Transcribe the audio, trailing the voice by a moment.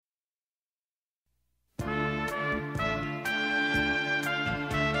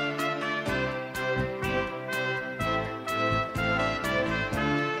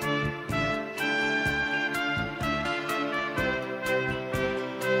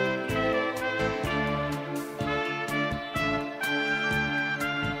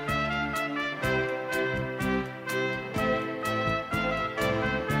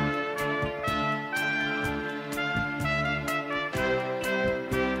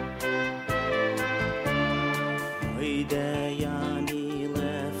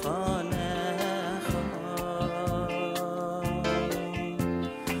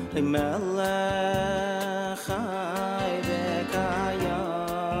Melech Chai V'Kayam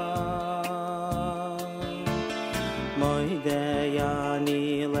Moidei Ani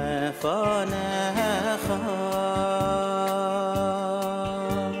Lefanecha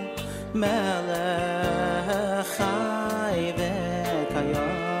Melech Chai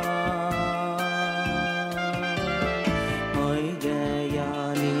V'Kayam Moidei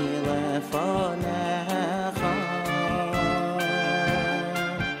Ani Lefanecha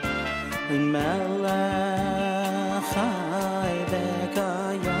Melech Chai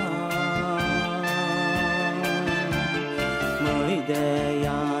V'Kayam Moidei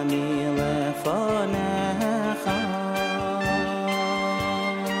Ani Lefanecha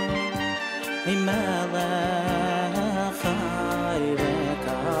Melech Chai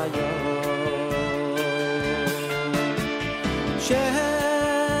V'Kayam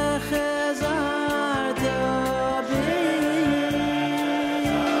Shechazarta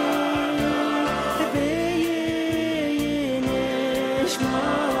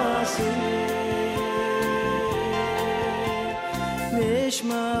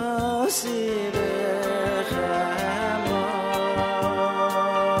Nishmasi b'chema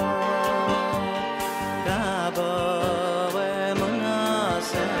Rabbo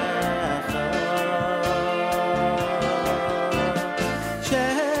emunasecha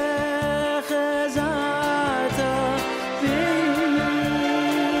Shechazarta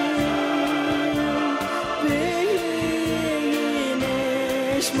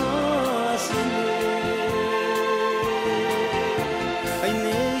Nishmasi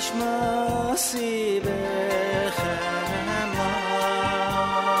Nishmasi b'chema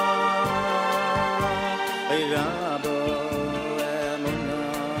Rabbo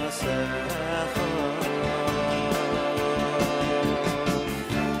emunasecha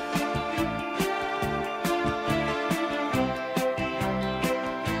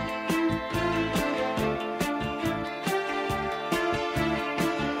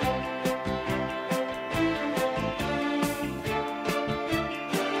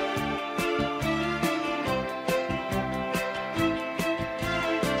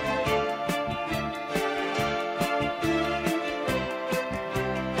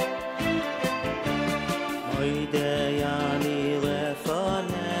Moidei Ani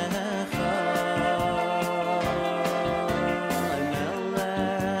Lefanecha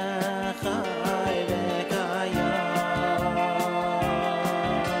Melech Chai V'Kayam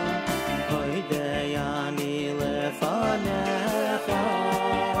Moidei Ani Lefanecha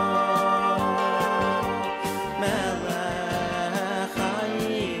Melech Chai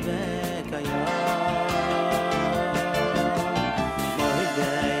V'Kayam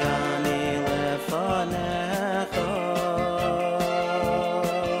Moidei Ani Lefanecha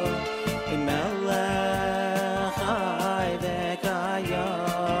Melech Chai V'Kayam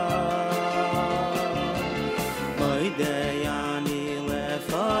Moidei Ani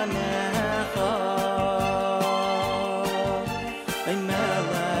Lefanecha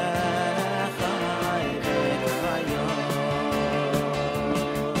Melech Chai V'Kayam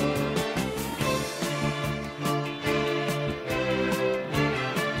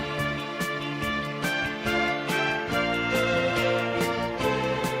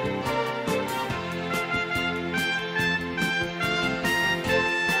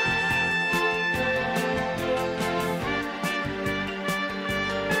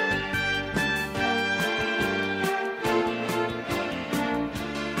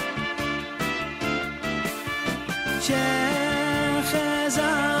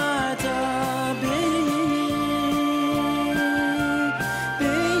Shechazarta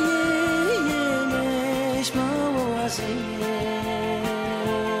Nishmasi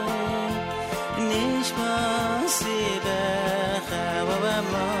Nishmasi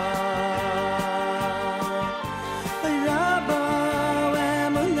b'chema Rabbo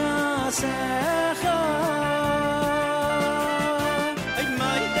emunasecha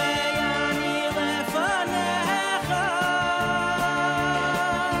Moidei Ani Lefanecha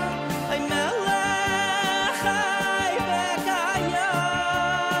Melech Chai V'Kayam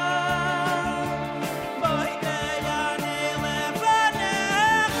Moidei Ani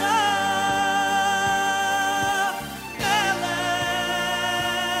Lefanecha Melech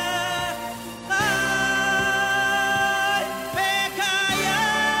Chai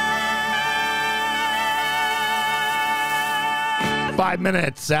 5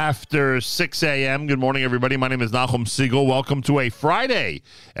 minutes after 6 a.m. Good morning, everybody. My name is Nachum Siegel. Welcome to a Friday,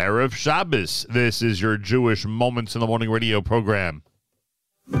 Erev Shabbos. This is your Jewish Moments in the Morning radio program.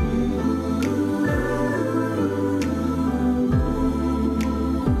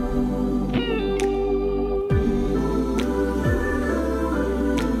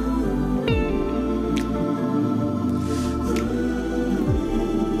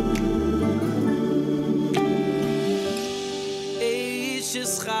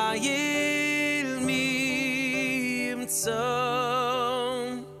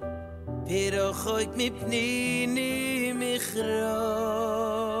 מפניני מכרו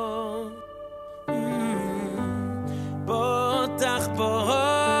בוטח בו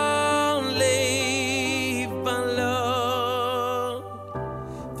ליב בלו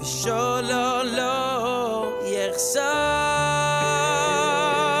ושולו לא יחסר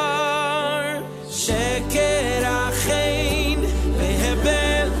שקר החין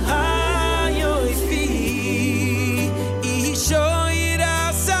והבל היופי אישו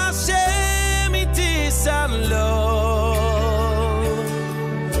ירס השם איתי סלו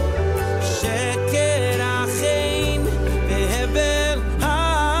שקר החין והבל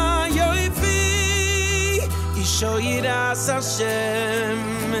היופי אישו ירס השם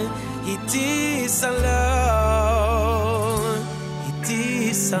איתי סלו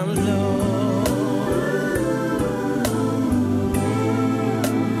איתי סלו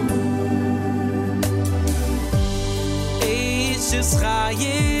איש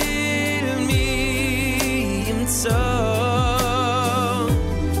חייל מי ימצא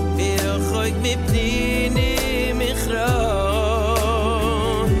ורחוק מפניני מכרו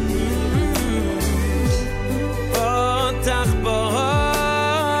פותח בו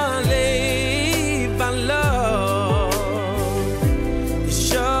ליב בלו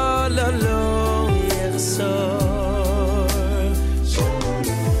ושולו לא יחסור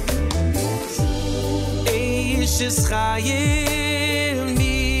איש חייל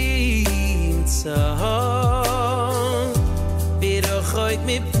מי ימצא ורחוק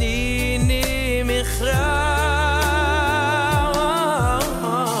מפניני מכרו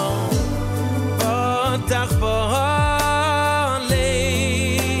פותח בו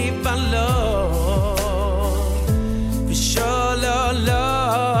ליב בלו ושולו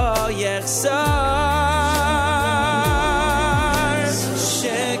לא יחסור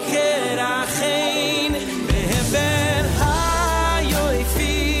שקר החין והבל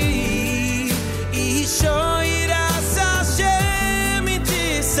היופי אישו ירס השם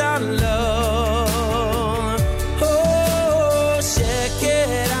איתי סלו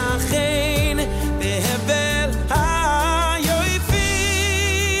שקר החין והבל היופי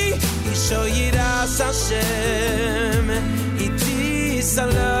אישו ירס השם איתי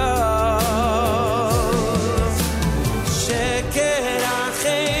סלו שקר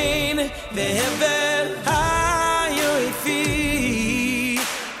החין והבל היופי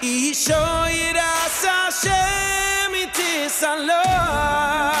אישו ירס השם איתי סלו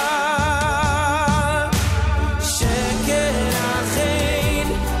שקר החין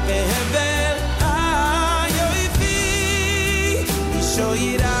והבל היופי אישו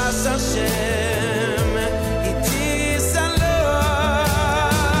ירס השם איתי סלו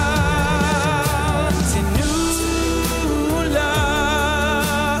תנו לה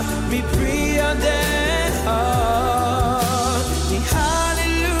מפרי ידך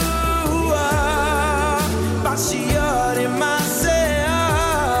מהללויה בשיעור מעשיה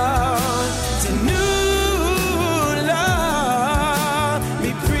תנו לה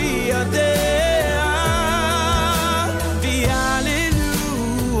מפרי ידיה והללויה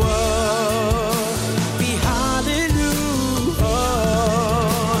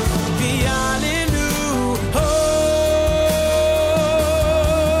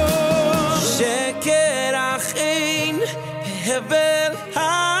שקר החין והבל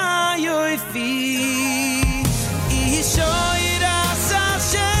היופי אישו ירס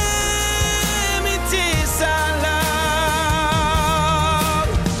השם איתי סלו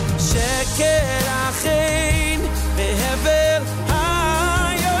שקר החין והבל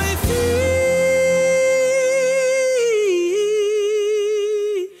היופי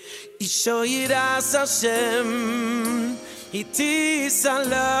אישו ירס השם איתי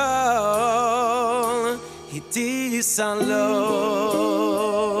סלו איתי סלו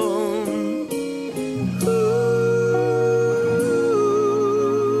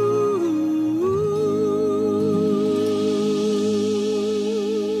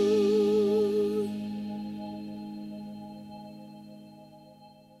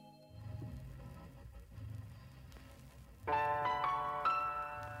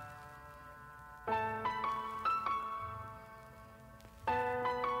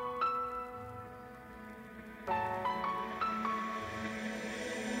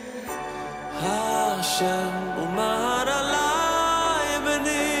Hashem umar alai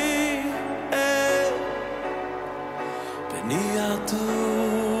beni atu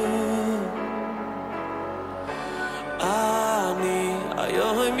ani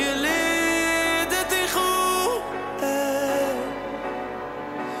ayom yelideti khu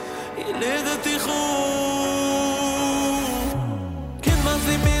kind man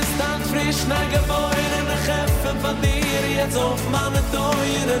sie bist dann frisch na geboren in der Geffen von dir jetzt auf meine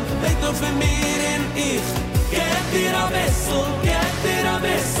Teuren weet nur für mir in ich. Gib dir ein Wessel, gib dir ein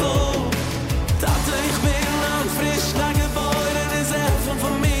Wessel. Tate, ich bin an frisch geboren, ist helfen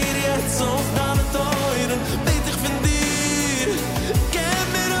von mir jetzt auf deine Teuren. Weet ich von dir, gib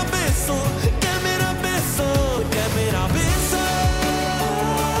mir ein Wessel, gib mir ein Wessel, gib mir ein Wessel.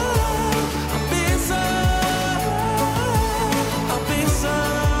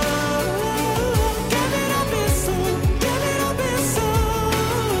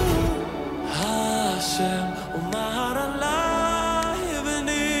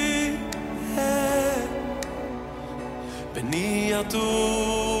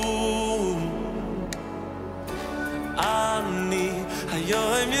 אני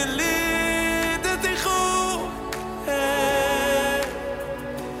היום ילידתי חור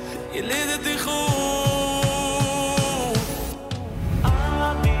ילידתי חור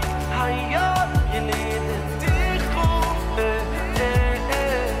אני היום ילידתי חור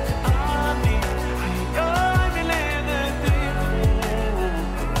אני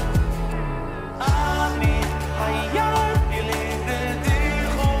היום ילידתי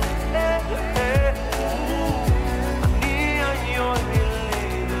חור אני היום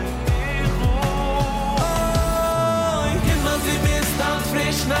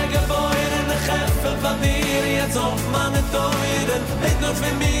Schnell geboren in der Kämpfe von mir jetzt auf meine Teuren weet nur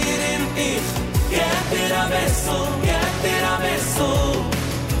für mir in ich gib dir ein Wessel, gib dir ein Wessel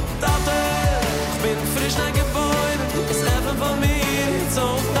Tate, ich bin frisch schnell geboren das Leben von mir jetzt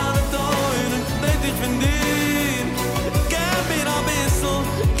auf deine Teuren weet ich für dir gib mir ein Wessel,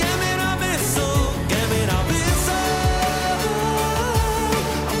 gib mir ein Wessel gib mir ein Wessel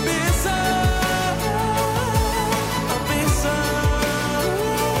ein Wessel ein Wessel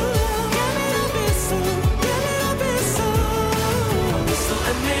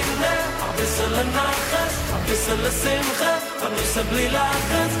a bissel simcha, a bissel bli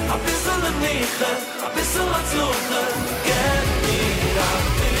lachas, a bissel nicha, a bissel atzlucha. Get me a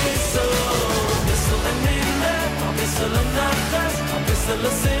bissel minne, a bissel nachas, a bissel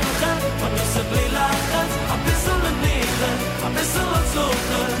simcha, a bissel bli lachas, a bissel nicha, a bissel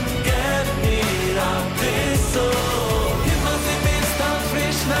atzlucha. Get me a bissel. Immer sie bist dann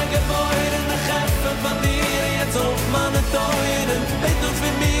frisch geboren in der Kämpfe von dir jetzt auf meine Teuren, weet nur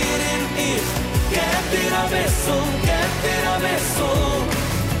für mir in ich. Gib dir ein Wessel, gib dir ein Wessel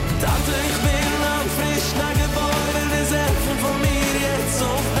Tate, ich bin an frisch geboren ist helfen von mir jetzt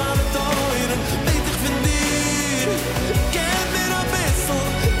auf deine Teuren weet ich von dir Gib mir ein Wessel,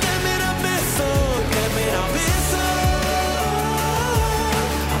 gib mir ein Wessel Gib mir ein Wessel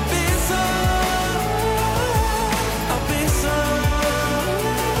Ein Wessel Ein Wessel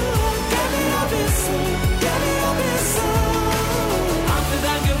Gib mir ein Wessel, gib mir ein Wessel Ante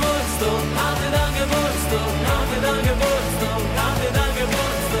dein Geburtstag, ante dein Geburtstag, ante dein Geburtstag, ante dein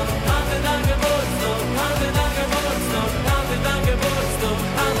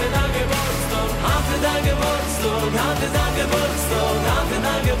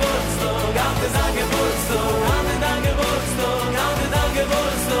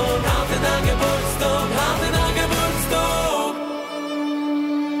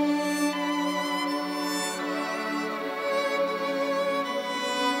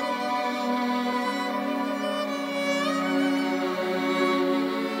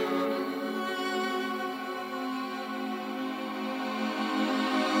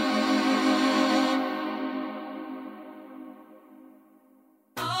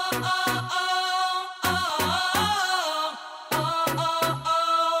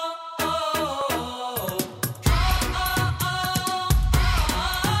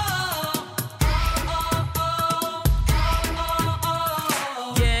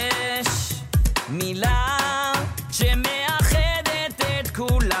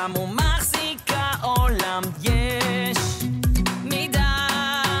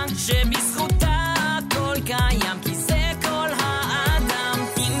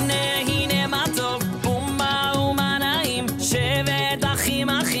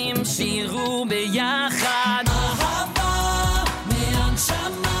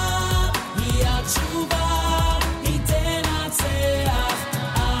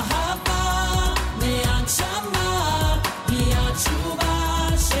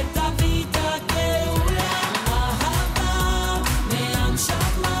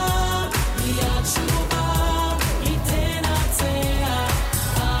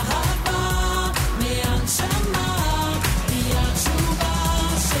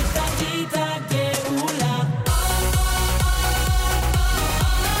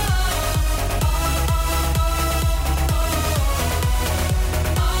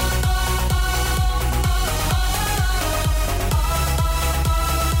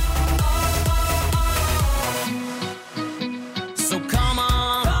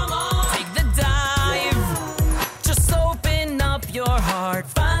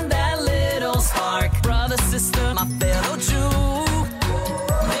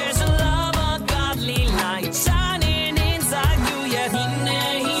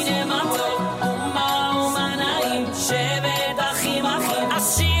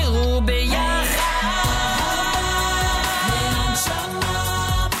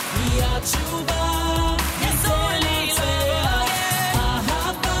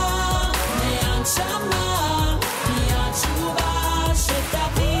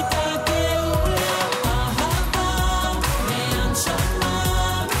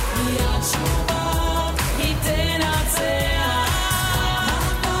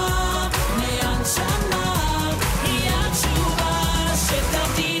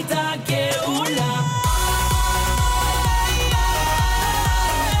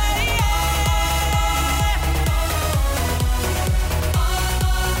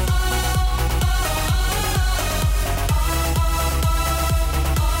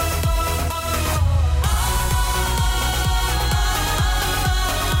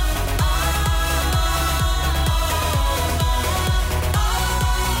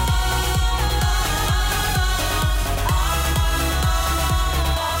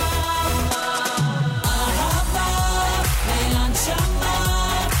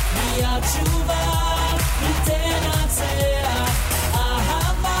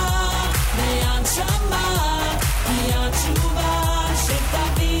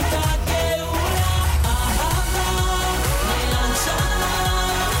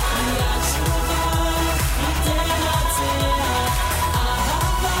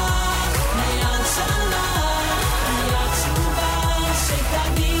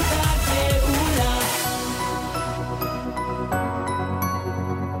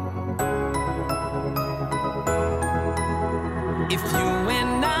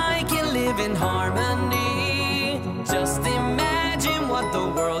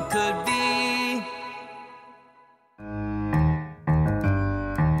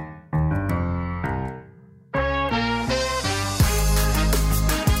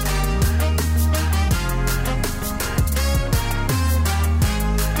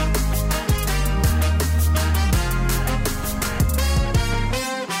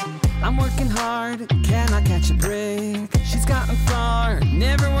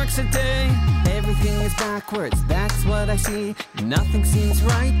Nothing seems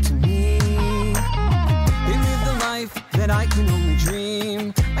right to me. They live the life that I can only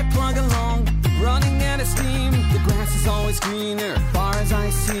dream. I plug along, running out of steam. The grass is always greener, far as I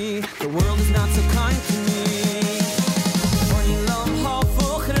see. The world is not so kind to me.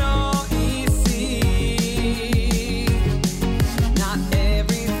 Not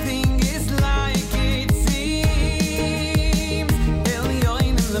everything is like it seems.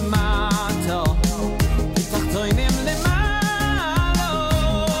 Elyoinim lemato, Tachtoinim lemato.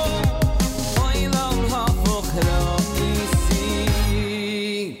 Oilam hafuchro isi.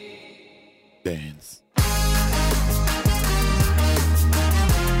 Dance.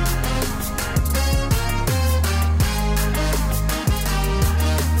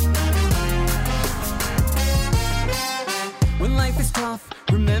 When life is tough,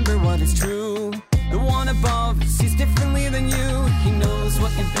 remember what is true. The one above sees differently than you. He knows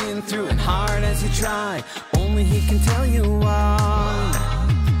what you've been through, and hard as you try, only he can tell you why.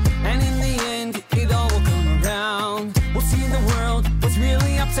 And in the end, it all will come around. We'll see the world was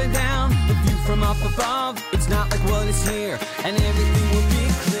really upside down. The view from up above, it's not like what is here, and everything will be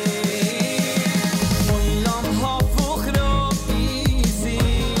clear. Olam hafuchro isi.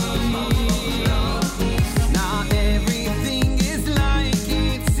 Not everything is like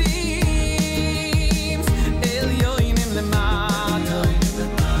it seems. Elyoinim lemato,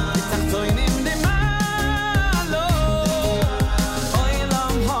 Tachtoinim lemalo.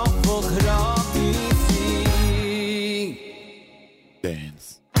 Olam hafuchro isi. Dance.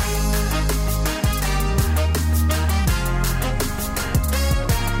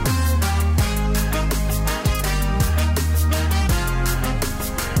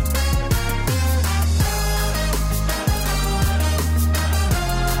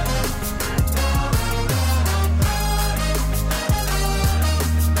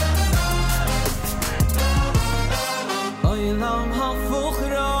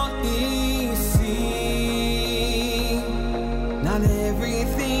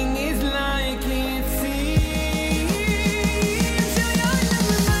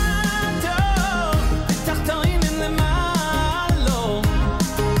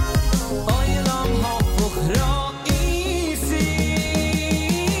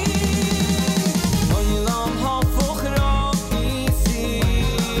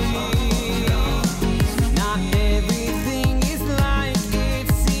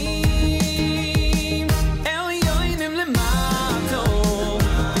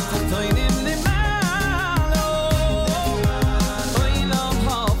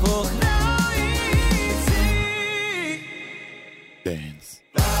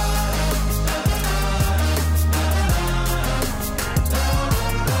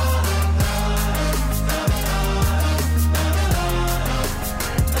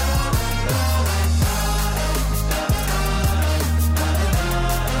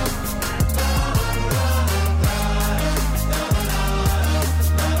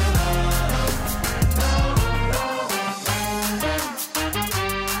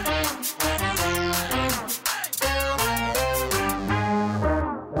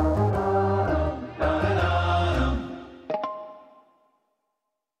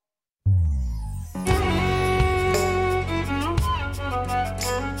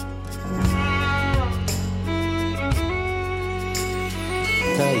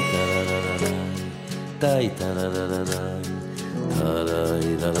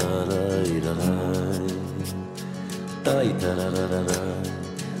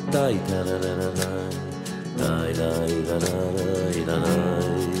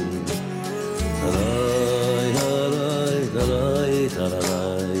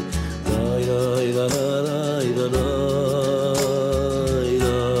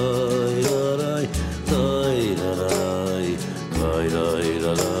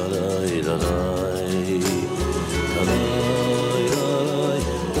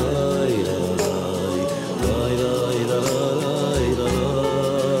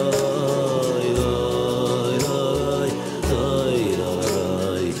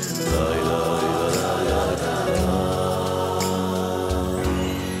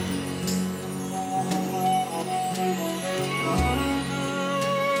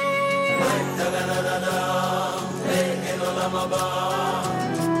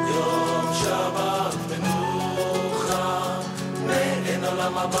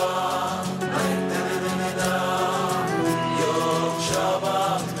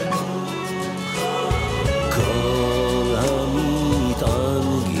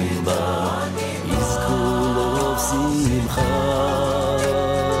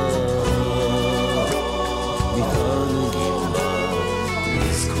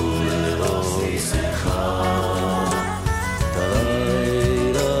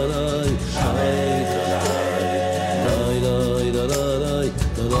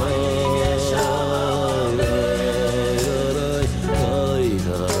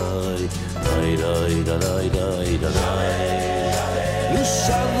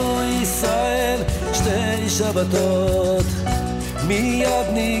 ישבו ישראל שתי שבתות מיד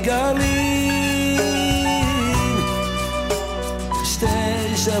נגאלים,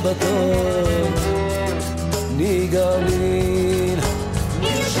 שתי שבתות נגאלים.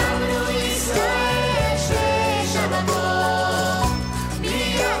 ישבנו ישראל שתי שבתות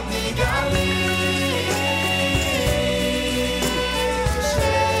מיד נגאלים,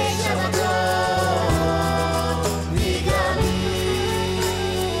 שתי שבתות נגאלים.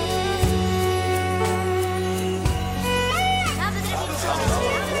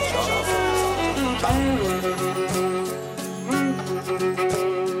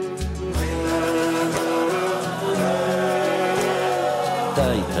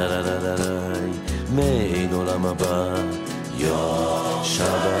 מעין עולם הבא, יום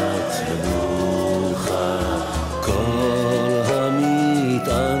שבת ומנוחה, כל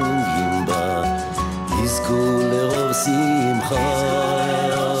המתענגים בה יזכו לרוב שמחה,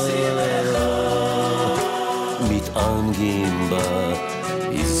 מתענגים בה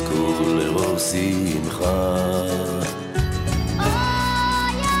יזכו לרוב שמחה.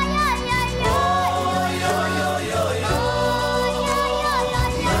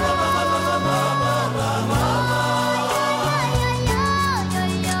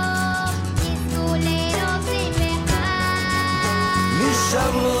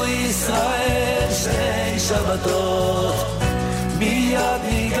 שבנו ישראל שתי שבתות מיד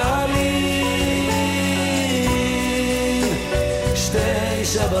נגאלים, שתי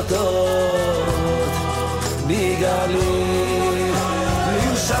שבתות נגאלים.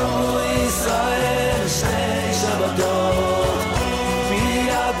 שבנו ישראל שתי שבתות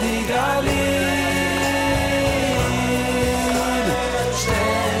מיד נגאלים,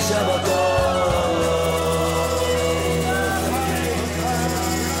 שתי שבתות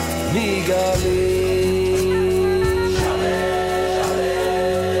נגאלים.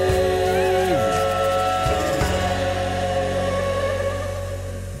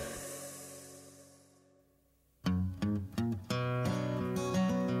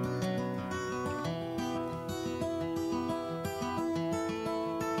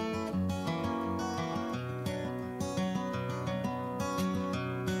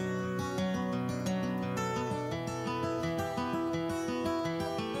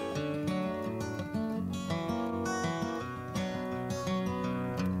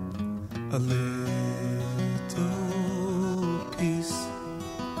 A little peace,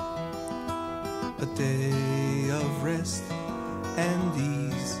 a day of rest and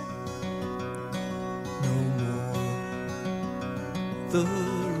ease. No more the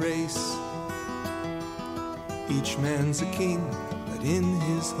race. Each man's a king, but in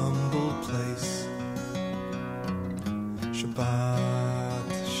his humble place. Shabbat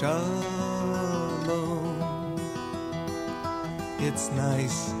Shalom. It's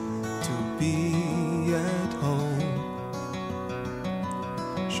nice to be at home.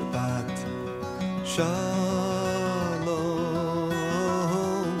 Shabbat Shalom.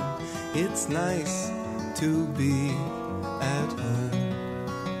 It's nice to be at home.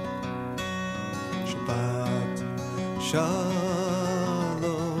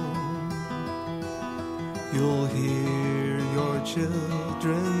 Shalom. You'll hear your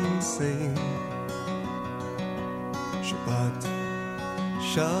children sing Shabbat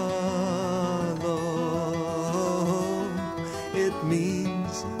Shalom. It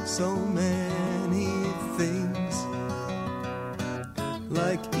means so many things,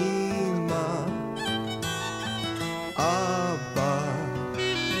 like Ima, Abba,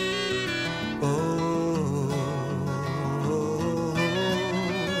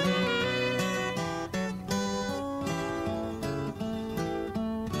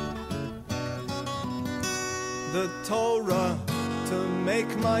 the Torah to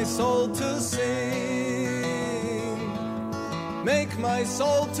make my soul to sing, make my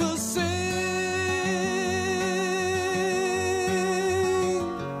soul to sing.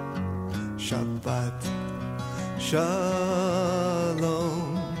 Shabbat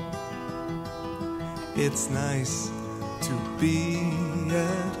Shalom. It's nice to be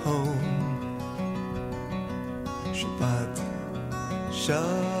at home. Shabbat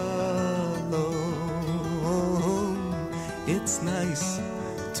Shalom. It's nice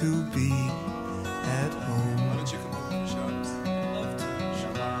to be at home. Why don't you come over and shout? Love to.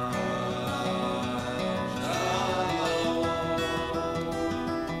 Shabbat.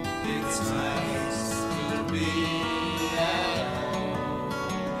 It's nice to be at home.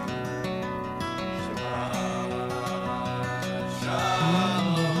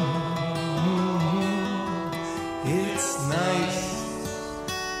 Shabbat. It's nice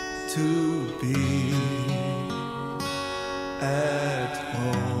to be at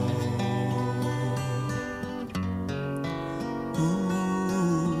home.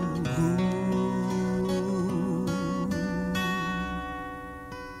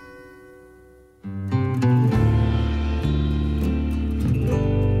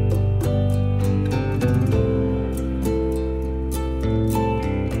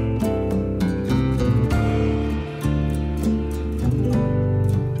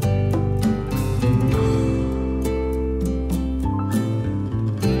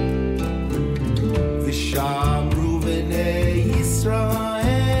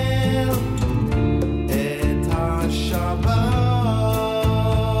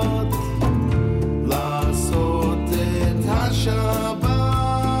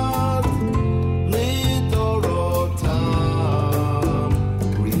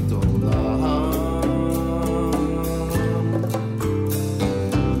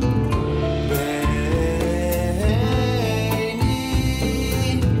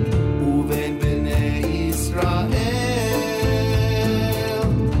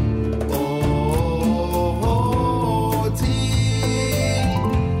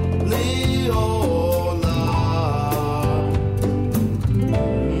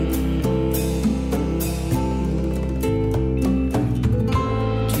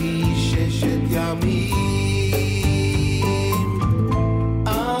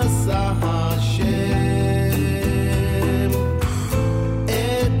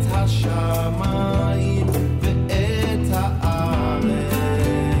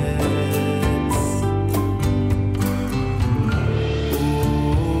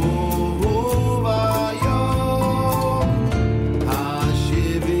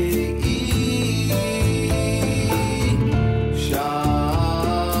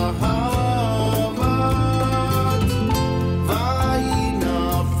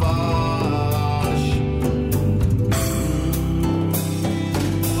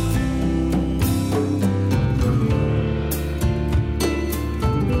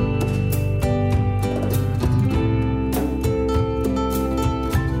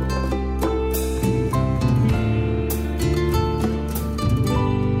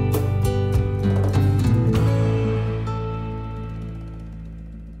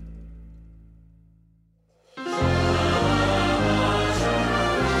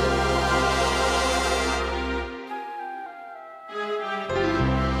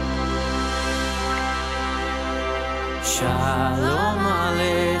 Shalom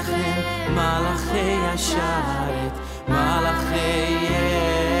Aleichem, Malachei Hasharet, Malachei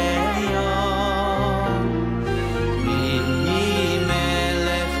Elyon. Mi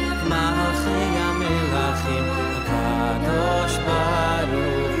Melech, Malachei HaMelachim, HaKadosh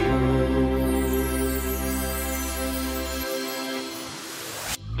Baruch Hu.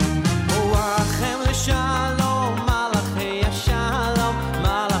 Oachem L'Shalom, Malachei Hashalom,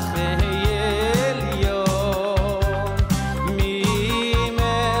 Malachei Elyon. Mi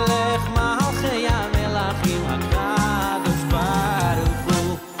Melech, Malachei HaMelachim,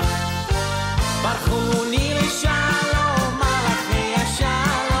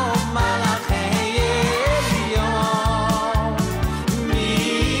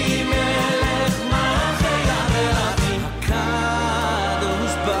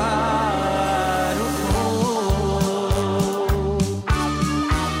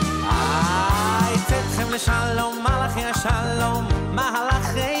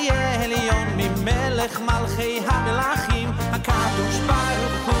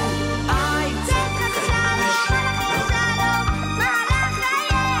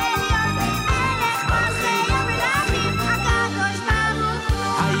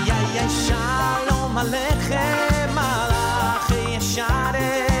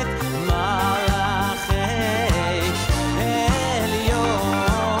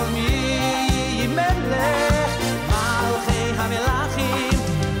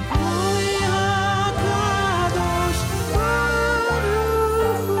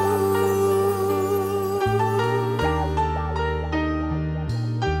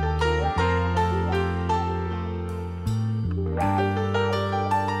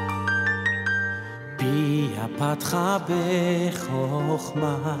 אותך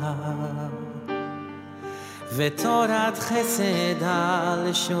בחוכמה ותורת חסד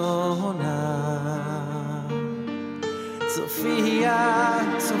על שונה צופיה,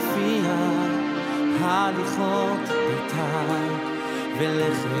 צופיה הליכות ביתה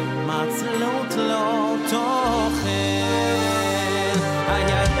ולחם מצלות לא תאכל איי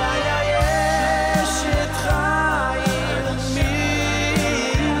איי איי איי אשת חיים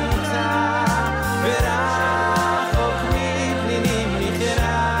מיתה ורחוק מפנינים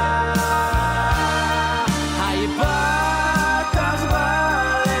נחרה היי פתח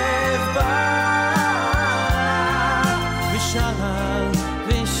בלב בעלה ושלל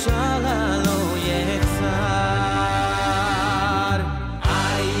ושלל לא יצר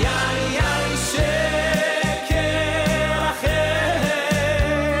איי איי איי שקר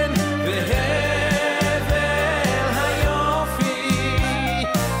החן והבל היופי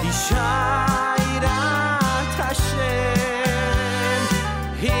אישה יראת השם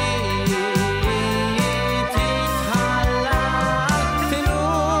היא תתהלל תנו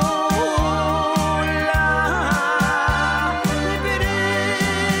לה לברי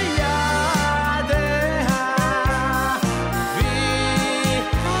ידיה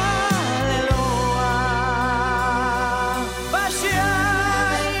והללוה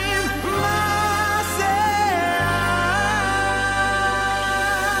בשערים מעשיה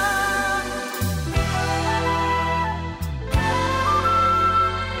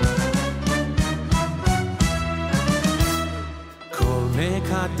כל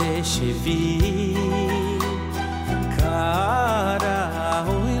מקדש הביא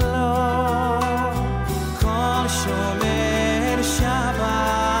קראוי לו כל שומר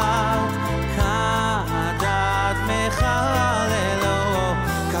שבת כדת מחללו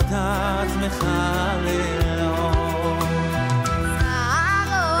כדת מחללו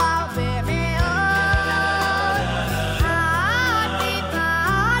שרו הרבה מאוד עד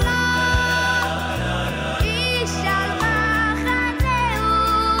תתעלה איש על מחנהו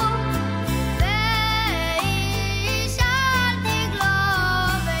ואיש על דגלו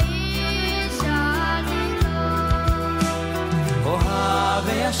ואיש על דגלו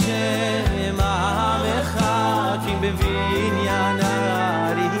אוהבי השם עמך כי בבניין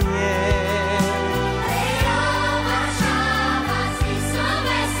אריה ביום השבת שישו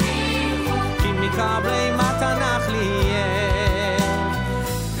ושיחו כי מקבלי מתנך ליה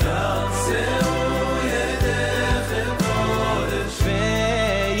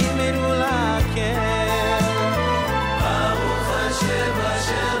וימרו לקר ברוך השם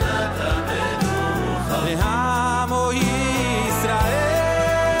אשר נתן מנוחה לעמו ישראל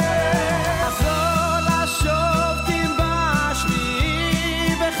אחזור לשופטים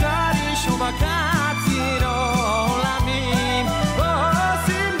בשביעי בחריש ובקציר עולמים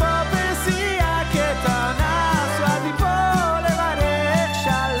ועושים בו פרסייה כתנ"ך ועד מפה לברך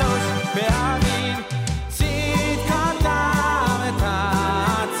שלוש פעמים צדקתם את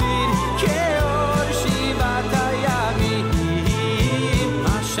הציר כאור שבעת הימים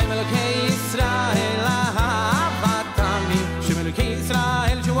השם אלוקי ישראל אהבת תמיד השם אלוקי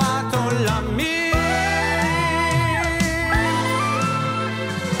ישראל תשועת עולמים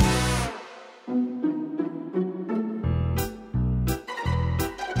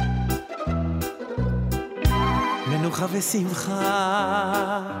מנוחה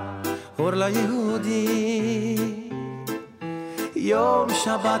ושמחה אור ליהודי יום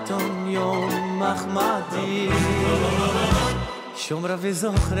שבתון יום מחמדי שומרה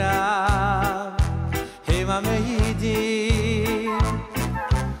וזוכרה הם המעידים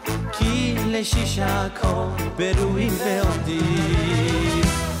כי לשישה כה ברואים ועומדים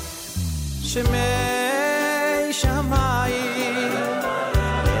שמי שמיים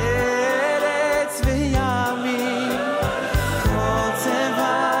ארץ וימים כל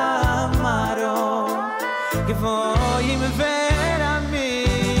צבע מרום גבוהים ורמים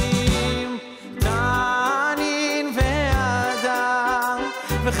תנין ואדם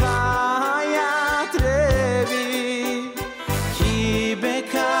וחיית רבי כי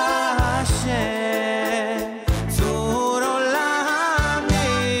בקשה צור עולמים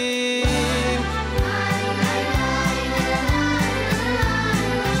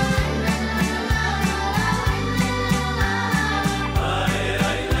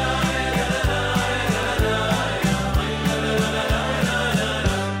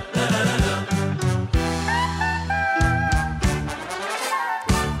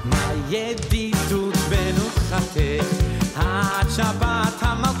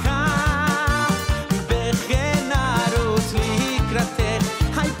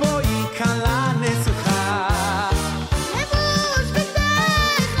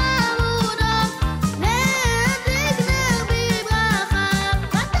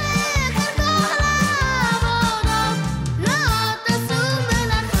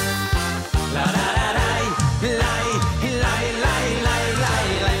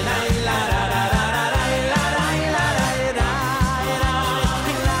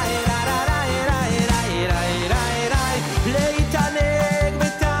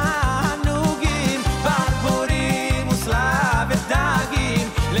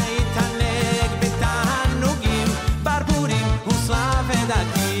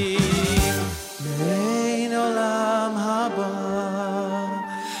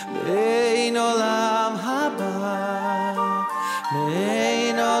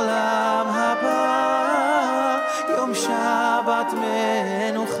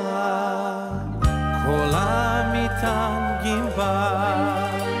מתענגים בה,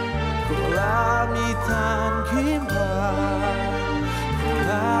 כולם מתענגים בה,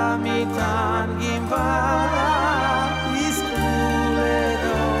 כולם מתענגים בה, יזכו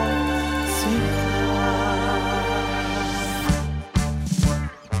לדור שמחה.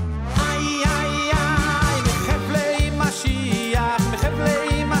 איי איי איי, מחבלי משיח,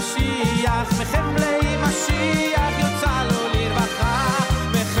 מחבלי משיח, מחבלי משיח יוצא לו לרווחה,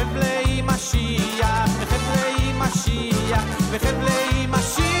 מחבלי משיח, מחבלי משיח, מחבלי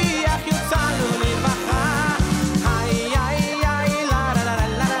משיח יוצא לו לרווחה. איי איי איי, לה לה לה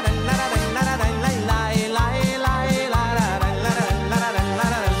לה לה לה לה לה לה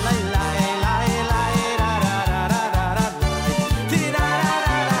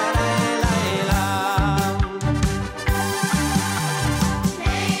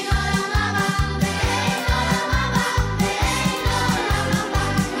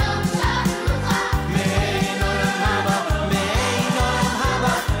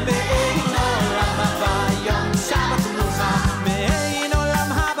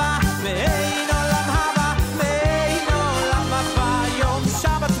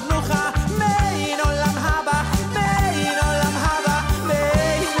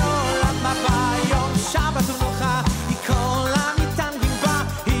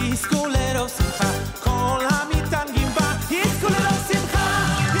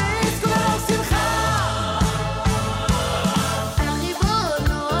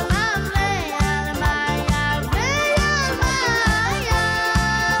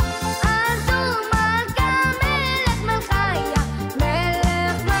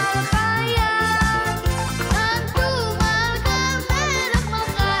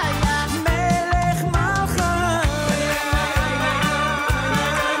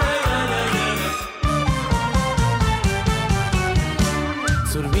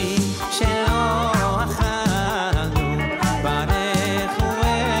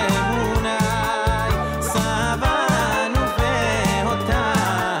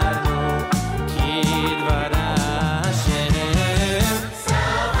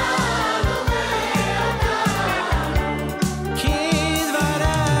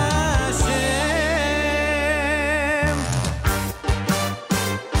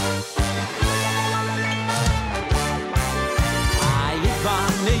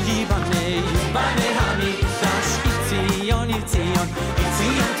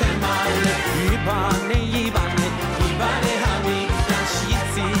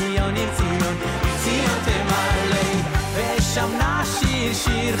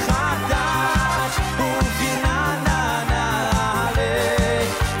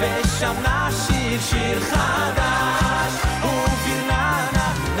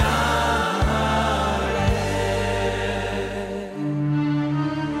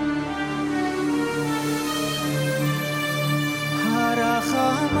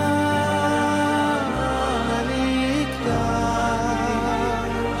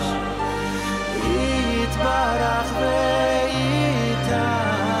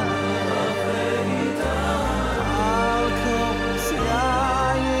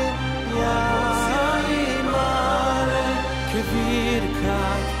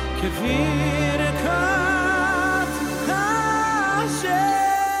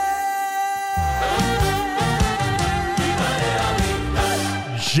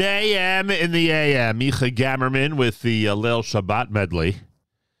JM in the AM. Micha Gamerman with the Leil Shabbat medley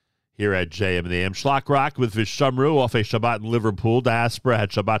here at JM in the AM. Shlock Rock with Vishamru off a Shabbat in Liverpool. Diaspora had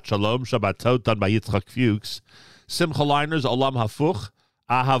Shabbat Shalom, Shabbat Tot done by Yitzchak Fuchs. Simcha Liners, Olam Hafuch,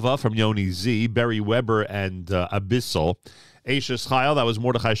 Ahava from Yoni Z, Barry Weber and Abyssal. Ashes Chayil, that was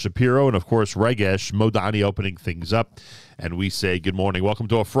Mordechai Shapiro, and of course Regesh Modani opening things up. And we say good morning. Welcome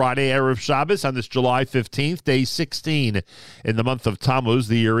to a Friday, Erev Shabbos, on this July 15th, day 16 in the month of Tammuz.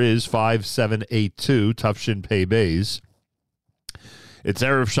 The year is 5782, Tufshin Pei Beis. It's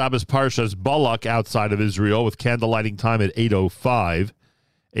Erev Shabbos Parshas Balak outside of Israel with candle lighting time at 8:05.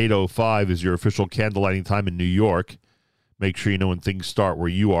 8:05 is your official candle lighting time in New York. Make sure you know when things start where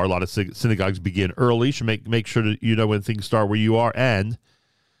you are. A lot of synagogues begin early. You should make sure that you know when things start where you are. And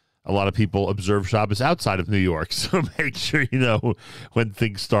a lot of people observe Shabbos outside of New York. So make sure you know when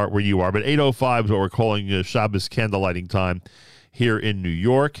things start where you are. But 8:05 is what we're calling Shabbos candle lighting time here in New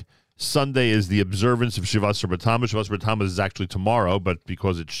York. Sunday is the observance of Shivas B'Tammuz. Shivas B'Tammuz is actually tomorrow, but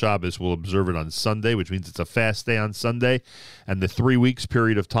because it's Shabbos, we'll observe it on Sunday, which means it's a fast day on Sunday. And the 3 weeks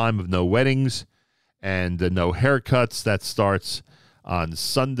period of time of no weddings and no haircuts, that starts on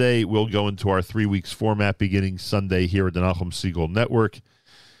Sunday. We'll go into our 3 weeks format beginning Sunday here at the Nachum Segal Network.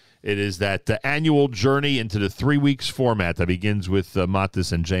 It is that annual journey into the 3 weeks format that begins with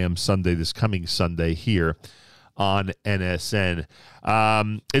Matis and JM Sunday this coming Sunday here on NSN.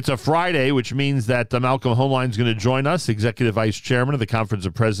 It's a Friday, which means that Malcolm Hoenlein is going to join us, Executive Vice Chairman of the Conference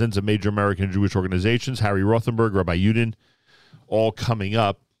of Presidents of Major American Jewish Organizations, Harry Rothenberg, Rabbi Yudin, all coming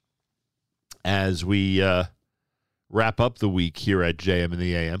up as we wrap up the week here at JM in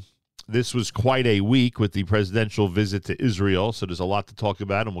the AM. This was quite a week with the presidential visit to Israel, so there's a lot to talk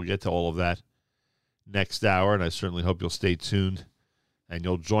about, and we'll get to all of that next hour, and I certainly hope you'll stay tuned and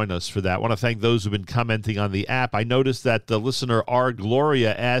you'll join us for that. I want to thank those who've been commenting on the app. I noticed that the listener R.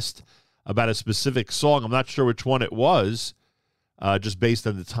 Gloria asked about a specific song. I'm not sure which one it was, just based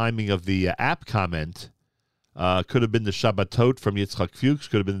on the timing of the app comment. Could have been the Shabbatot from Yitzchak Fuchs.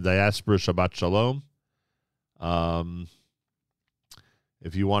 Could have been the Diaspora Shabbat Shalom.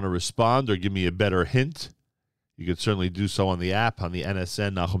 If you want to respond or give me a better hint, you can certainly do so on the app, on the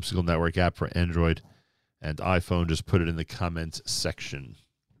NSN, Nachum Segal Network app for Android and iPhone. Just put it in the comments section.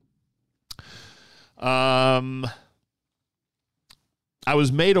 I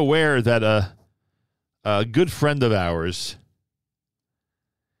was made aware that a good friend of ours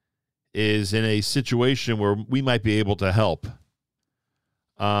is in a situation where we might be able to help.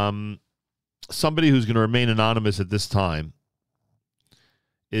 Somebody who's going to remain anonymous at this time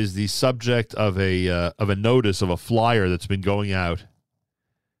is the subject of a notice, of a flyer that's been going out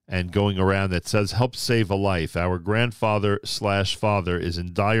and going around that says, "Help save a life. Our grandfather/father is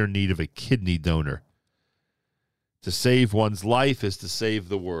in dire need of a kidney donor. To save one's life is to save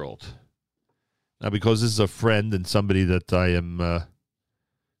the world." Now, because this is a friend and somebody that I am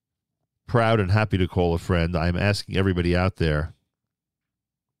proud and happy to call a friend, I am asking everybody out there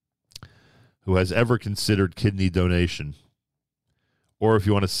who has ever considered kidney donation, or if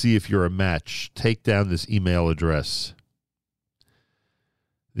you want to see if you're a match, take down this email address.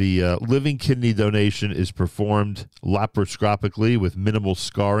 The living kidney donation is performed laparoscopically with minimal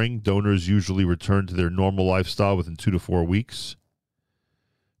scarring. Donors usually return to their normal lifestyle within 2 to 4 weeks.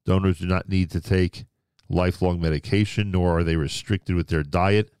 Donors do not need to take lifelong medication, nor are they restricted with their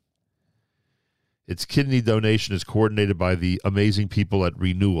diet. Its kidney donation is coordinated by the amazing people at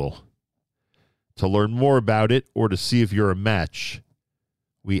Renewal. To learn more about it or to see if you're a match,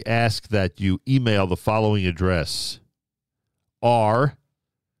 we ask that you email the following address: R,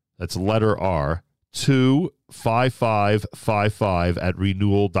 that's letter R, 25555 at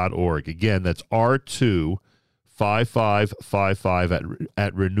renewal.org. Again, that's R25555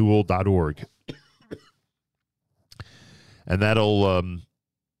 at renewal.org. And that'll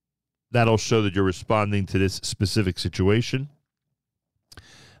show that you're responding to this specific situation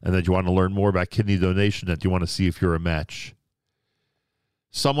and that you want to learn more about kidney donation, that you want to see if you're a match.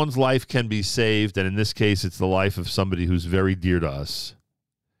 Someone's life can be saved, and in this case, it's the life of somebody who's very dear to us.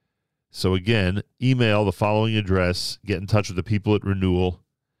 So again, email the following address, get in touch with the people at Renewal,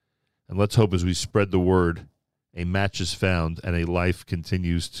 and let's hope as we spread the word, a match is found and a life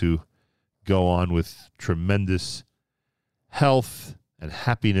continues to go on with tremendous health and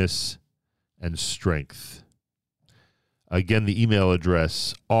happiness and strength. Again, the email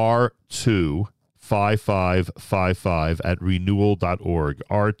address, R25555 at renewal.org.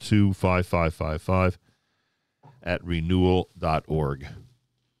 R25555 at renewal.org.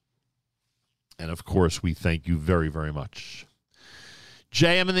 And, of course, we thank you very, very much.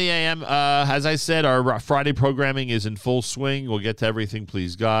 JM in the AM, as I said, our Friday programming is in full swing. We'll get to everything,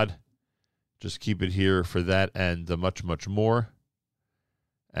 please God. Just keep it here for that and much, much more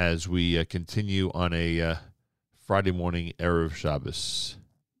as we continue on a Friday morning Erev Shabbos.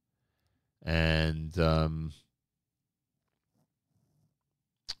 And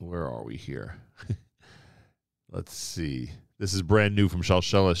where are we here? Let's see. This is brand new from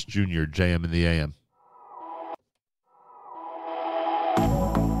Shalshelis Jr., JM in the AM.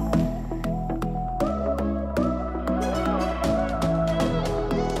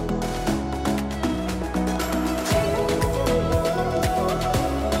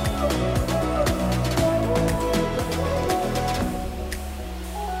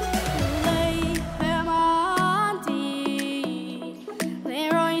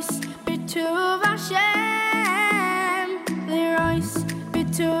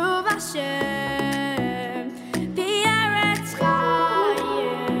 Hashem,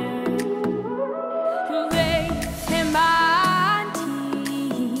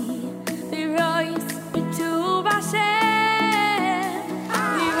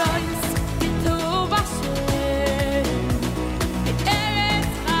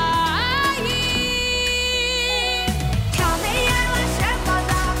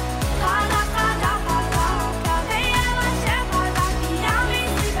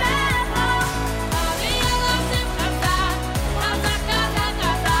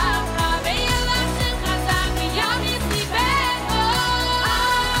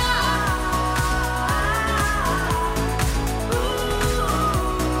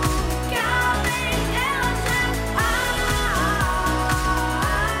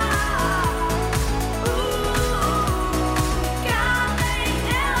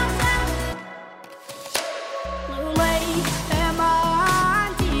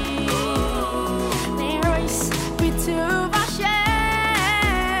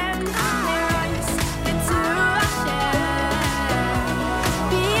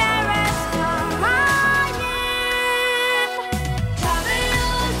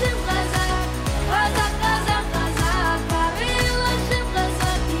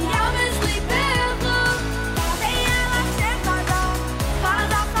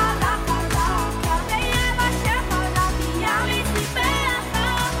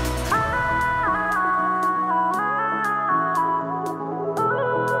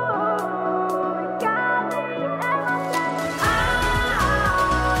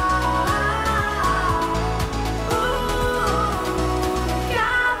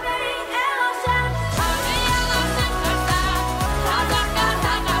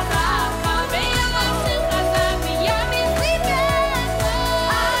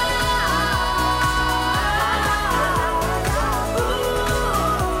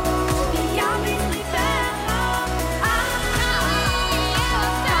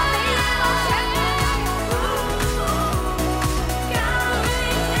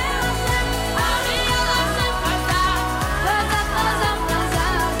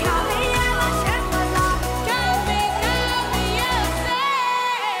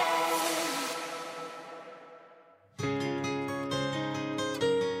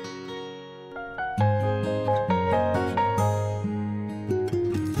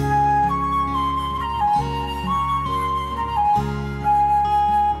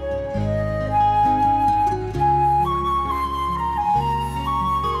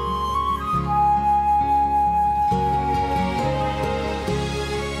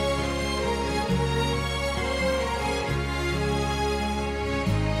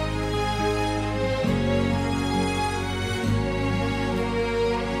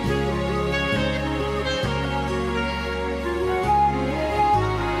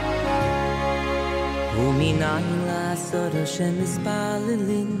 ומנין לעשות השם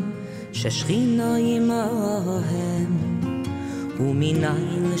מספללים ששכינה עמהם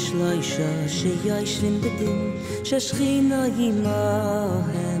ומנין לשלושה שיושבים בדין ששכינה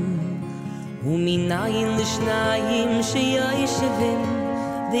עמהם ומנין לשניים שיושבים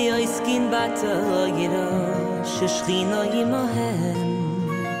ויועסקים בתוירה ששכינה עמהם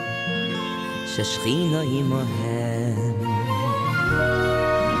ששכינה עמהם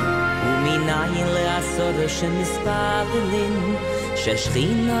ומנין לעשות השם מספללים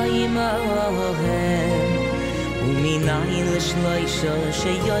ששכינה עמהם ומנין לשלושה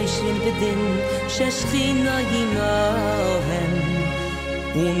שיושבים בדין ששכינה עמהם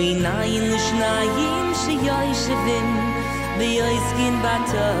ומנין לשניים שיושבים ויועסקים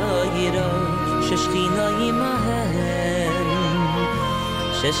בתוירה ששכינה עמהם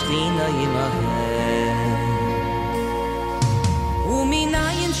ששכינה עמהם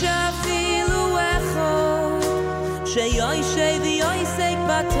ומנין שאפילו אחד שיושב ויועסק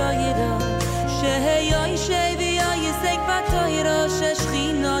בתוירה שיושב ויועסק בתוירה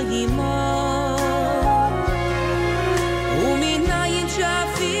ששכינה עמו ומנין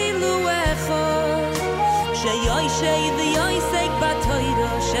שאפילו אחד שיושב ויועסק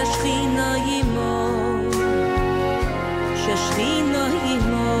בתוירה ששכינה עמו ששכינה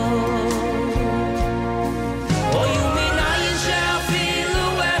עמו אוי ומנין שאפילו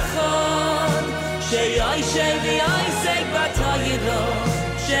אחד שיושב ויועסק בתוירה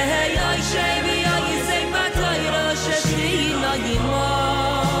שיושב ויועסק בתוירה ששכינה עמו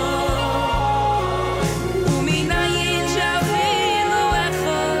ומנין שאפילו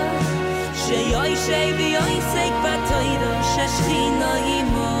אחד שיושב ויועסק בתוירה ששכינה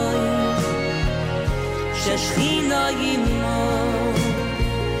עמו ששכינה עמו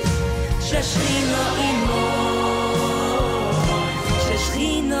ששכינה עמו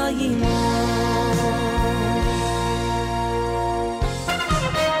ששכינה עמו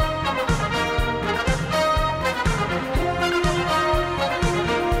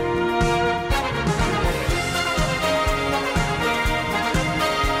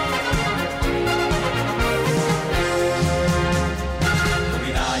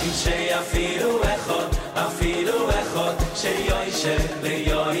שיושב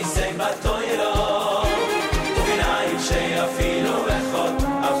ויועסק בתוירה ומנין שאפילו אחד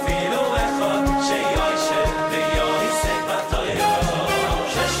אפילו אחד שיושב ויועסק בתוירה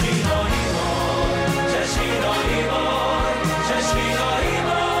ששכינה עמו ששכינה עמו ששכינה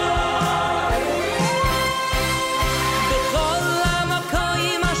עמו בכל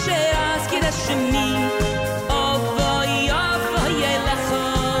המקום אשר אזכיר את שמי אבוי אבוי אליך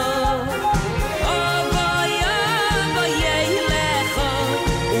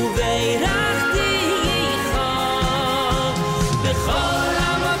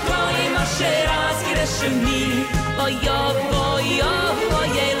שמי אוי אבוי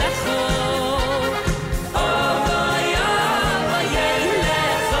אבוי אליך אבוי אבוי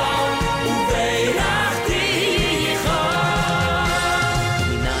אליך וברכתיך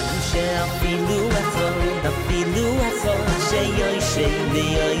מנין שאפילו אחד שיושב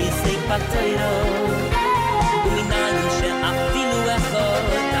ויועסק בתוירה ומנין שאפילו אחד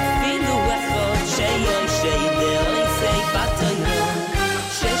שיושב ויועסק בתוירה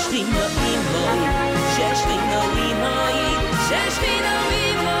ששכינה עמוי ששכינה עמוי ששכינה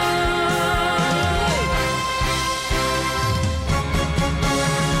עמוי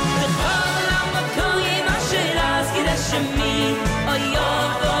בכל המקום אשר אזכיר את שמי אוי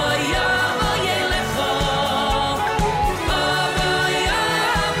אבוי אבוי אליך אבוי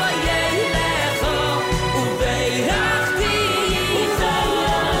אבוי אליך וברכתיך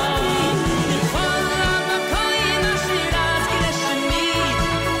בכל המקום אשר אזכיר את שמי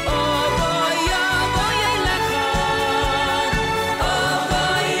אבוי אבוי אליך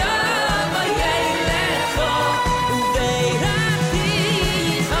אבוי אבוי אליך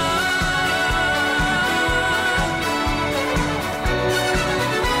וברכתיך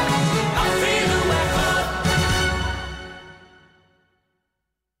אפילו אחד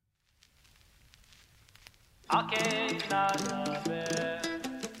אוקיי נדבר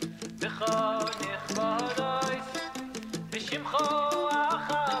בכל נכבודויס בשמחו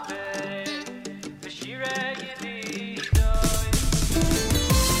החבר בשירי ידידויס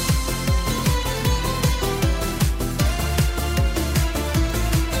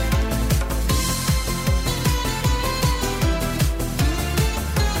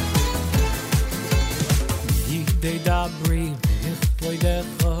ידי דברי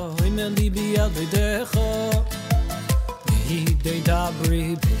בכבודך עם ליבי על ידך ידי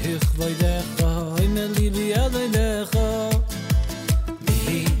דברי בכבודך עם ליבי על ידך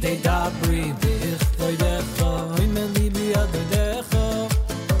ידי דברי בכבודך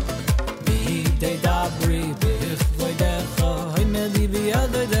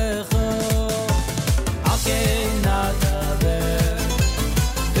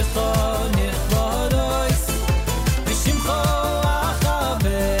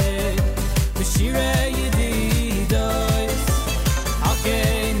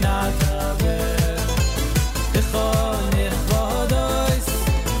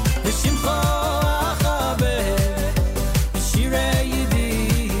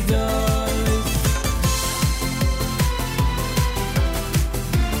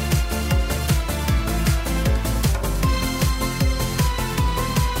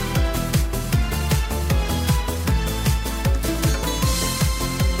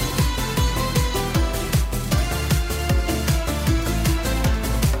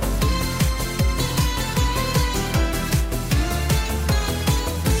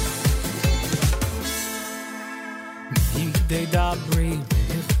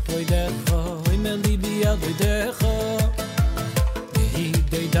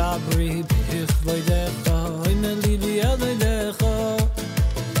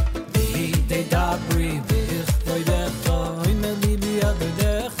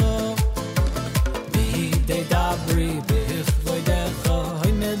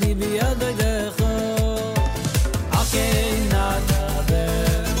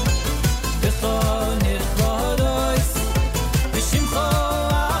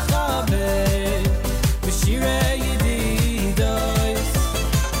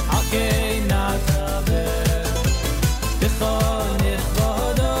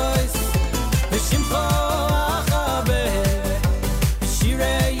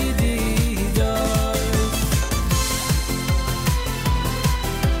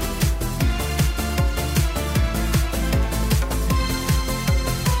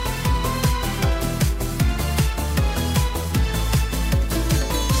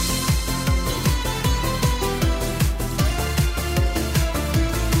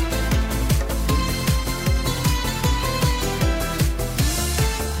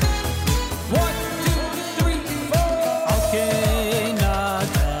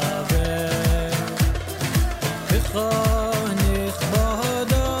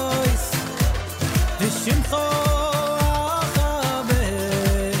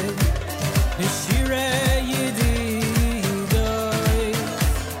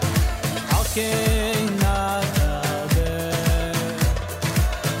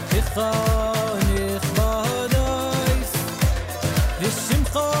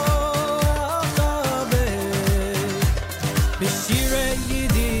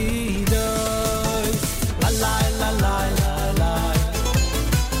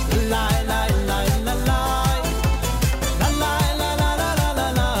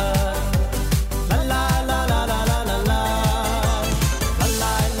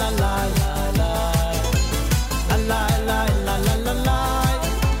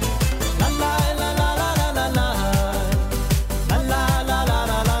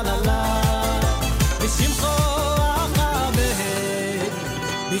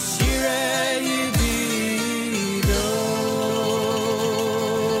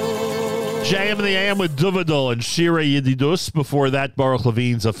JM in the AM with Duvadol and Shira Yedidus. Before that, Baruch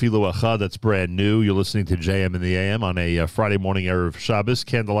Levine's Afilu Achad. That's brand new. You're listening to JM in the AM on a Friday morning Erev Shabbos.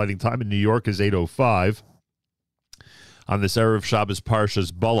 Candlelighting time in New York is 8:05. On this Erev Shabbos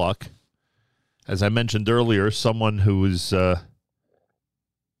Parshas Balak, as I mentioned earlier, someone who is a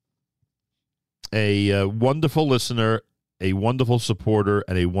wonderful listener, a wonderful supporter,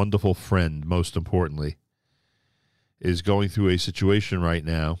 and a wonderful friend, most importantly, is going through a situation right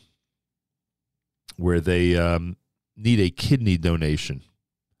now where they need a kidney donation.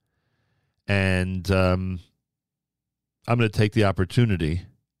 And I'm going to take the opportunity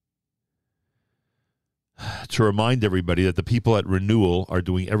to remind everybody that the people at Renewal are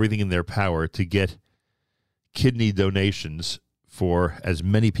doing everything in their power to get kidney donations for as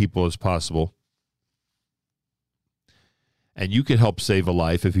many people as possible. And you can help save a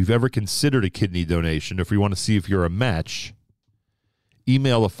life. If you've ever considered a kidney donation, if you want to see if you're a match,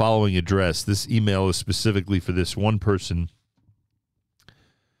 email the following address. This email is specifically for this one person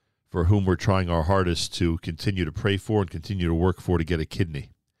for whom we're trying our hardest to continue to pray for and continue to work for to get a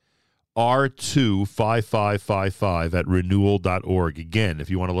kidney. R25555 at renewal.org. Again, if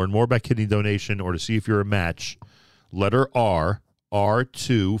you want to learn more about kidney donation or to see if you're a match, letter R,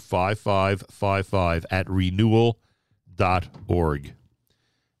 R25555 at renewal.org.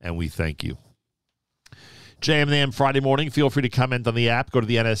 And we thank you. JM and the AM Friday morning. Feel free to comment on the app. Go to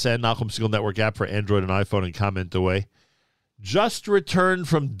the NSN, Nachum Segal Network app for Android and iPhone and comment away. Just returned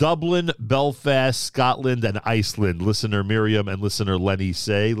from Dublin, Belfast, Scotland, and Iceland. Listener Miriam and listener Lenny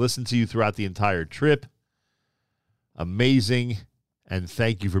say, listen to you throughout the entire trip. Amazing. And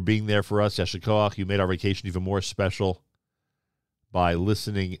thank you for being there for us. Yashikoach, you made our vacation even more special by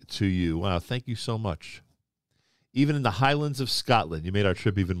listening to you. Wow, thank you so much. Even in the Highlands of Scotland, you made our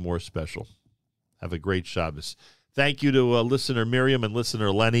trip even more special. Have a great Shabbos. Thank you to listener Miriam and listener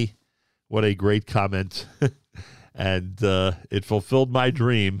Lenny. What a great comment. And it fulfilled my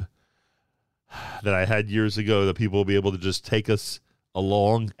dream that I had years ago, that people will be able to just take us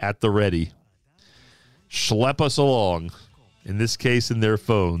along at the ready, schlep us along, in this case in their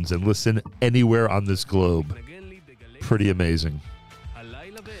phones, and listen anywhere on this globe. Pretty amazing.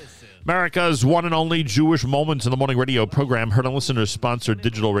 America's one and only Jewish Moments in the Morning radio program, heard on listener-sponsored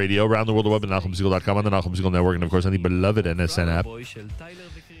digital radio around the world, the web at NachumSegal.com, on the Nachum Segal Network, and, of course, on the beloved NSN app.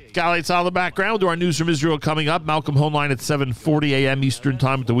 Galites on the background. We'll do our news from Israel coming up. Malcolm Homeline at 7:40 a.m. Eastern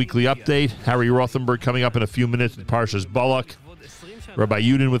Time with the weekly update. Harry Rothenberg coming up in a few minutes with Parshas Balak. Rabbi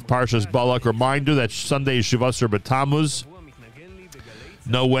Yudin with Parshas Balak. Reminder that Sunday is Shivasar B'Tammuz.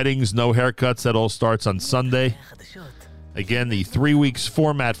 No weddings, no haircuts. That all starts on Sunday. Again, the 3 weeks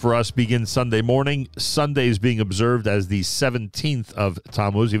format for us begins Sunday morning. Sunday is being observed as the 17th of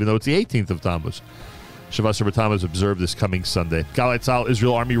Tammuz, even though it's the 18th of Tammuz. Shavasar B'Tammuz observed this coming Sunday. Galei Tzahal,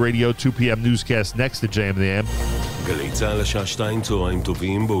 Israel Army Radio, 2 p.m. newscast next to JM the AM. גלי צהל השעה 2 צהריים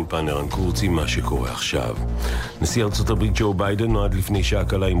טובים באולפן ערן קורצי מה שקורה עכשיו. נשיא ארצות הברית ג'ו ביידן נועד לפני שעה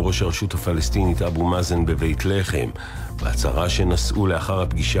קלה עם ראש הרשות הפלסטינית אבו מאזן בבית לחם. בהצהרה שנשאו לאחר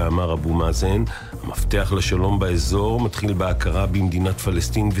הפגישה אמר אבו מאזן, המפתח לשלום באזור מתחיל בהכרה במדינת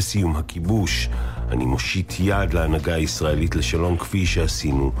פלסטין וסיום הכיבוש. אני מושיט יד להנהגה הישראלית לשלום כפי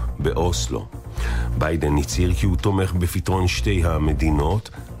שעשינו באוסלו. ביידן הצהיר כי הוא תומך בפתרון שתי המדינות.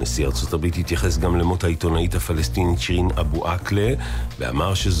 נשיא ארצות הברית התייחס גם למות העיתונאית הפלסטינית שירין אבו עקלה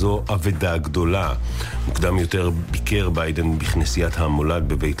ואמר שזו אבדה גדולה. מוקדם יותר ביקר ביידן בכנסיית המולד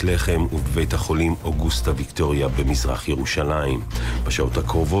בבית לחם ובבית החולים אוגוסטה ויקטוריה במזרח ירושלים. בשעות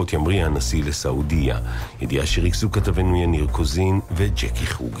הקרובות ימריא הנשיא לסעודיה. ידיעה שריכזו כתבנו יניר קוזין וג'קי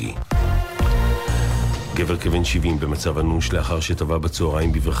חוגי. גבר כבן 70 במצב אנוש לאחר שטבע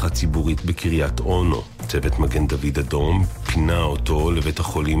בצהריים בבריכה ציבורית בקריית אונו. צוות מגן דוד אדום פינה אותו לבית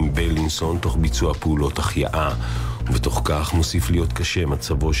החולים בלינסון תוך ביצוע פעולות החייאה. ובתוך כך מוסיף להיות קשה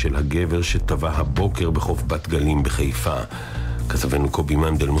מצבו של הגבר שטבע הבוקר בחוף בת גלים בחיפה. כתבנו קובי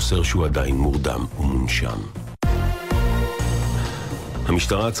מנדל מוסר שהוא עדיין מורדם ומונשם.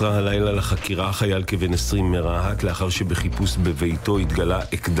 המשטרה עצרה הלילה לחקירה חייל כבן 20 מרהט לאחר שבחיפוש בביתו התגלה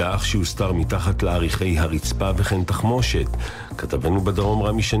אקדח שהוסתר מתחת לעריכי הרצפה וכן תחמושת. כתבנו בדרום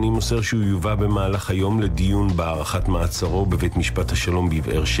רמי שני מוסר שהוא יובא במהלך היום לדיון בהארכת מעצרו בבית משפט השלום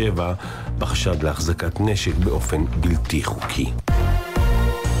בבאר שבע בחשד להחזקת נשק באופן בלתי חוקי.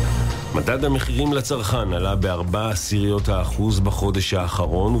 מדד המחירים לצרכן עלה ב4% בחודש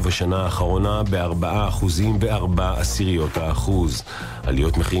האחרון ובשנה האחרונה ב4.4%.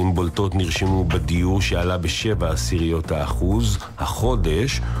 עליות מחירים בולטות נרשמו בדיור שעלה ב7%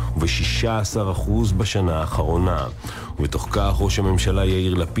 החודש וב16% בשנה האחרונה. ובתוך כך ראש הממשלה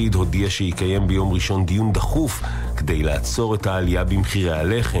יאיר לפיד הודיע שיקיים ביום ראשון דיון דחוף כדי לעצור את העלייה במחירי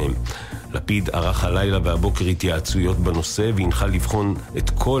הלחם. לפיד ערך הלילה והבוקר התייעצויות בנושא והנחה לבחון את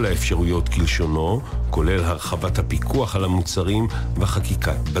כל האפשרויות כלשונו, כולל הרחבת הפיקוח על המוצרים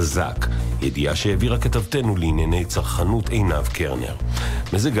וחקיקת בזק. ידיעה שהעבירה כתבתנו לענייני צרכנות עינב קרנר.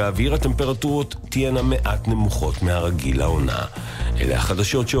 מזג האוויר, הטמפרטורות תהיינה מעט נמוכות מהרגיל לעונה. אלה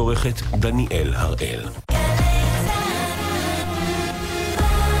החדשות שעורכת דניאל הראל.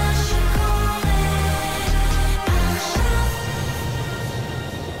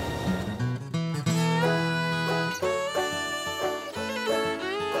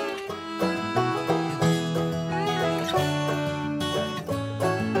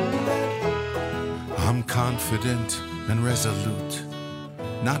 Confident and resolute.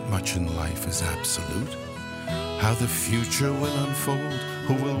 Not much in life is absolute. How the future will unfold,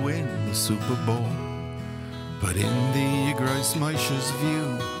 who will win the Super Bowl. But in the Grossmeischer's view,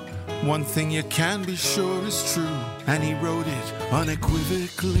 one thing you can be sure is true, and he wrote it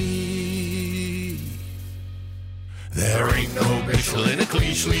unequivocally. There ain't no Bishel in a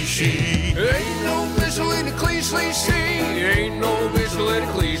cliche. Ain't no Bishel in a cliche. Ain't no Bishel in a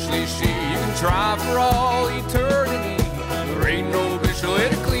cliche. You can try for all eternity. There ain't no Bishel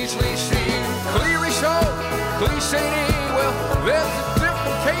in a cliche. Clearly show, cliche. Well, there's a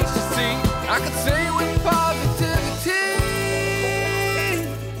different case to see. I could say with positivity.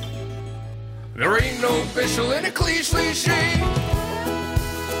 There ain't no Bishel in a cliche.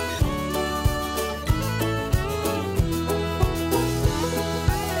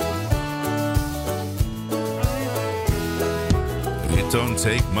 Don't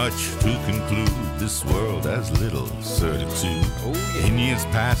take much to conclude this world has little certitude. Oh, yeah. In years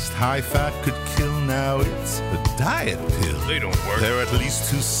past, high fat could kill. Now it's a diet pill. They don't work. There are at least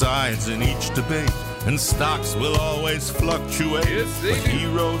two sides in each debate, and stocks will always fluctuate. Yes, they but do. he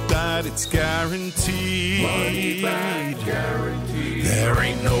wrote that it's guaranteed. Money back guaranteed. There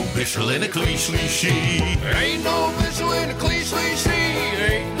ain't no Bishel in a cliche. Ain't no Bishel in a cliche.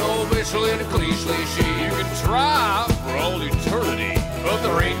 Ain't no Bishel in a cliche. You can try for all eternity, but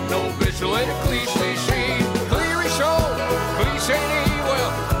there ain't no Bishel in a cliche. Clearly show, cliche.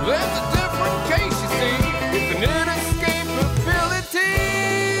 Well, there's a different case, you see. It's an inescapability.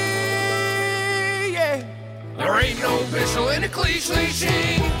 Yeah, there ain't no Bishel in a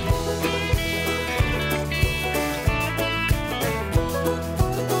cliche.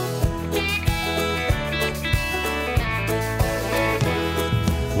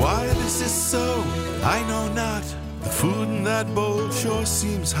 Why this is so, I know not. The food in that bowl sure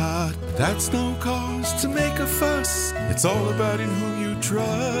seems hot, but that's no cause to make a fuss. It's all about in whom you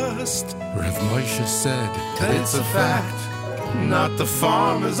trust. Rev Moshe said that it's a fact, not the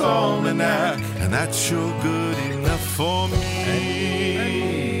farmer's almanac, and that's sure good enough for me.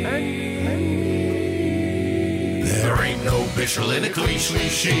 There ain't no Bishel in a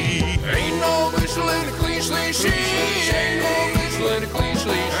cliche. Ain't no Bishel in a cliche. Ain't no Bishel in a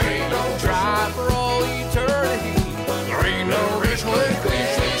cliche. Ain't no try for all eternity. There ain't no Bishel in a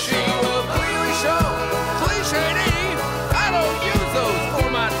cliche. Well, clearly show, cliche. I don't use those for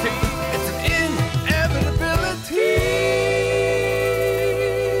my tea. It's an inevitability.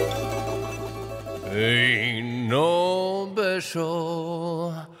 Ain't no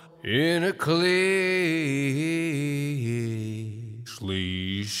Bishel in a cliche.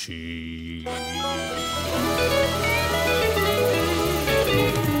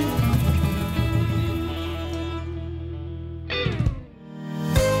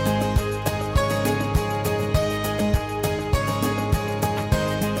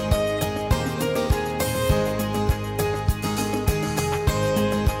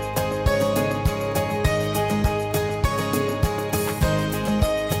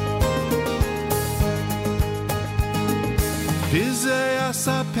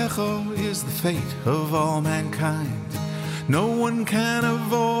 Asapecho is the fate of all mankind. No one can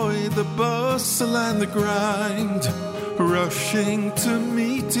avoid the bustle and the grind. rushing to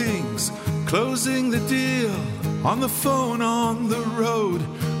meetings, closing the deal, on the phone, on the road,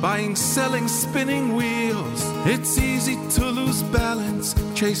 buying, selling, spinning wheels. It's easy to lose balance,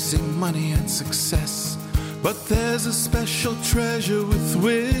 chasing money and success. But there's a special treasure with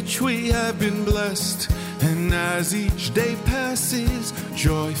which we have been blessed. And as each day passes,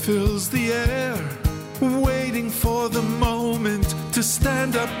 joy fills the air, waiting for the moment to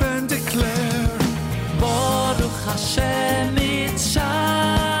stand up and declare, Baruch Hashem, it's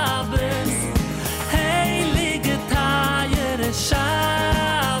Shabbos, Heilige Tayere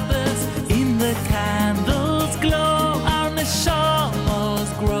Shabbos. In the candles glow, our neshamos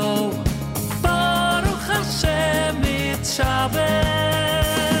grow. Baruch Hashem, it's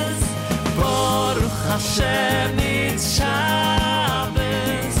Shabbos, Baruch Hashem, it's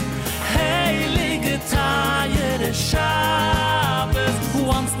Shabbos, Heilige Tayere Shabbos.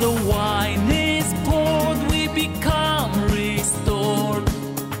 Once the wine is poured, we become restored.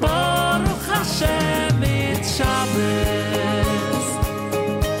 Baruch Hashem, it's Shabbos.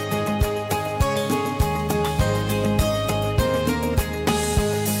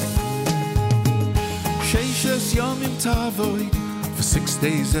 Sheishes Yomim Tavoi, for 6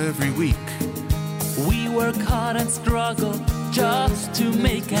 days every week. We work hard and struggle just to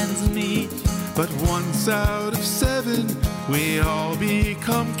make ends meet. But once out of 7, we all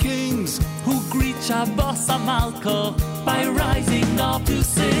become kings who greet Shabbos HaMalko by rising up to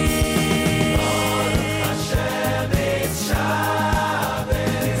sing. Baruch Hashem, it's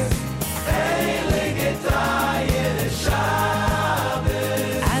Shabbos, Heilige Tayere Shabbos.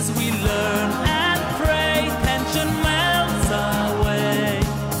 As we learn and pray, tension melts away.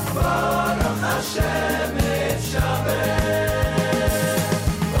 Baruch Hashem, it's Shabbos.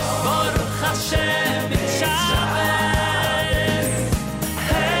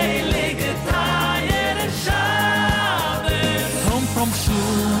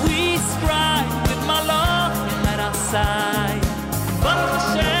 We strive with Malach at our side. Baruch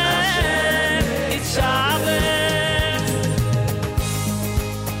Hashem, it's Shabbos.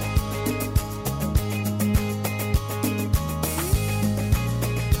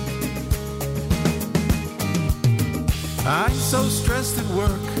 I'm so stressed at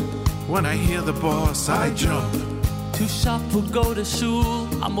work. When I hear the boss, I jump. To shop or go to shul,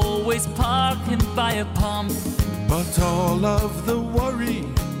 I'm always parking by a pump. But all of the worry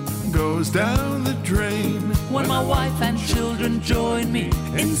goes down the drain when my wife and children join me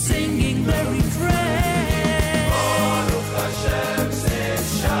in singing the refrain. Baruch Hashem,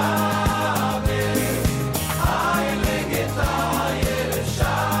 it's Shabbos, Heilige Tayere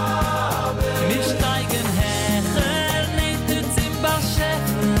Shabbos. Mishteigen Hecher, nicht im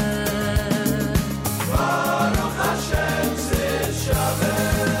Bashefer. Baruch Hashem, it's Shabbos.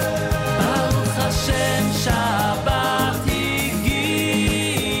 Baruch Hashem, Shabbat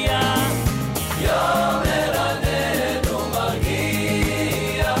higia, Yomer Adenu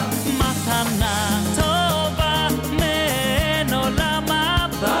Magia, Matana Tova men olam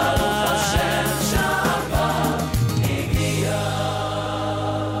haba. Baruch Hashem, Shabbat higia.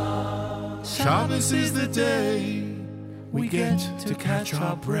 Shabbos is the day we get to catch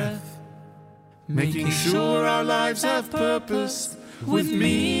our breath, making sure our lives have purpose, with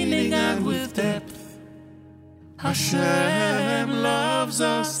meaning and with depth. Hashem loves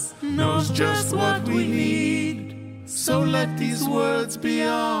us, knows just what we need. So let these words be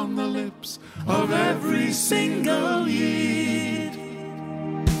on the lips of every single Yid.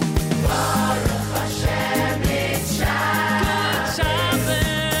 Baruch Hashem, it's Shabbos. Good Shabbos.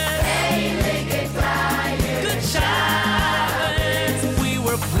 Heilige Tayere Good Shabbos. We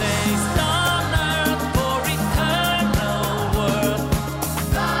were placed on earth for eternal worth.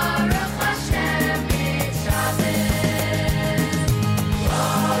 Baruch Hashem, it's Shabbos.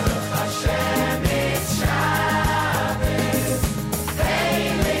 Baruch Hashem, it's Shabbos.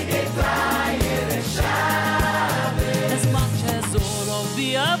 Heilige Tayere Shabbos. As much as all of the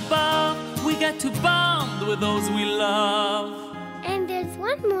above, we get to bond with those we love. And there's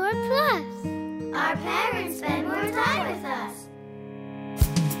one more plus. Our parents spend more time with us.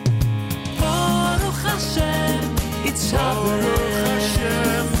 Baruch Hashem, it's Shabbos.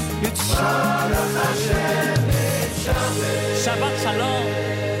 It's Shabbos. Shabbat Shalom.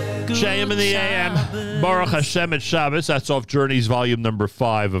 Good JM in the AM. Shabbos. Baruch Hashem at Shabbos. That's off Journeys Volume number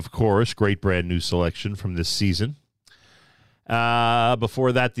 5, of course. Great brand new selection from this season.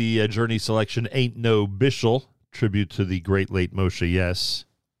 Before that, the Journey selection, Ain't No Bishul, tribute to the great late Moshe Yes,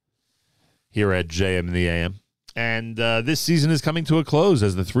 here at JM in the AM. And this season is coming to a close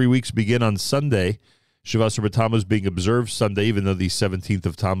as the 3 weeks begin on Sunday Shiva Asar B'Tammuz being observed Sunday, even though the 17th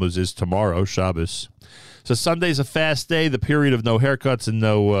of Tammuz is tomorrow, Shabbos. So Sunday's a fast day, the period of no haircuts and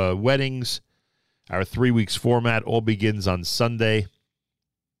no weddings. Our 3 weeks format all begins on Sunday.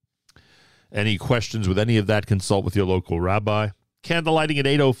 Any questions with any of that, consult with your local rabbi. Candlelighting at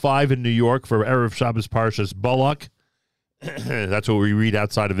 8:05 in New York for Erev Shabbos Parshas Balak. That's what we read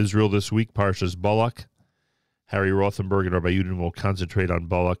outside of Israel this week, Parshas Balak. Harry Rothenberg and Rabbi Yudin will concentrate on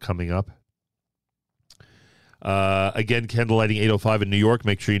Balak coming up. Again, candlelighting 8:05 in New York.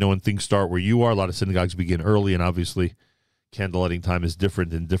 Make sure you know when things start where you are. A lot of synagogues begin early, and obviously candlelighting time is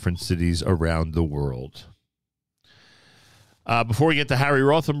different in different cities around the world. Before we get to Harry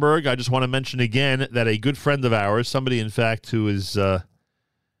Rothenberg, I just want to mention again that a good friend of ours, somebody, in fact, who is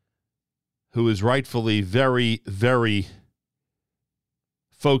rightfully very, very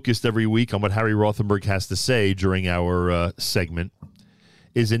focused every week on what Harry Rothenberg has to say during our segment,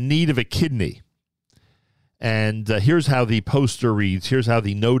 is in need of a kidney. And here's how the poster reads. Here's how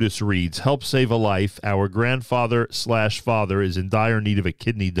the notice reads. Help save a life. Our grandfather/father is in dire need of a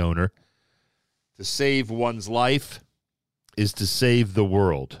kidney donor. To save one's life is to save the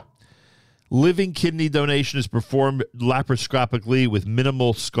world. Living kidney donation is performed laparoscopically with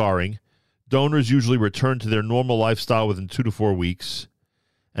minimal scarring. Donors usually return to their normal lifestyle within 2 to 4 weeks.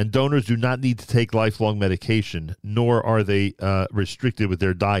 And donors do not need to take lifelong medication, nor are they restricted with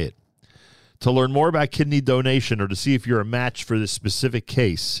their diet. To learn more about kidney donation or to see if you're a match for this specific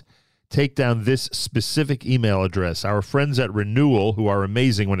case, take down this specific email address. Our friends at Renewal, who are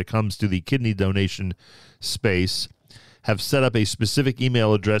amazing when it comes to the kidney donation space, have set up a specific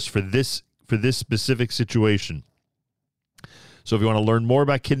email address for this specific situation. So if you want to learn more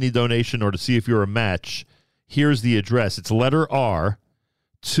about kidney donation or to see if you're a match, here's the address. It's letter R,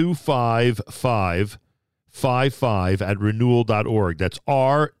 25555 at renewal.org. That's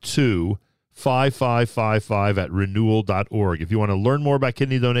R25555 at renewal.org. If you want to learn more about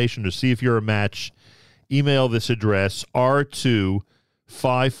kidney donation or see if you're a match, email this address,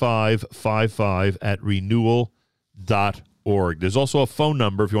 R25555 at renewal.org. There's also a phone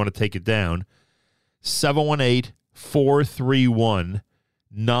number if you want to take it down,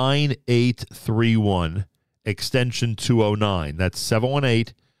 718-431-9831, extension 209. That's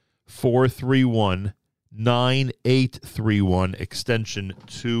 718-431-9831, extension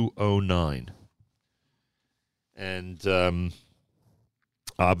 209. And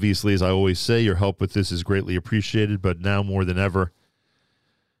obviously, as I always say, your help with this is greatly appreciated, but now more than ever,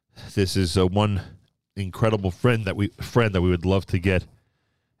 this is one incredible friend that we would love to get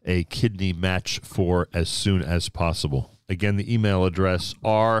a kidney match for as soon as possible. Again, the email address,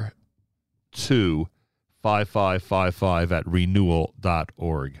 R25555 at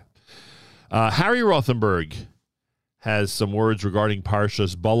renewal.org. Harry Rothenberg has some words regarding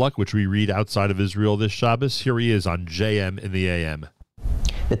Parshas Balak, which we read outside of Israel this Shabbos. Here he is on JM in the AM.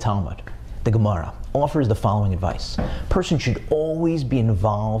 The Talmud, the Gemara, offers the following advice. A person should always be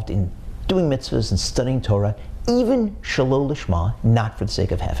involved in doing mitzvahs and studying Torah, even shalom lishma, not for the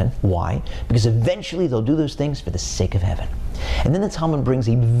sake of heaven. Why? Because eventually they'll do those things for the sake of heaven. And then the Talmud brings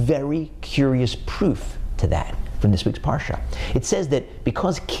a very curious proof to that from this week's Parsha. It says that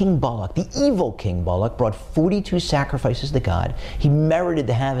because King Balak, the evil King Balak, brought 42 sacrifices to God, he merited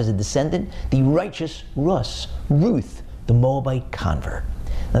to have as a descendant the righteous Ruth, the Moabite convert.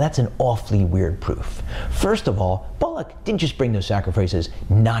 Now that's an awfully weird proof. First of all, Balak didn't just bring those sacrifices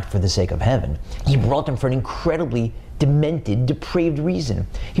not for the sake of heaven. He brought them for an incredibly demented, depraved reason.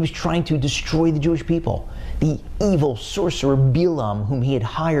 He was trying to destroy the Jewish people. The evil sorcerer Bilam, whom he had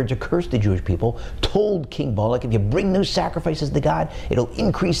hired to curse the Jewish people, told King Balak, if you bring those sacrifices to God, it'll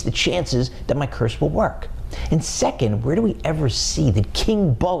increase the chances that my curse will work. And second, where do we ever see that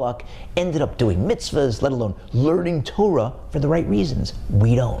King Balak ended up doing mitzvahs, let alone learning Torah for the right reasons?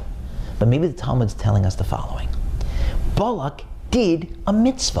 We don't. But maybe the Talmud's telling us the following. Balak did a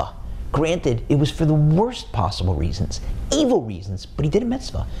mitzvah. Granted, it was for the worst possible reasons, evil reasons, but he did a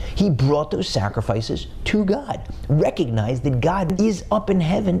mitzvah. He brought those sacrifices to God, recognized that God is up in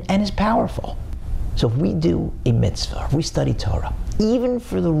heaven and is powerful. So if we do a mitzvah, if we study Torah, even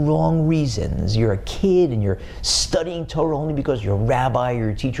for the wrong reasons, you're a kid and you're studying Torah only because your rabbi or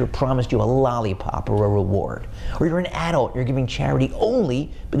your teacher promised you a lollipop or a reward, or you're an adult, you're giving charity only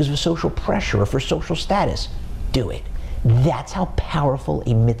because of social pressure or for social status, do it. That's how powerful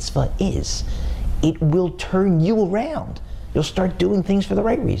a mitzvah is. It will turn you around. You'll start doing things for the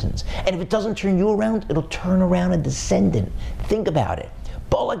right reasons. And if it doesn't turn you around, it'll turn around a descendant. Think about it.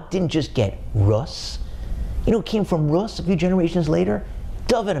 Balak didn't just get Rus. You know, it came from Rus a few generations later.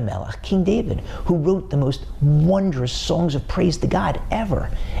 David HaMelech, King David, who wrote the most wondrous songs of praise to God ever.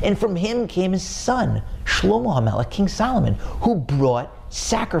 And from him came his son, Shlomo HaMelech, King Solomon, who brought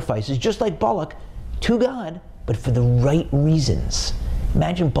sacrifices, just like Balak, to God, but for the right reasons.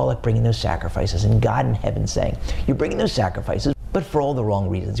 Imagine Balak bringing those sacrifices and God in heaven saying, you're bringing those sacrifices, but for all the wrong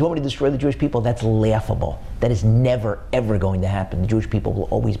reasons. You want me to destroy the Jewish people? That's laughable. That is never, ever going to happen. The Jewish people will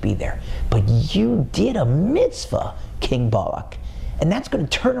always be there. But you did a mitzvah, King Balak. And that's going to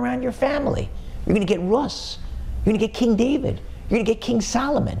turn around your family. You're going to get Rus. You're going to get King David. You're going to get King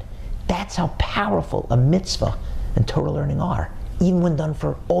Solomon. That's how powerful a mitzvah and Torah learning are, even when done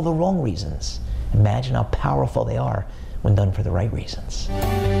for all the wrong reasons. Imagine how powerful they are when done for the right reasons.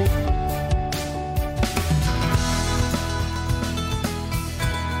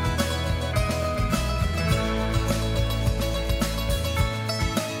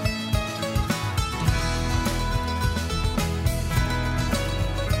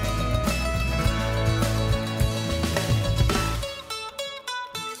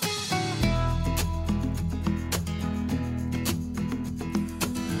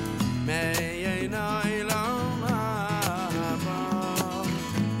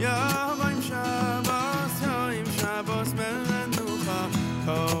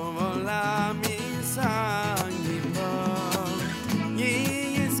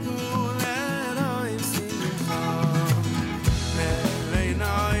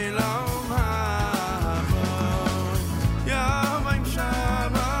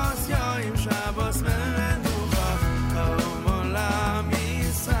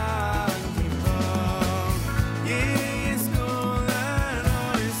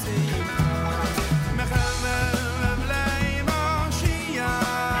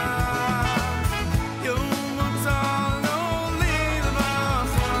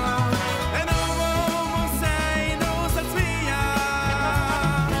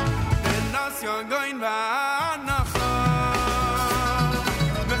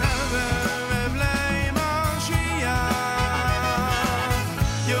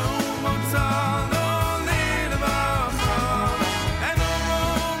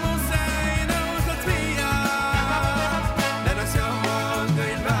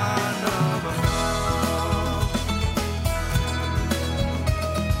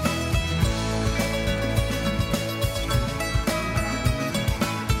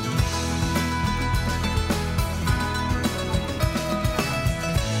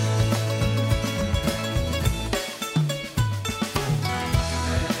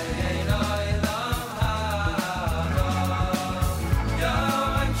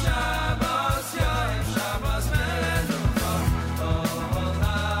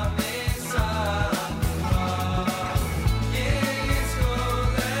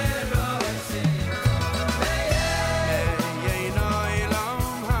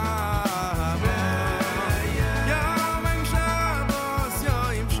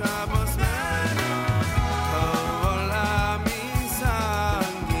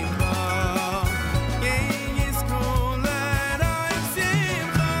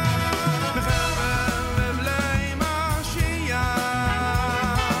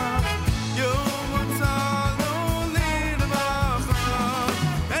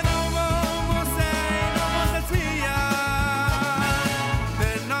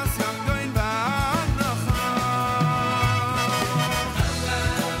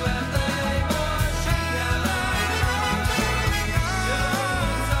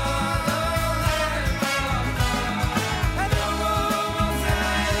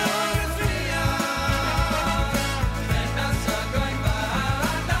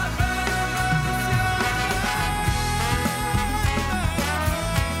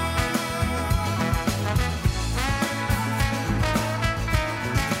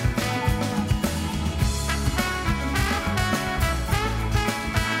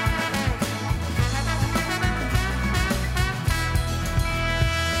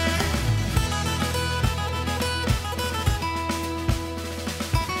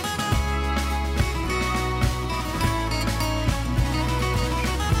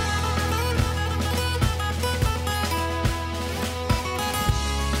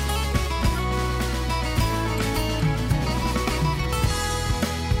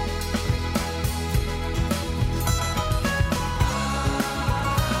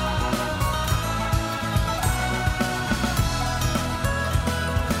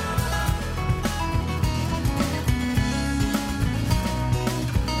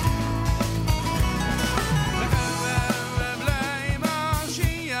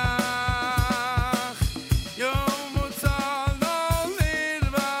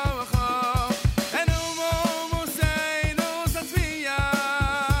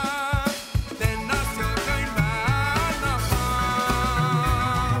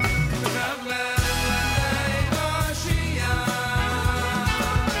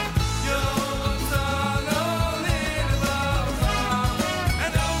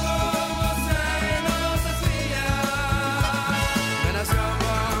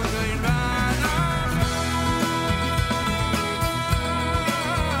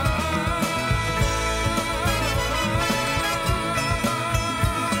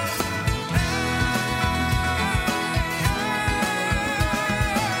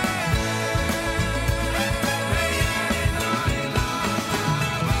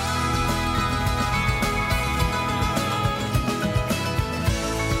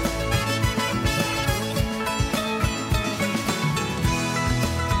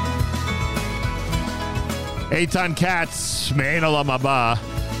 Eitan Katz, Mein Olam Haba.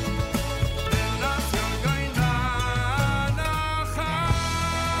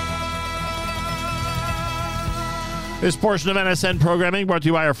 This portion of NSN programming brought to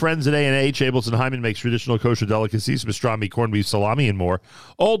you by our friends at A&H. Abelson Hyman makes traditional kosher delicacies, pastrami, corned beef, salami, and more.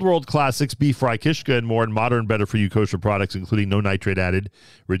 Old world classics, beef fry, kishka, and more, and modern, better-for-you kosher products, including no nitrate added,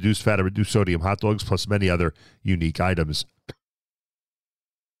 reduced fat, and reduced sodium hot dogs, plus many other unique items.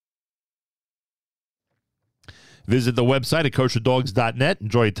 Visit the website at kosherdogs.net.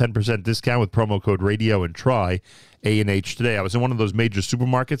 Enjoy a 10% discount with promo code radio and try A&H today. I was in one of those major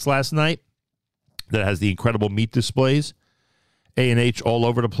supermarkets last night that has the incredible meat displays, A&H all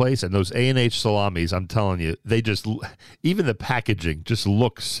over the place, and those A&H salamis, I'm telling you, they just, even the packaging just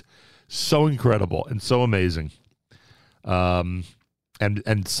looks so incredible and so amazing. And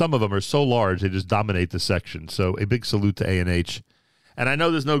some of them are so large, they just dominate the section. So a big salute to A&H. And I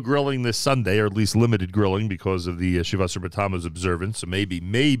know there's no grilling this Sunday, or at least limited grilling because of the Shivasar B'Tammuz observance, so maybe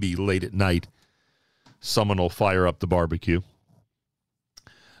late at night, someone will fire up the barbecue.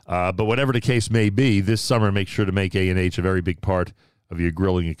 But whatever the case may be, this summer, make sure to make A&H a very big part of your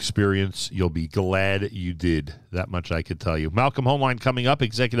grilling experience. You'll be glad you did. That much I could tell you. Malcolm Hoenlein coming up,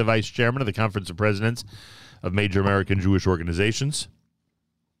 Executive Vice Chairman of the Conference of Presidents of Major American Jewish Organizations.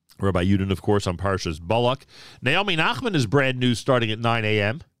 Rabbi Yudin, of course, on Parshas Balak. Naomi Nachman is brand new starting at 9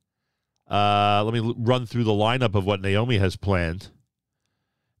 a.m. Let me run through the lineup of what Naomi has planned.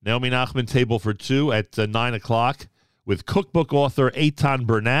 Naomi Nachman, table for two at 9 o'clock. With cookbook author Eitan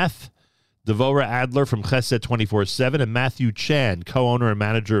Bernath, Devora Adler from Chesed 24/7, and Matthew Chan, co-owner and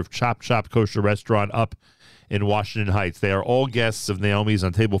manager of Chop Chop Kosher Restaurant up in Washington Heights. They are all guests of Naomi's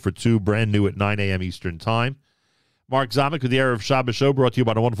on Table for Two, brand new at 9 a.m. Eastern Time. Mark Zamek with the Erev Shabbos Show, brought to you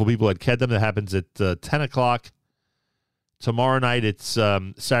by the wonderful people at Kedem. That happens at 10 o'clock. Tomorrow night, it's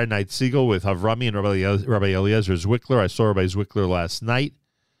Saturday Night Siegel with Havrami and Rabbi Eliezer Zwickler. I saw Rabbi Zwickler last night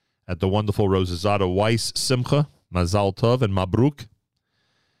at the wonderful Rosazada Weiss Simcha. Mazal Tov and Mabruk.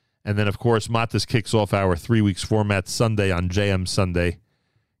 And then, of course, Matis kicks off our 3 weeks format Sunday on JM Sunday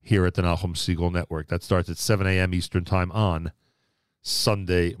here at the Nahum Siegel Network. That starts at 7 a.m. Eastern Time on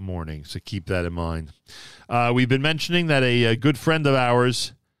Sunday morning. So keep that in mind. We've been mentioning that a good friend of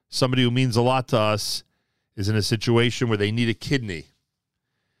ours, somebody who means a lot to us, is in a situation where they need a kidney.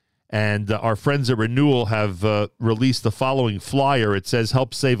 And our friends at Renewal have released the following flyer. It says,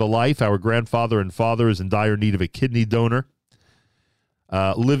 help save a life. Our grandfather and father is in dire need of a kidney donor.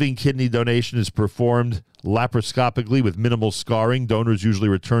 Living kidney donation is performed laparoscopically with minimal scarring. Donors usually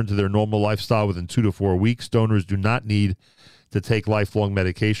return to their normal lifestyle within 2 to 4 weeks. Donors do not need to take lifelong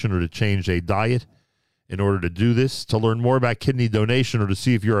medication or to change a diet in order to do this. To learn more about kidney donation or to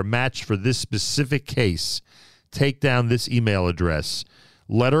see if you're a match for this specific case, take down this email address.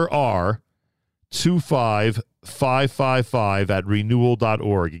 Letter R, 25555 at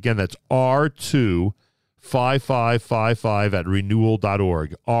renewal.org. Again, that's R25555 at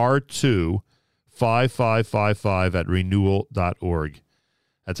renewal.org. R25555 at renewal.org.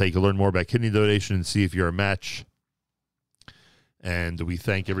 That's how you can learn more about kidney donation and see if you're a match. And we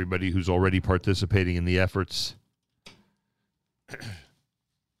thank everybody who's already participating in the efforts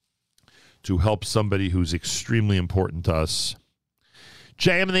to help somebody who's extremely important to us.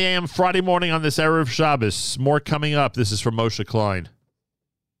 JM in the AM Friday morning on this Erev Shabbos. More coming up. This is from Moshe Klein.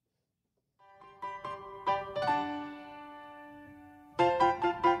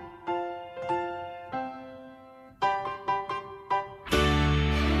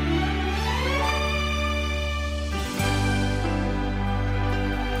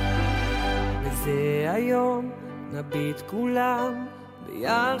 וזה היום נביט כולם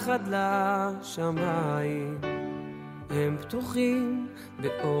ביחד לשמיים. הם פתוחים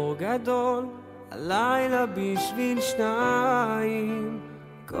באור גדול, הלילה בשביל שניים.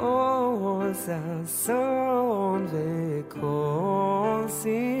 כל ששון וכל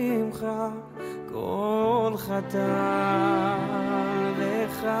שמחה, כל חתן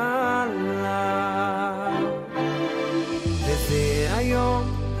וחלה. וזה היום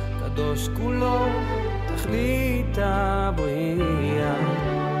קדוש כולו, תכלית הבריאה.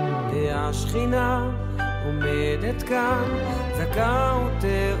 והשכינה עומדת כאן, זכה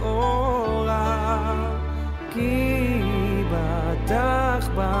וטהורה, כי בטח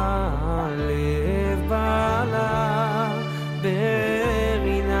בלב בעלה,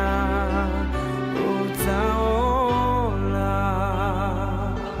 ברינה רוצה עולה.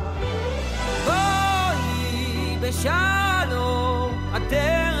 בואי בשלום,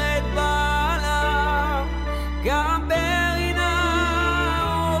 עטרת בעלה, גם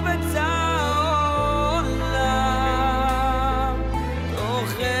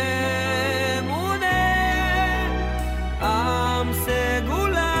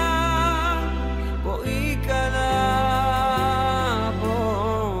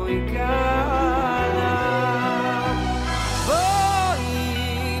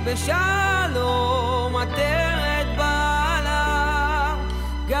בשלום עטרת בעלה,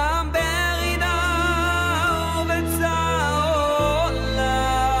 גם ברינה ובצהולה,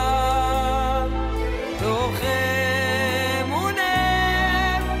 תוך אמונה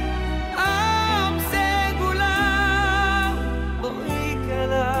עם סגולה, בואי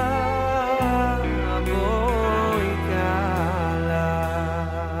כלה, בואי כלה.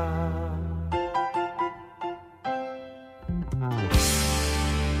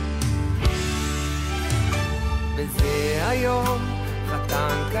 וזה היום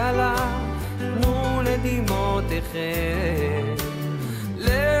חתן כלה, תנו לדמעותיכם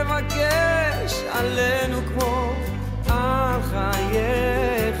לבקש עלינו כמו על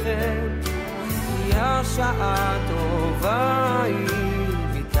חייכם, כי השעה טובה היא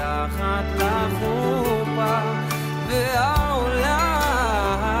מתחת לחופה, והעולם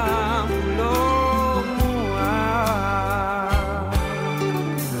לא מואר.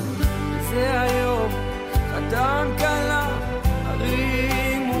 זה היום חתן כלה,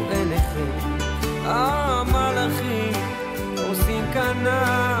 הרימו עיניכם, המלאכים עושים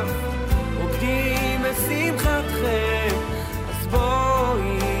כנף, עובדים בשמחתכם, אז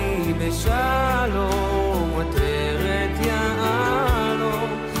בואי בשלום עטרת יעלום,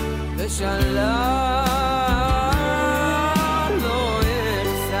 ושלום לא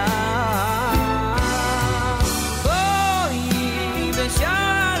יחסר. בואי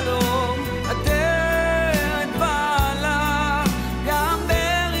בשלום עטרת בעלה, גם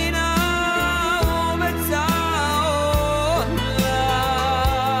ברינה ובצהולה,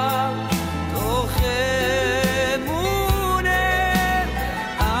 תוך אמונה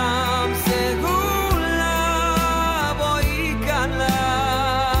עם סגולה, בואי כלה,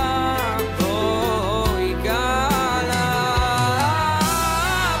 בואי כלה.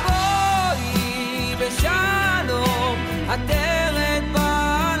 בואי בשלום עטרת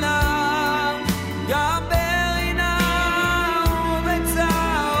בעלה, גם ברינה ובצהולה,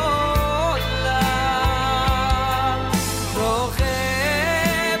 תוך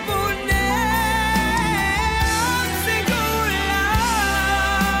אמונה עם סגולה,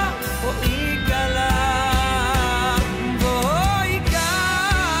 בואי כלה, בואי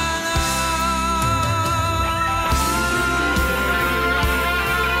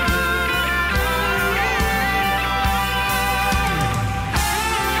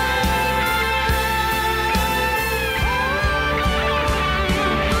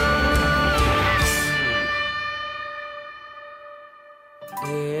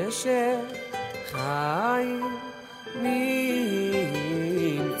אשת חיים נמצא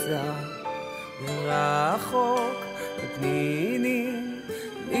רחוק ופנינים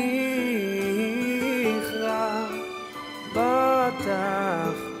נכרע,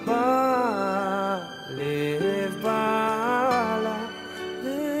 בטח בלב בעלה,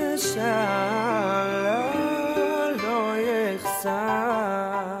 ושאלה לא יחסר.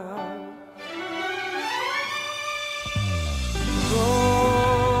 בואי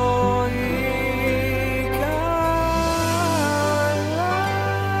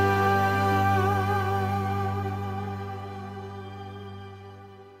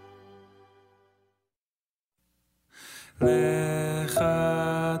לך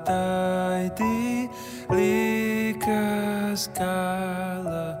תיתי ליכס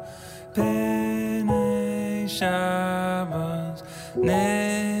קלה, פני שבס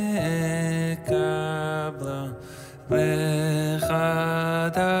נקבלה. לך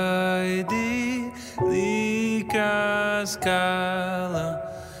תיתי ליכס קלה,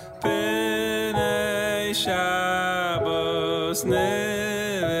 פני שבס נקבלה.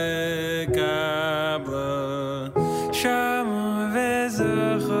 שמו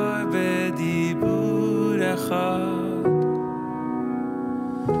וזכור בדיבור אחד,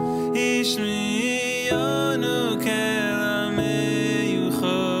 השמיענו קול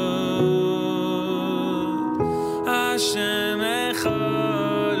מיוחד, השם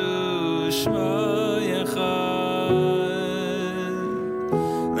אחד ושמו אחד,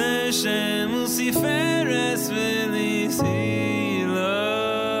 לשם וספרס ולסילה.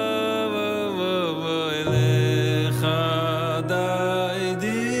 לך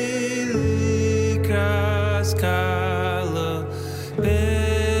תיתי ליכס קלה,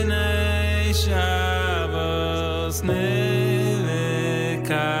 פני שבס נקבלה.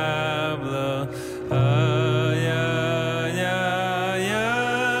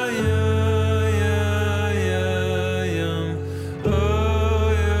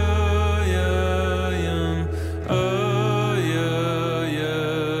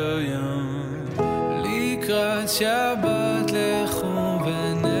 לקראת שבת לכו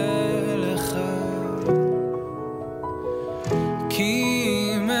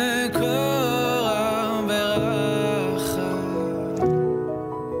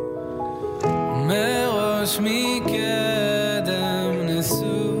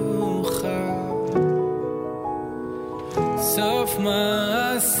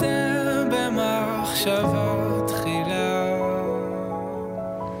מעשה במחשבה תחילה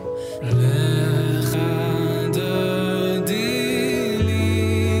לך דודי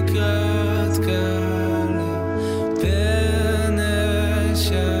לקראת קלה פני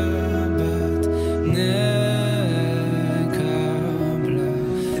שבת נקבלה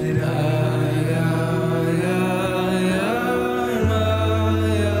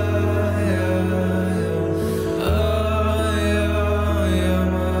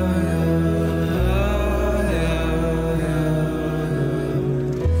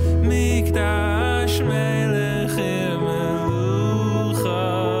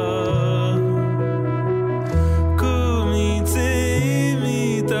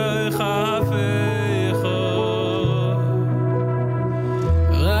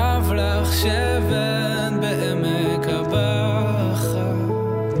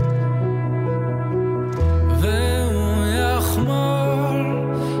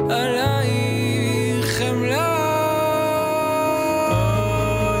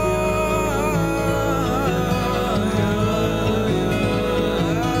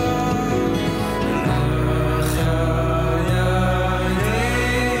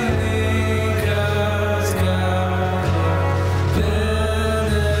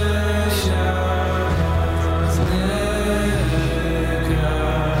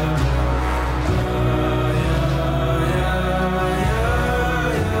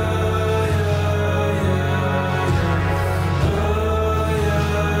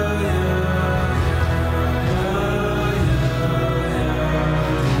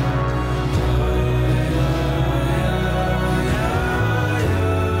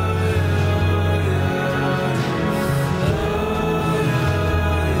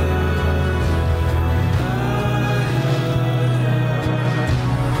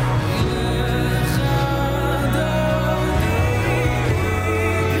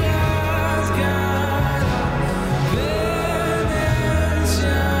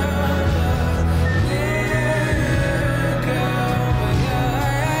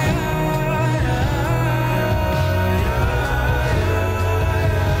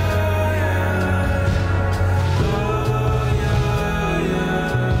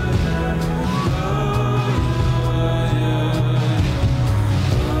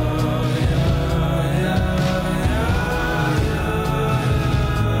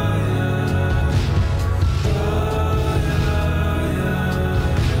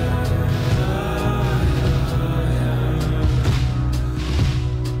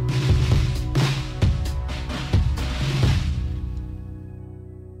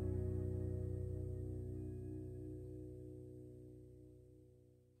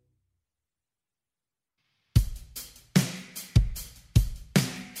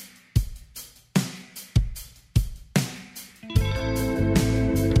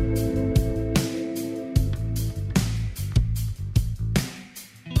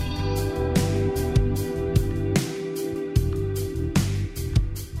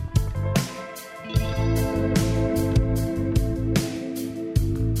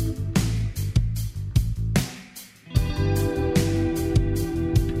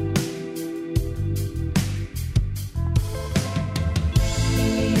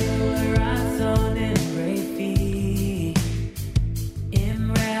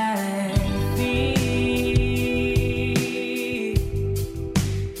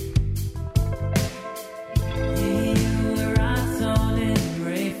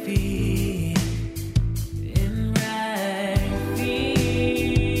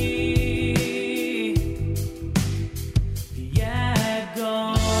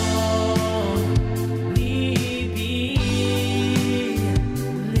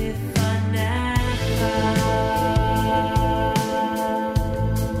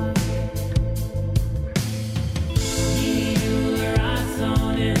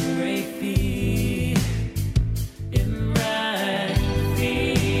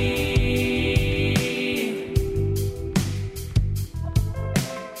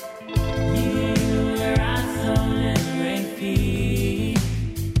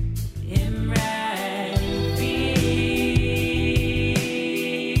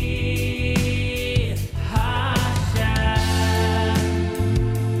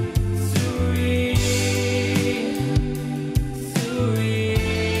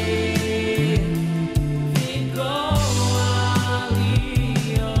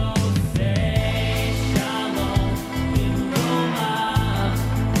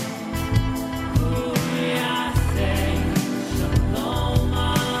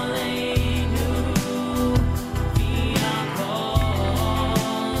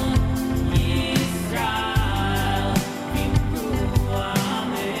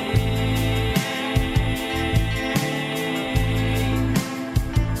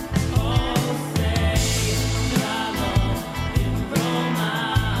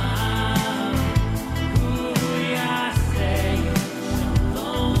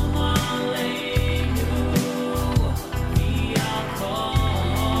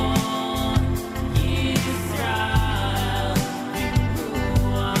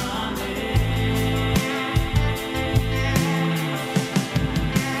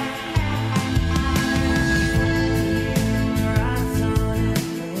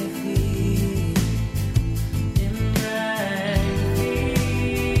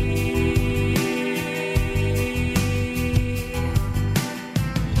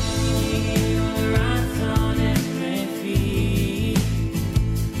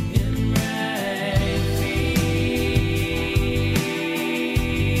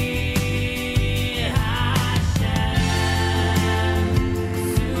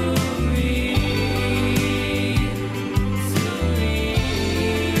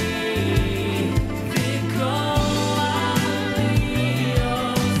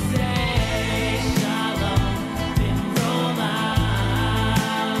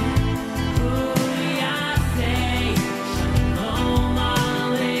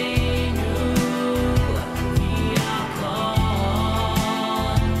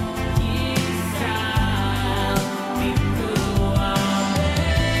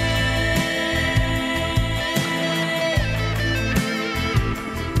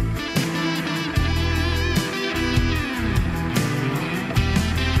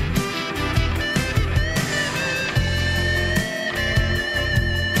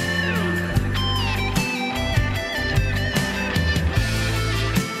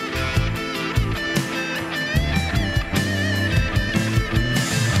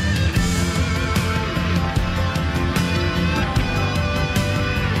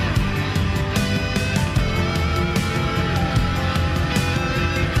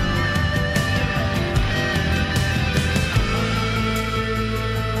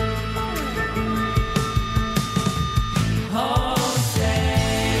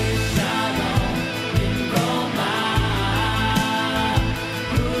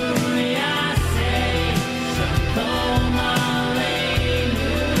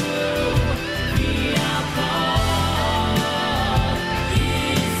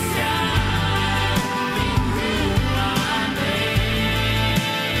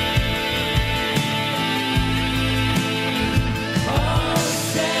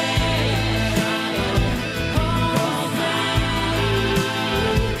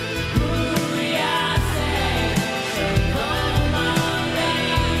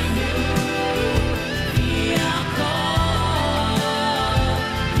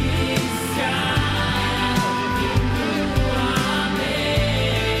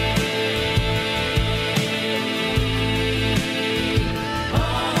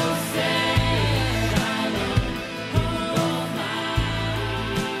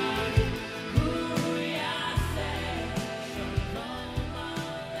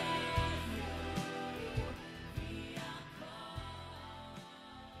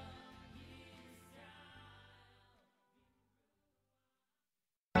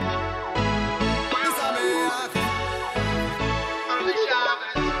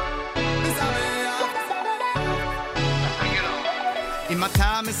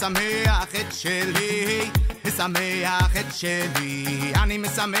אתה משמח את שלי, משמח את שלי, אני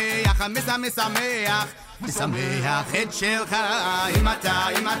משמח, משמח את שלך, אם אתה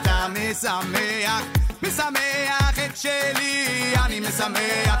משמח, משמח את שלי, אני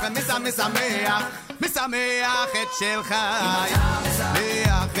משמח, משמח את שלך,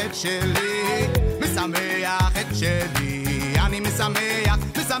 משמח את שלי, משמח את שלי, אני משמח,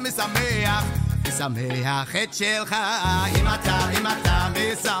 משמח את שלך, אם אתה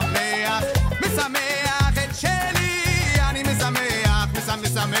משמח, משמח את שלי, אני משמח,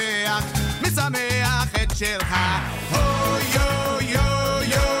 משמח את שלך, אוי אוי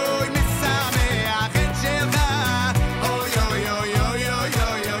אוי אוי, משמח את שלך, אוי אוי אוי אוי אוי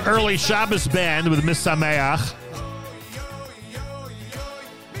אוי. Early Shabbos band with Miss Sameach.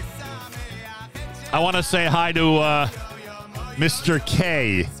 I want to say hi to Mr.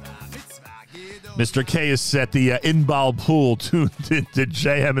 K. Mr. K is at the Inbal pool tuned into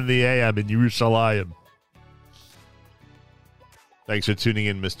JM in the AM in Yerushalayim. Thanks for tuning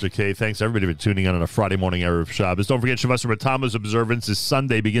in, Mr. K. Thanks, everybody, for tuning in on a Friday morning Erev Shabbos. Don't forget, Shavuos and Tammuz observance is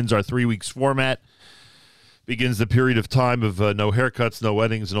Sunday. Begins our 3 weeks format. Begins the period of time of no haircuts, no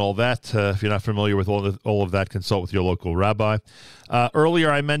weddings, and all that. If you're not familiar with all of that, consult with your local rabbi. Earlier,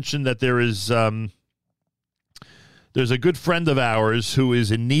 I mentioned that there's a good friend of ours who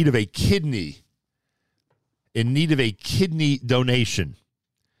is in need of a kidney donation.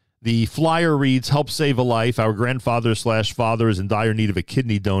 The flyer reads, help save a life. Our grandfather/father is in dire need of a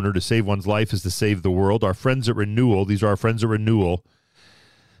kidney donor. To save one's life is to save the world. Our friends at Renewal, these are our friends at Renewal,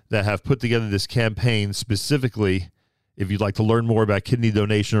 that have put together this campaign specifically. If you'd like to learn more about kidney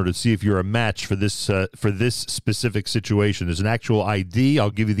donation or to see if you're a match for this specific situation, there's an actual ID.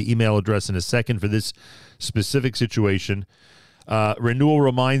 I'll give you the email address in a second for this specific situation. Renewal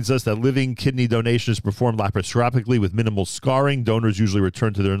reminds us that living kidney donation is performed laparoscopically with minimal scarring. Donors usually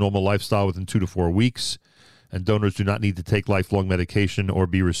return to their normal lifestyle within 2 to 4 weeks, and donors do not need to take lifelong medication or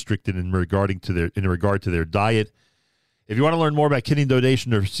be restricted in regard to their diet. If you want to learn more about kidney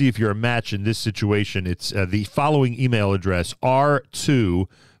donation or see if you're a match in this situation, it's the following email address,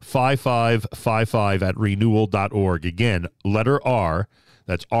 r25555@renewal.org. Again, letter R.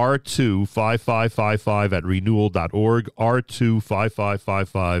 That's r25555@renewal.org,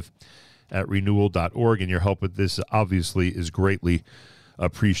 r25555@renewal.org, and your help with this obviously is greatly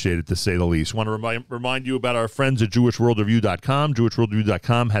appreciated, to say the least. I want to remind you about our friends at JewishWorldReview.com.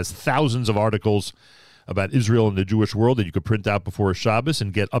 JewishWorldReview.com has thousands of articles about Israel and the Jewish world that you could print out before Shabbos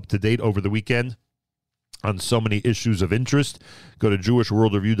and get up to date over the weekend on so many issues of interest. Go to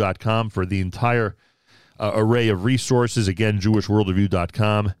JewishWorldReview.com for the entire array of resources. Again,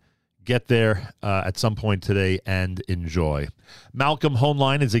 JewishWorldReview.com. Get there at some point today and enjoy. Malcolm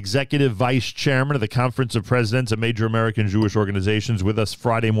Hoenlein is Executive Vice Chairman of the Conference of Presidents of Major American Jewish Organizations, with us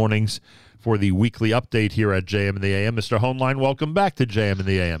Friday mornings for the weekly update here at JM in the AM. Mr. Hoenlein, welcome back to JM in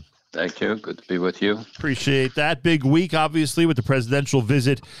the AM. Thank you. Good to be with you. Appreciate that. Big week, obviously, with the presidential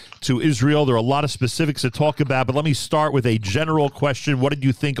visit to Israel. There are a lot of specifics to talk about, but let me start with a general question. What did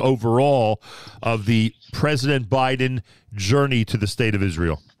you think overall of the President Biden journey to the state of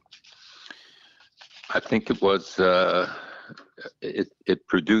Israel? I think it was, it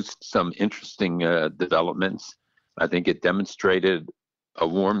produced some interesting developments. I think it demonstrated a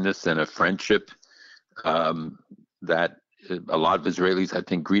warmness and a friendship that a lot of Israelis, I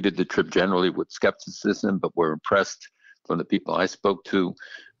think, greeted the trip generally with skepticism, but were impressed from the people I spoke to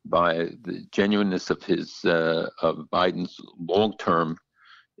by the genuineness of of Biden's long-term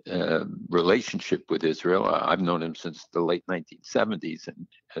relationship with Israel. I've known him since the late 1970s, and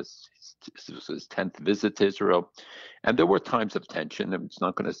this was his 10th visit to Israel. And there were times of tension. I'm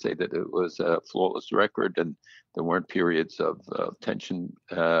not going to say that it was a flawless record, and there weren't periods of tension,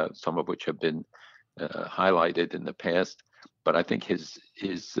 some of which have been highlighted in the past. But I think his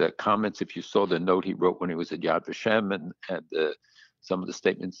comments, if you saw the note he wrote when he was at Yad Vashem and some of the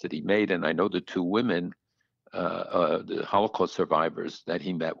statements that he made, and I know the two women, the Holocaust survivors that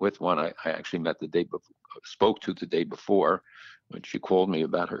he met with, one I actually met spoke to the day before, when she called me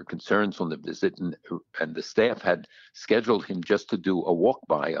about her concerns on the visit, and the staff had scheduled him just to do a walk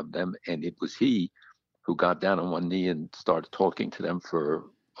by of them, and it was he who got down on one knee and started talking to them for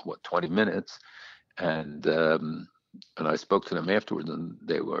 20 minutes, and I spoke to them afterwards, and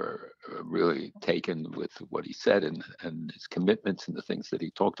they were really taken with what he said and his commitments and the things that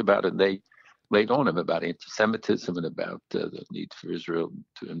he talked about, and they laid on him about anti-Semitism and about the need for Israel,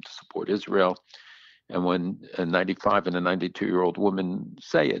 to him to support Israel. And when a 95 and a 92-year-old woman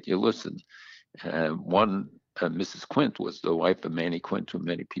say it, you listen. One, Mrs. Quint, was the wife of Manny Quint, who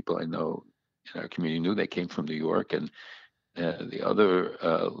many people I know in our community knew. They came from New York, and The other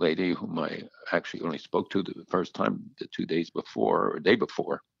lady whom I actually only spoke to the first time the 2 days before or day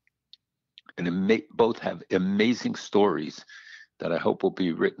before, and both have amazing stories that I hope will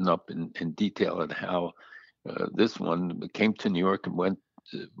be written up in detail on how this one came to New York and went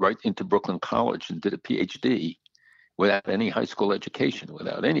right into Brooklyn College and did a PhD without any high school education,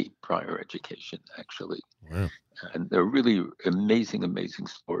 without any prior education, actually. Wow. And they're really amazing, amazing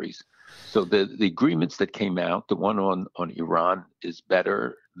stories. So the agreements that came out, the one on Iran is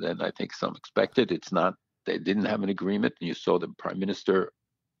better than I think some expected. It's not, they didn't have an agreement. And you saw the prime minister,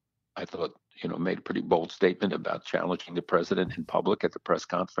 I thought, made a pretty bold statement about challenging the president in public at the press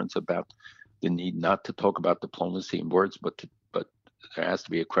conference about the need not to talk about diplomacy in words, but there has to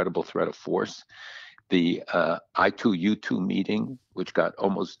be a credible threat of force. The I2U2 meeting, which got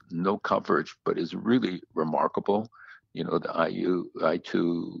almost no coverage, but is really remarkable. The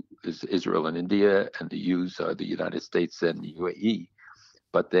I2 is Israel and India, and the U's are the United States and the UAE.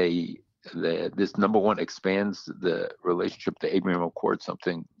 But this number one expands the relationship, the Abraham Accord,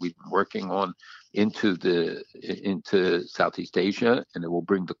 something we've been working on into Southeast Asia, and it will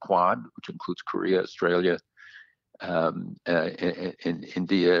bring the Quad, which includes Korea, Australia, and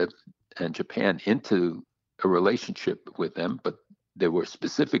India and Japan, into a relationship with them. But there were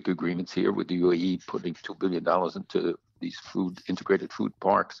specific agreements here with the UAE putting $2 billion into these integrated food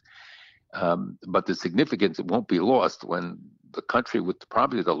parks. But the significance, it won't be lost when the country with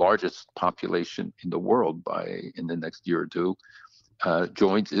probably the largest population in the world in the next year or two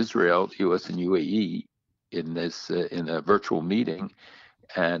joins Israel, the U.S. and UAE in a virtual meeting,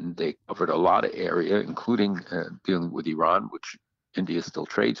 and they covered a lot of area, including dealing with Iran, which India still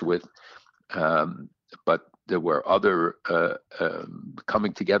trades with, but there were other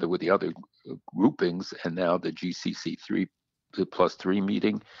coming together with the other groupings, and now the GCC 3+3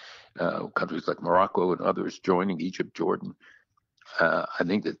 meeting, countries like Morocco and others joining, Egypt, Jordan. I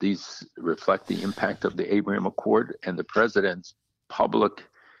think that these reflect the impact of the Abraham Accord, and the president's public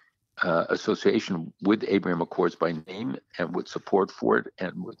association with Abraham Accords by name and with support for it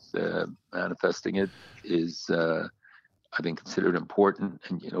and with manifesting it is, I think, considered important.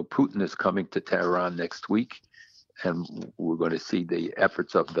 And, Putin is coming to Tehran next week, and we're going to see the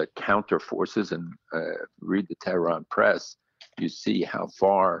efforts of the counter forces, and read the Tehran press. You see how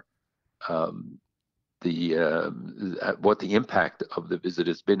far what the impact of the visit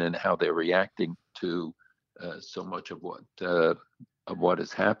has been and how they're reacting to so much of what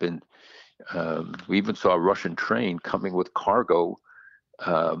has happened. We even saw a Russian train coming with cargo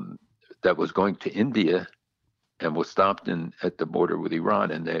that was going to India and was stopped at the border with Iran,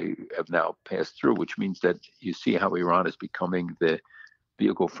 and they have now passed through, which means that you see how Iran is becoming the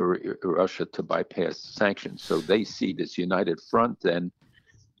vehicle for Russia to bypass sanctions. So they see this united front, and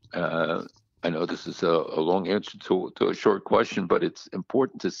I know this is a long answer to a short question, but it's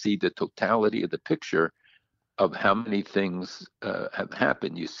important to see the totality of the picture of how many things have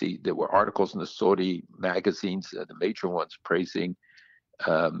happened. You see, there were articles in the Saudi magazines, the major ones, praising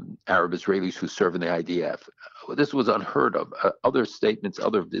Arab Israelis who serve in the IDF. This was unheard of. Other statements,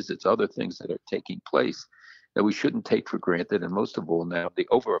 other visits, other things that are taking place that we shouldn't take for granted. And most of all now, the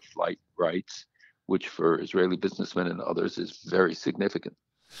overflight rights, which for Israeli businessmen and others is very significant.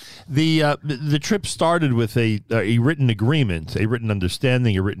 The trip started with a written agreement, a written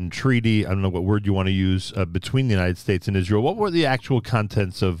understanding, a written treaty. I don't know what word you want to use, between the United States and Israel. What were the actual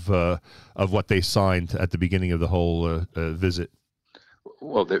contents of what they signed at the beginning of the whole visit?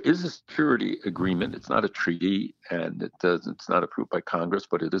 Well, there is a security agreement. It's not a treaty, and it's not approved by Congress,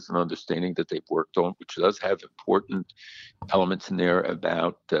 but it is an understanding that they've worked on, which does have important elements in there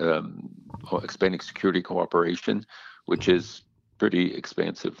about expanding security cooperation, which is pretty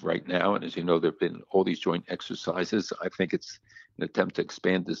expansive right now. And as you know, there have been all these joint exercises. I think it's an attempt to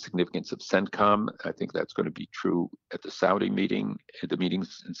expand the significance of CENTCOM. I think that's going to be true at the Saudi meeting, at the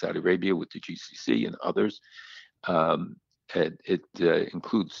meetings in Saudi Arabia with the GCC and others. It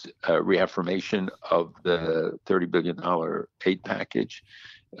includes reaffirmation of the $30 billion aid package,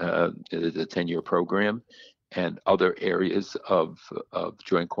 the 10-year program, and other areas of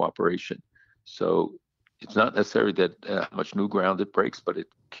joint cooperation. So it's not necessarily that how much new ground it breaks, but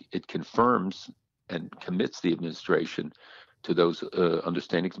it confirms and commits the administration to those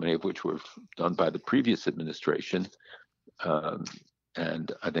understandings, many of which were done by the previous administration.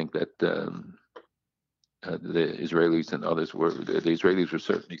 And I think that the Israelis and others the Israelis were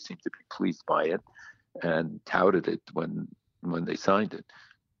certainly seemed to be pleased by it and touted it when they signed it.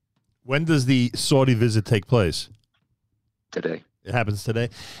 When does the Saudi visit take place? Today. It happens today.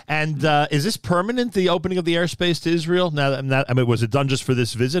 And is this permanent, the opening of the airspace to Israel? Now, I mean, was it done just for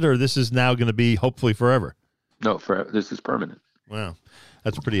this visit, or this is now going to be hopefully forever? No, this is permanent. Wow,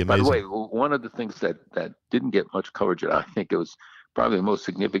 that's pretty By amazing. the way, one of the things that didn't get much coverage, and I think it was probably the most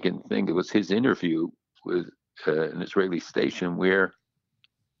significant thing, it was his interview with an Israeli station where,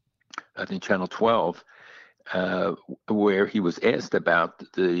 I think Channel 12, where he was asked about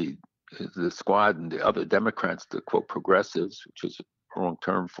the squad and the other Democrats, the quote progressives, which is a wrong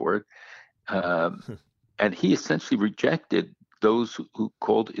term for it, and he essentially rejected those who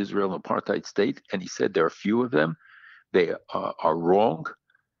called Israel an apartheid state, and he said there are few of them. They are wrong.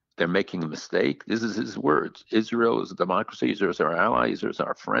 They're making a mistake. This is his words. Israel is a democracy. Israel is our ally. Israel is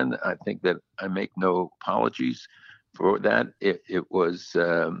our friend. I think that I make no apologies for that. It was,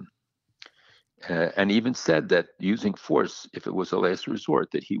 and even said that using force, if it was a last resort,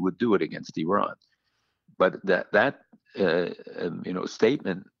 that he would do it against Iran. But that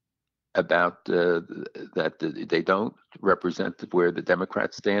statement about that they don't represent where the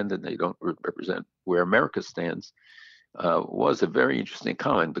Democrats stand and they don't represent where America stands was a very interesting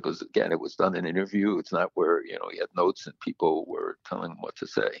comment, because again, it was done in an interview. It's not where he had notes and people were telling him what to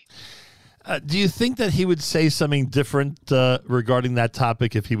say. Do you think that he would say something different regarding that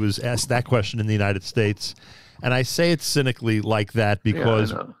topic if he was asked that question in the United States? And I say it cynically like that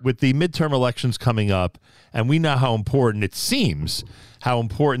because with the midterm elections coming up, and we know how important it seems, how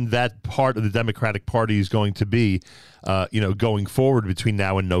important that part of the Democratic Party is going to be, going forward between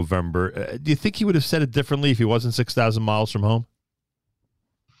now and November. Do you think he would have said it differently if he wasn't 6,000 miles from home?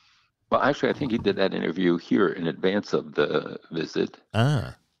 Well, actually, I think he did that interview here in advance of the visit.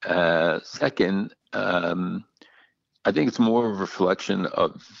 Second, I think it's more of a reflection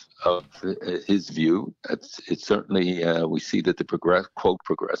of his view. It's certainly we see that the quote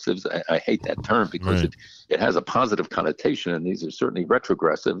progressives. I hate that term because it has a positive connotation, and these are certainly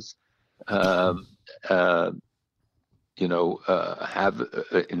retrogressives. Have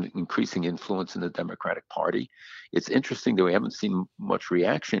an increasing influence in the Democratic Party. It's interesting that we haven't seen much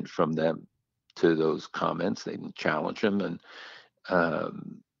reaction from them to those comments. They didn't challenge him, and I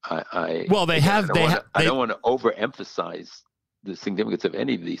don't want to overemphasize the significance of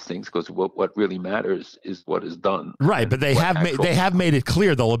any of these things, because what really matters is what is done. Right, but they have made it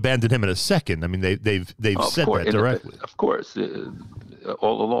clear they'll abandon him in a second. I mean, they've said that directly. Of course,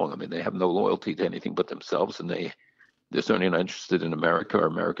 all along. I mean, they have no loyalty to anything but themselves, and they're certainly not interested in America or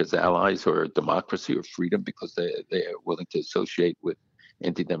America's allies or democracy or freedom, because they are willing to associate with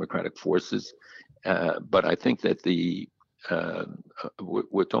anti-democratic forces. But I think that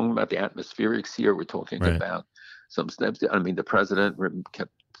we're talking about the atmospherics here. We're talking about some steps. I mean, the president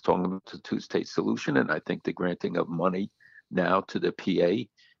kept talking about the two-state solution, and I think the granting of money now to the PA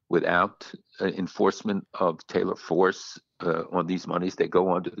without enforcement of Taylor force on these monies. They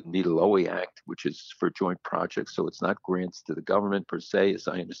go under the Nita Lowey Act, which is for joint projects. So it's not grants to the government per se, as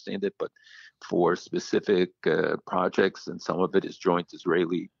I understand it, but for specific projects, and some of it is joint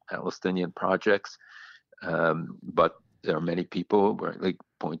Israeli-Palestinian projects. But there are many people who rightly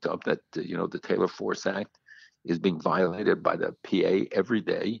point out that the Taylor Force Act is being violated by the PA every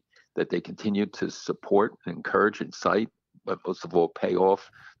day, that they continue to support, encourage, incite, but most of all pay off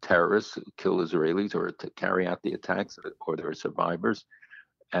terrorists who kill Israelis or to carry out the attacks, or there are survivors.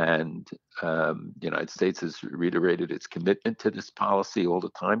 And the United States has reiterated its commitment to this policy all the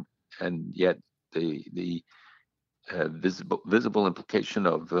time, and yet the visible implication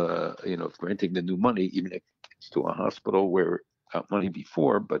of granting the new money, even if it's to a hospital where it got money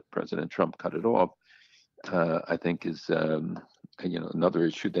before, but President Trump cut it off, I think is another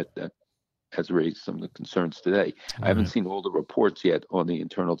issue that has raised some of the concerns today. I haven't seen all the reports yet on the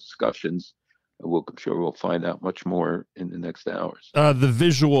internal discussions. I'm sure we'll find out much more in the next hours. The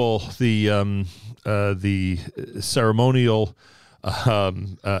visual, the ceremonial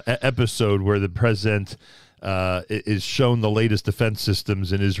episode where the president is shown the latest defense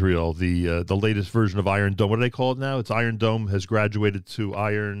systems in Israel, the latest version of Iron Dome. What do they call it now? It's Iron Dome has graduated to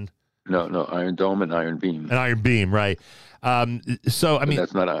Iron. No, Iron Dome and Iron Beam. An Iron Beam, right? So I mean,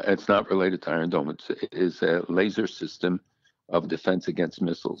 it's not related to Iron Dome. It is a laser system of defense against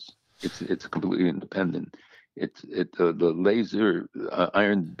missiles. It's completely independent. The laser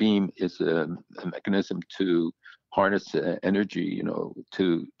Iron Beam is a mechanism to harness energy,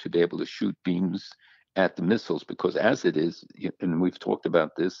 to be able to shoot beams at the missiles, because as it is, and we've talked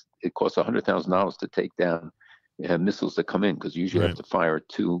about this, it costs $100,000 to take down missiles that come in, because usually you have to fire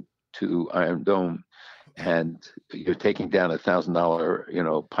two Iron Dome, and you're taking down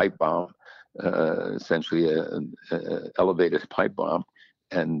 $1,000 pipe bomb, essentially an elevated pipe bomb,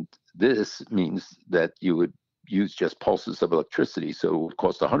 and this means that you would use just pulses of electricity, so it would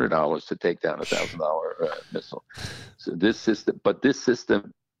cost $100 to take down $1,000 missile. So this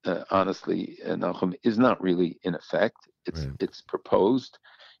system honestly, Nachum, is not really in effect. It's proposed,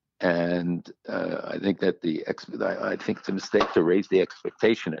 and I think that I think it's a mistake to raise the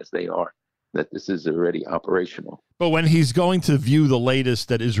expectation as they are that this is already operational. But when he's going to view the latest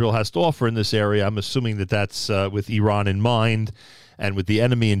that Israel has to offer in this area, I'm assuming that that's with Iran in mind and with the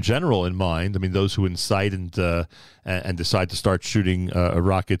enemy in general in mind. I mean, those who incite and decide to start shooting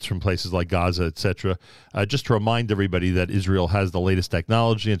rockets from places like Gaza, etc. Just to remind everybody that Israel has the latest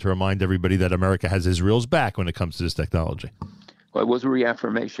technology and to remind everybody that America has Israel's back when it comes to this technology. Well, it was a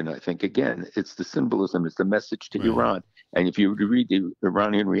reaffirmation, I think. Again, it's the symbolism, it's the message to Iran. And if you read the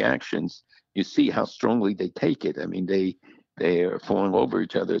Iranian reactions, you see how strongly they take it. I mean, they are falling over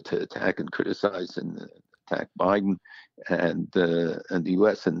each other to attack and criticize and attack Biden and the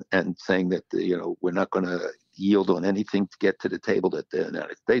U.S. and saying that we're not going to yield on anything to get to the table, that the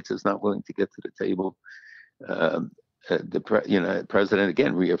United States is not willing to get to the table. The president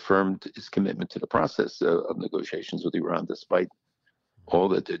again reaffirmed his commitment to the process of negotiations with Iran, despite all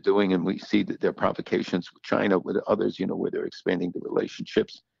that they're doing, and we see that their provocations with China, with others, where they're expanding the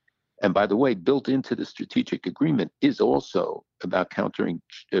relationships. And by the way, built into the strategic agreement is also about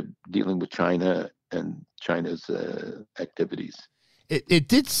dealing with China and China's activities. It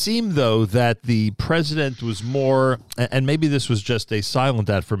did seem, though, that the president was more, and maybe this was just a silent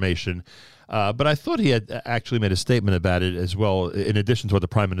affirmation, but I thought he had actually made a statement about it as well, in addition to what the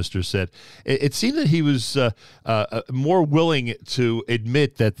prime minister said. It seemed that he was more willing to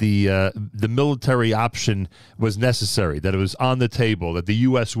admit that the military option was necessary, that it was on the table, that the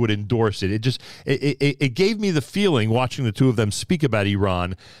U.S. would endorse it. It gave me the feeling, watching the two of them speak about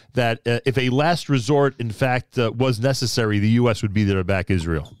Iran, that if a last resort, in fact, was necessary, the U.S. would be there to back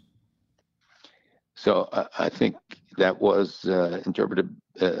Israel. So I think that was interpreted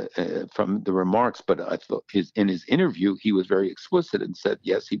from the remarks, but I thought in his interview, he was very explicit and said,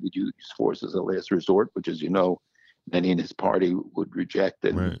 yes, he would use force as a last resort, which, as you know, many in his party would reject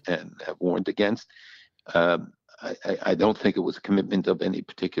and have warned against. I don't think it was a commitment of any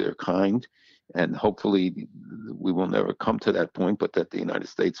particular kind, and hopefully we will never come to that point, but that the United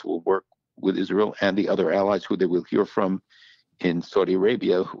States will work with Israel and the other allies who they will hear from in Saudi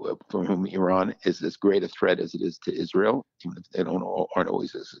Arabia, for whom Iran is as great a threat as it is to Israel, even if they aren't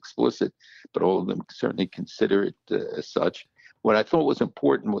always as explicit, but all of them certainly consider it as such. What I thought was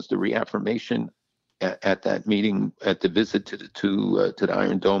important was the reaffirmation at that meeting, at the visit to the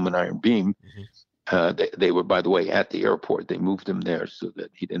Iron Dome and Iron Beam. They were, by the way, at the airport. They moved him there so that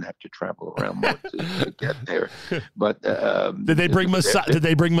he didn't have to travel around more to get there. But did they bring Masada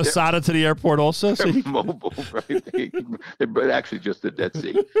to the airport also? So mobile, right? But actually, just the Dead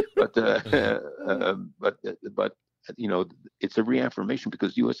Sea. But it's a reaffirmation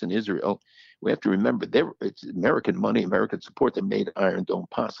because U.S. and Israel. We have to remember it's American money, American support that made Iron Dome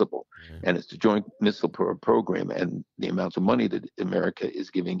possible, and it's the Joint Missile Program and the amounts of money that America is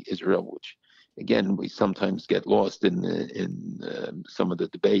giving Israel, which. Again, we sometimes get lost in some of the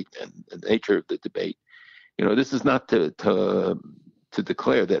debate and the nature of the debate. This is not to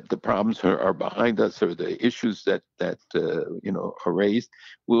declare that the problems are behind us or the issues that are raised.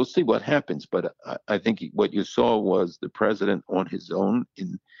 We'll see what happens, but I think what you saw was the president on his own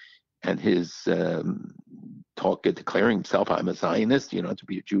and his talk declaring himself, "I'm a Zionist." To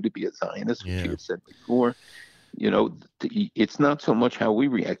be a Jew to be a Zionist, which he had said before. It's not so much how we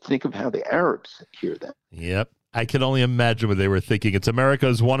react. Think of how the Arabs hear that. Yep. I can only imagine what they were thinking. It's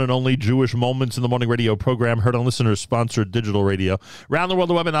America's one and only Jewish Moments in the Morning radio program, heard on listeners-sponsored digital radio. Around the world,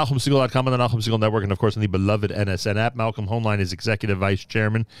 the web at NachumSegal.com and the Nachum Segal Network, and, of course, on the beloved NSN app. Malcolm Hoenlein is Executive Vice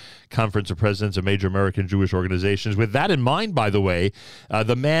Chairman, Conference of Presidents of Major American Jewish Organizations. With that in mind, by the way,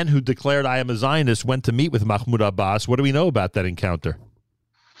 the man who declared I am a Zionist went to meet with Mahmoud Abbas. What do we know about that encounter?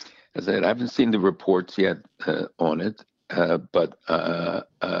 As I said, I haven't seen the reports yet on it, but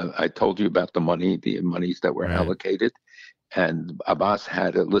I told you about the monies that were allocated, and Abbas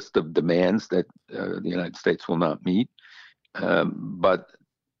had a list of demands that the United States will not meet. But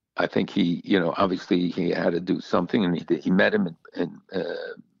I think he, obviously he had to do something, and he met him in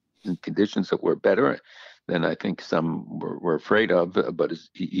conditions that were better than I think some were afraid of. But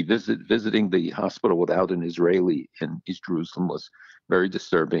visiting the hospital without an Israeli in East Jerusalem was very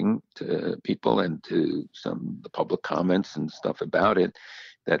disturbing to people and to the public comments and stuff about it.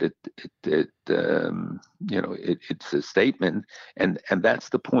 That it's a statement, and that's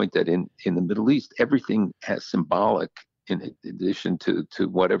the point, that in the Middle East everything has symbolic in addition to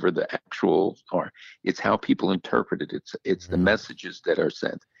whatever the actual are. It's how people interpret it. It's the messages that are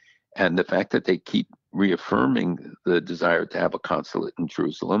sent, and the fact that they keep reaffirming the desire to have a consulate in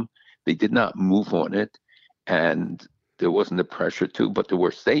Jerusalem. They did not move on it, and there wasn't the pressure to, but there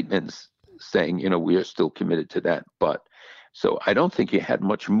were statements saying, we are still committed to that. But so I don't think you had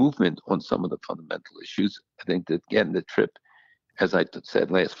much movement on some of the fundamental issues. I think that, again, the trip, as I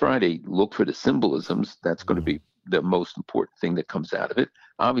said last Friday, look for the symbolisms. That's going to be the most important thing that comes out of it.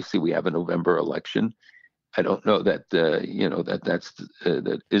 Obviously, we have a November election. I don't know that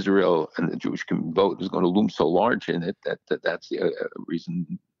that Israel and the Jewish vote is going to loom so large in it that's the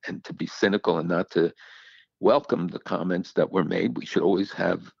reason, and to be cynical and not to welcome the comments that were made. We should always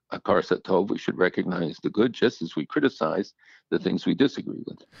have a Akar Tov. We should recognize the good, just as we criticize the things we disagree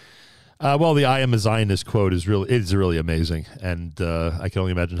with. Well, the I am a Zionist quote is really amazing, and I can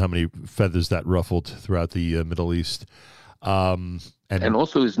only imagine how many feathers that ruffled throughout the Middle East. And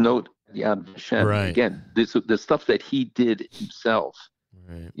also his note, Yad Vashem. Right. Again, the stuff that he did himself.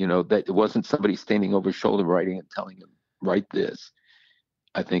 Right. That it wasn't somebody standing over his shoulder writing and telling him, write this.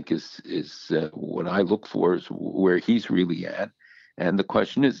 I think is what I look for, is where he's really at. And the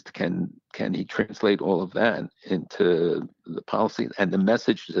question is, can he translate all of that into the policy and the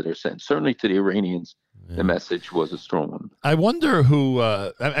messages that are sent? Certainly to the Iranians, the message was a strong one. I wonder who.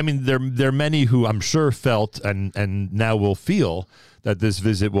 I mean, there are many who I'm sure felt and now will feel that this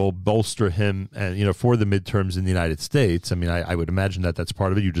visit will bolster him, and for the midterms in the United States. I mean, I would imagine that that's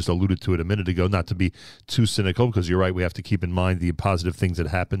part of it. You just alluded to it a minute ago, not to be too cynical, because you're right. We have to keep in mind the positive things that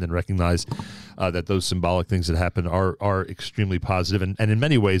happened and recognize that those symbolic things that happened are extremely positive and in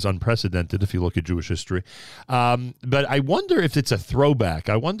many ways unprecedented if you look at Jewish history. But I wonder if it's a throwback.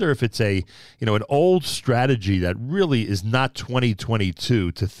 I wonder if it's an old strategy that really is not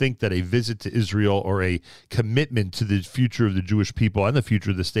 2022 to think that a visit to Israel or a commitment to the future of the Jewish people and the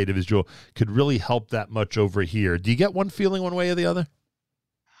future of the state of Israel could really help that much over here. Do you get one feeling one way or the other?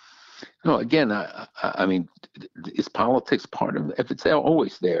 No, again, I mean, is politics part of it? If it's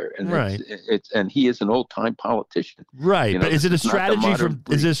always there, and right. And he is an old-time politician, right? But is it a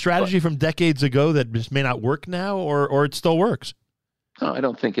strategy from decades ago that just may not work now, or it still works? No, I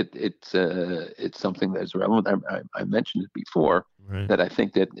don't think it's something that's relevant. I mentioned it before, right, that I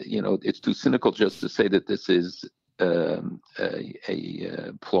think that it's too cynical just to say that this is a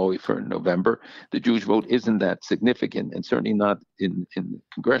ploy for November. The Jewish vote isn't that significant, and certainly not in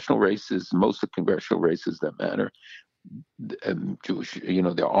congressional races. Most of the congressional races that matter, Jewish,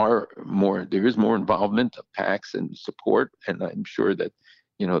 there is more involvement of PACs and support, and I'm sure that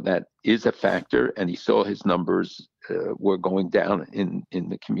that is a factor. And he saw his numbers were going down in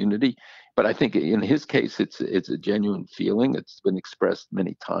the community. But I think in his case, it's a genuine feeling. It's been expressed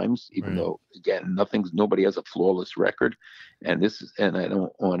many times, even though, again, nobody has a flawless record. And I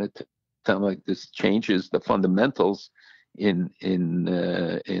don't want it to sound like this changes the fundamentals in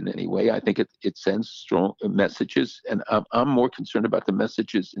any way. I think it sends strong messages, and I'm more concerned about the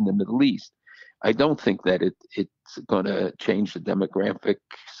messages in the Middle East. I don't think that it's going to change the demographics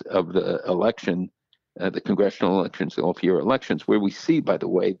of the election. The congressional elections, the off-year elections, where we see, by the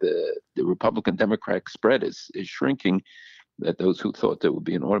way, the Republican-Democratic spread is shrinking. That those who thought there would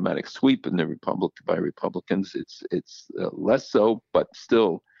be an automatic sweep in the by Republicans, it's less so, but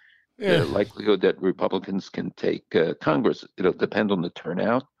still, the likelihood that Republicans can take Congress, it'll depend on the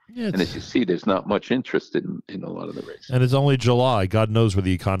turnout. And as you see, there's not much interest in a lot of the races. And it's only July. God knows where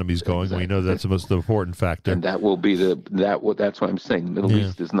the economy's going. Exactly. We know that's the most important factor. And that will be that's why I'm saying the Middle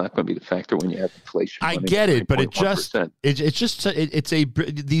East is not going to be the factor when you have inflation. I get it, but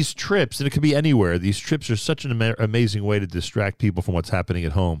these trips, and it could be anywhere. These trips are such an amazing way to distract people from what's happening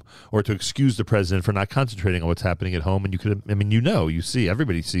at home, or to excuse the president for not concentrating on what's happening at home. And you see,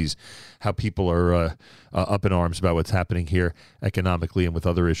 everybody sees how people are up in arms about what's happening here economically and with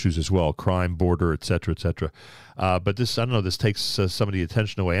other issues as well, crime, border, et cetera, et cetera. But this takes some of the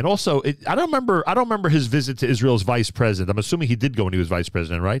attention away. And also, I don't remember his visit to Israel's vice president. I'm assuming he did go when he was vice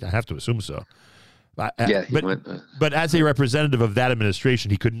president, right? I have to assume so. But as a representative of that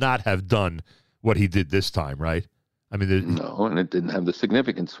administration, he could not have done what he did this time, right? I mean, no, and it didn't have the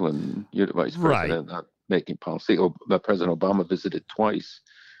significance when you're the vice president, not making policy. President Obama visited twice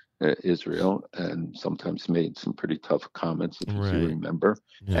Israel, and sometimes made some pretty tough comments, if you remember,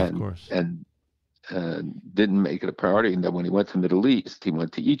 of course. And didn't make it a priority. And then when he went to the Middle East, he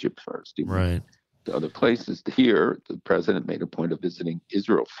went to Egypt first. He went to other places. Here, the president made a point of visiting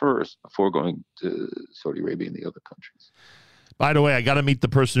Israel first before going to Saudi Arabia and the other countries. By the way, I got to meet the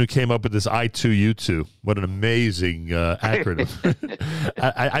person who came up with this I2U2. What an amazing acronym.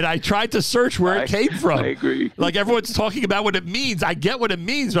 I tried to search where it came from. I agree. Like, everyone's talking about what it means. I get what it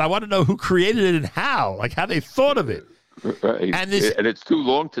means, but I want to know who created it and how, like how they thought of it. Right. And it's too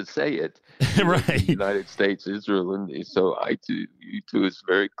long to say it. Right. United States, Israel, and so I2U2 is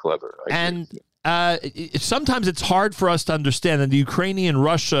very clever. sometimes it's hard for us to understand. And the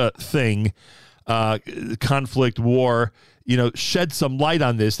Ukrainian-Russia thing, conflict, war, shed some light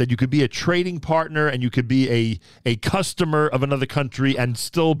on this, that you could be a trading partner and you could be a customer of another country and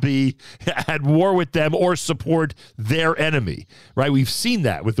still be at war with them or support their enemy, right? We've seen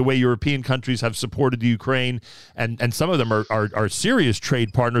that with the way European countries have supported the Ukraine, and some of them are serious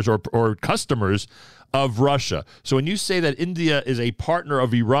trade partners or customers of Russia. So when you say that India is a partner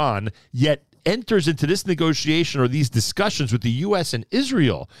of Iran, yet enters into this negotiation or these discussions with the U.S. and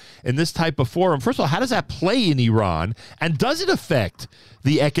Israel in this type of forum, first of all, how does that play in Iran? And does it affect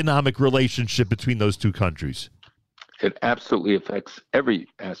the economic relationship between those two countries? It absolutely affects every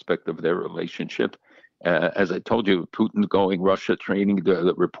aspect of their relationship. As I told you, Putin going Russia training,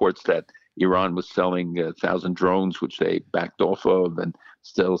 the reports that Iran was selling 1,000 drones, which they backed off of, and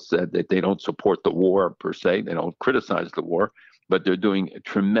still said that they don't support the war per se. They don't criticize the war, but they're doing a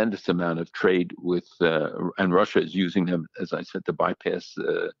tremendous amount of trade with, and Russia is using them, as I said, to bypass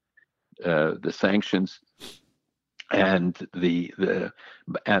the sanctions. And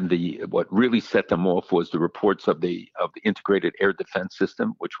what really set them off was the reports of the integrated air defense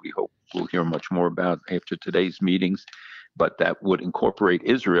system, which we hope we'll hear much more about after today's meetings. But that would incorporate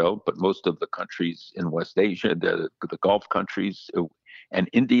Israel, but most of the countries in West Asia, the Gulf countries, and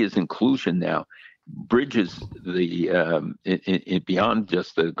India's inclusion now bridges the beyond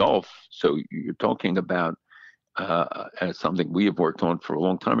just the Gulf. So you're talking about something we have worked on for a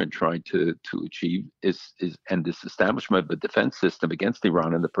long time and tried to achieve is this establishment of a defense system against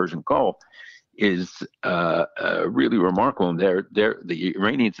Iran in the Persian Gulf is really remarkable. And the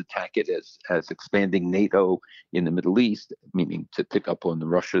Iranians attack it as expanding NATO in the Middle East, meaning to pick up on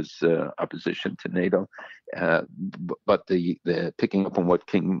Russia's opposition to NATO. But the picking up on what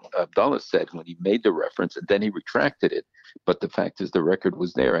King Abdullah said when he made the reference, and then he retracted it. But the fact is the record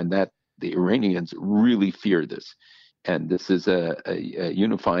was there, and that the Iranians really fear this. And this is a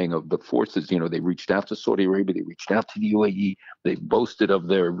unifying of the forces. They reached out to Saudi Arabia, they reached out to the UAE, they boasted of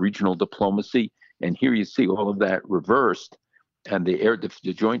their regional diplomacy. And here you see all of that reversed, and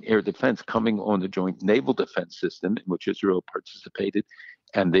the joint air defense coming on the joint naval defense system in which Israel participated,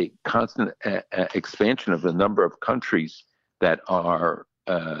 and the constant expansion of the number of countries that are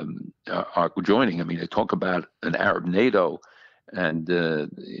joining. I mean, they talk about an Arab NATO and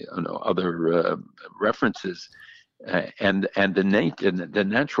other references. And the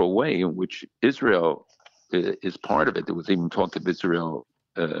natural way in which Israel is part of it. There was even talk of Israel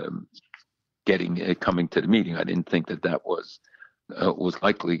coming to the meeting. I didn't think that was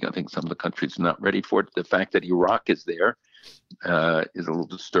likely. I think some of the countries are not ready for it. The fact that Iraq is there is a little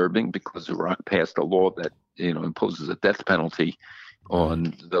disturbing, because Iraq passed a law that imposes a death penalty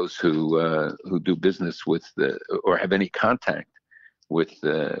on those who do business with or have any contact with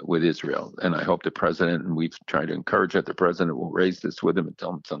Israel. And I hope the president, and we've tried to encourage that the president will raise this with him and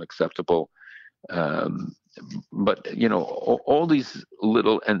tell him it's unacceptable. But all these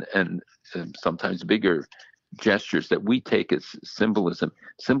little and sometimes bigger gestures that we take as symbolism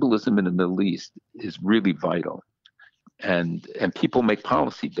in the Middle East is really vital. And people make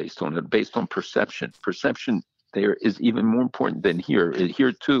policy based on it, based on perception. Perception there is even more important than here.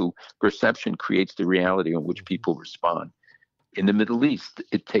 Here too, perception creates the reality on which people respond. In the Middle East,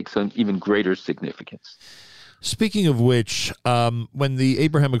 it takes on even greater significance. Speaking of which, when the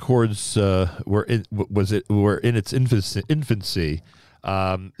Abraham Accords were in its infancy,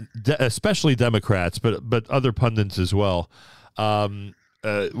 especially Democrats, but other pundits as well,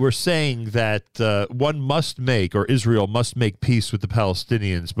 were saying that one must make, or Israel must make, peace with the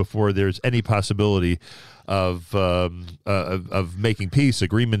Palestinians before there's any possibility of making peace,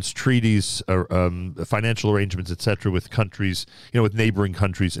 agreements, treaties, financial arrangements, etc., with countries, with neighboring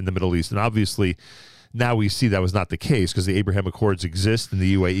countries in the Middle East. And obviously, now we see that was not the case, because the Abraham Accords exist, and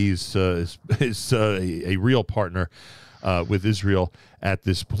the UAE is a real partner with Israel at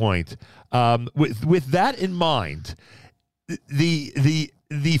this point. With that in mind, the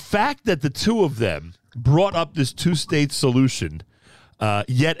fact that the two of them brought up this two-state solution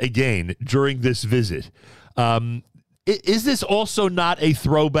yet again during this visit, is this also not a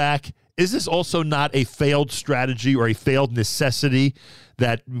throwback? Is this also not a failed strategy or a failed necessity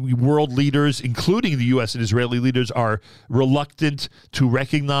that world leaders, including the U.S. and Israeli leaders, are reluctant to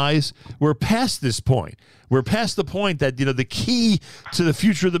recognize? We're past this point. We're past the point that, the key to the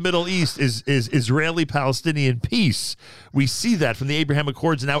future of the Middle East is Israeli-Palestinian peace. We see that from the Abraham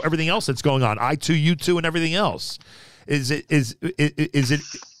Accords and now everything else that's going on, I-2, U-2, and everything else. Is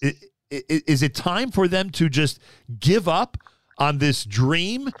it time for them to just give up on this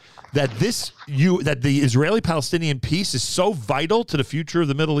dream that the Israeli-Palestinian peace is so vital to the future of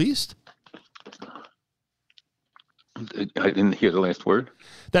the Middle East? I didn't hear the last word.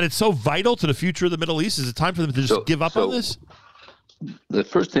 That it's so vital to the future of the Middle East? Is it time for them to just give up on this? The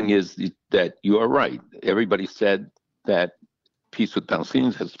first thing is that you are right. Everybody said that peace with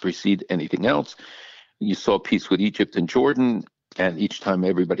Palestinians has to precede anything else. You saw peace with Egypt and Jordan, and each time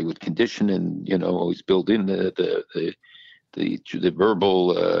everybody would condition and always build in the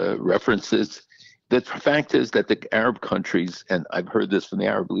verbal references. The fact is that the Arab countries, and I've heard this from the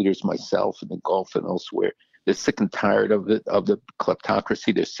Arab leaders myself in the Gulf and elsewhere, they're sick and tired of the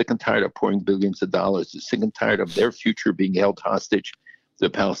kleptocracy. They're sick and tired of pouring billions of dollars. They're sick and tired of their future being held hostage. The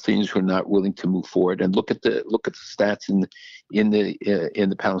Palestinians who are not willing to move forward. And look at the stats in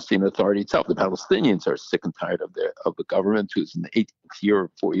the Palestinian Authority itself. The Palestinians are sick and tired of the government, who's in the 8th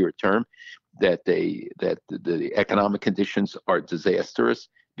year or 4-year term, that the economic conditions are disastrous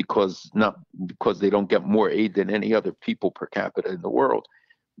because they don't get more aid than any other people per capita in the world.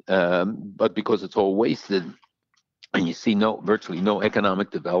 But because it's all wasted, and you see virtually no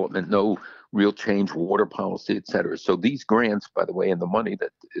economic development, no real change, water policy, et cetera. So these grants, by the way, and the money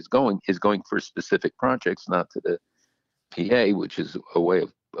that is going for specific projects, not to the PA, which is a way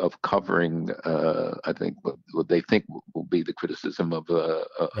of covering, I think, what they think will be the criticism of the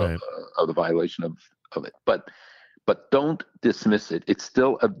violation of it. But don't dismiss it. It's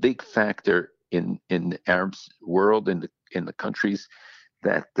still a big factor in the Arab world, in the countries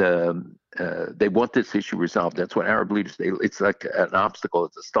that they want this issue resolved. That's what Arab leaders, it's like an obstacle,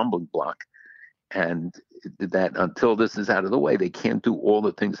 it's a stumbling block. And that until this is out of the way, they can't do all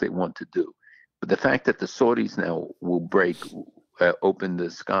the things they want to do. But the fact that the Saudis now will open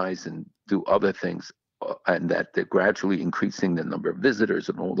the skies and do other things, and that they're gradually increasing the number of visitors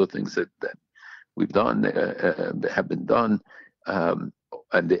and all the things that we've done, that have been done, and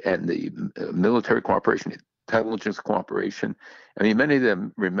the military cooperation, intelligence cooperation. I mean, many of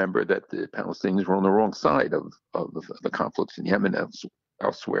them remember that the Palestinians were on the wrong side of the conflicts in Yemen and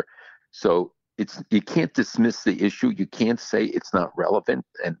elsewhere. So you can't dismiss the issue. You can't say it's not relevant,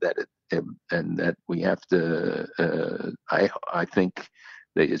 and that we have to. I think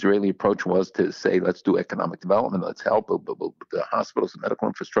the Israeli approach was to say, let's do economic development, let's help. The hospitals, the medical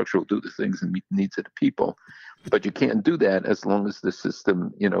infrastructure will do the things and meet the needs of the people. But you can't do that as long as the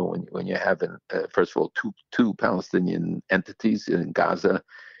system, when you have, first of all, two Palestinian entities in Gaza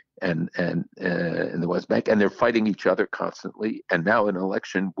and in the West Bank, and they're fighting each other constantly. And now an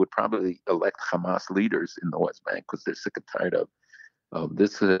election would probably elect Hamas leaders in the West Bank because they're sick and tired of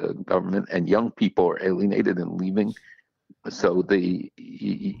this government, and young people are alienated and leaving. So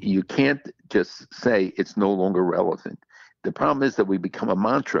you can't just say it's no longer relevant. The problem is that we become a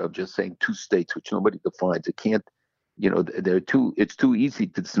mantra of just saying two states, which nobody defines. It can't, it's too easy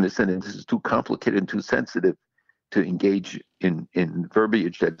to dismiss it, and this is too complicated and too sensitive to engage in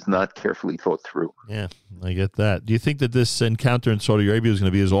verbiage that's not carefully thought through. Yeah, I get that. Do you think that this encounter in Saudi Arabia is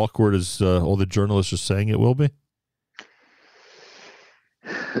going to be as awkward as all the journalists are saying it will be?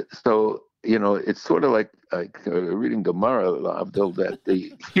 So, it's sort of like reading Gemara, Abdul, that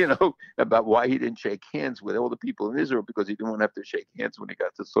about why he didn't shake hands with all the people in Israel, because he didn't want to have to shake hands when he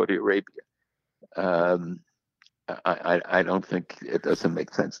got to Saudi Arabia. I don't think it doesn't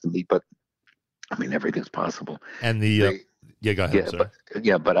make sense to me, but I mean, everything's possible. And go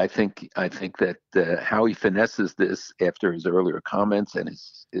ahead. But I think that how he finesses this after his earlier comments and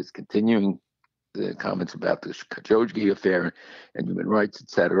his continuing the comments about the Khashoggi affair and human rights,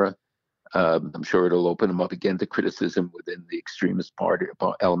 etc. I'm sure it'll open him up again to criticism within the extremist party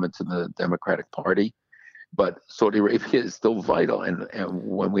elements in the Democratic Party. But Saudi Arabia is still vital. And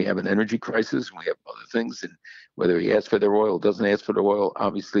when we have an energy crisis, we have other things, and whether he asks for their oil, doesn't ask for the oil,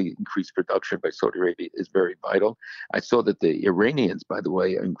 obviously increased production by Saudi Arabia is very vital. I saw that the Iranians, by the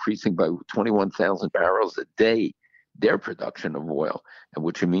way, are increasing by 21,000 barrels a day their production of oil, and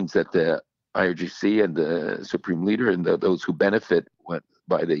which means that the IRGC and the Supreme Leader and those who benefit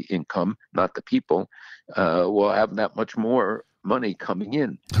by the income, not the people, will have that much more money coming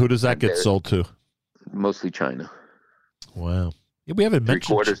in. Who does that get sold to? Mostly China. Wow. Yeah, we haven't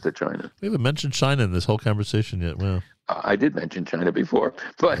mentioned 3/4 to China. We haven't mentioned China in this whole conversation yet. Wow. I did mention China before,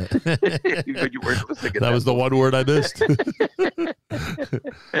 but you weren't listening. That was the one word I missed.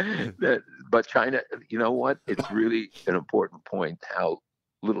 But China, you know what? It's really an important point how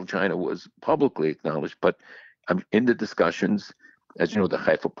little China was publicly acknowledged. But in the discussions, as you know, the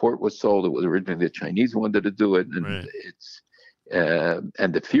Haifa port was sold. It was originally the Chinese wanted to do it, and right.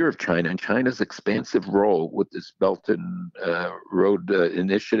 And the fear of China and China's expansive role with this Belt and Road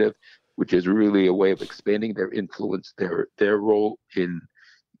Initiative, which is really a way of expanding their influence, their role in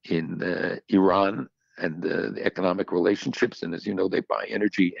Iran and the economic relationships. And as you know, they buy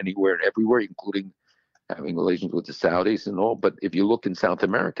energy anywhere and everywhere, including having relations with the Saudis and all. But if you look in South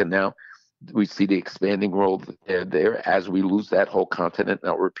America now, we see the expanding role there as we lose that whole continent.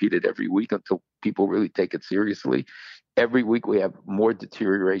 And I'll repeat it every week until people really take it seriously. Every week we have more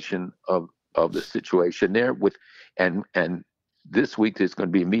deterioration of the situation there. And this week there's going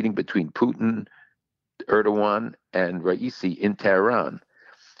to be a meeting between Putin, Erdogan, and Raisi in Tehran.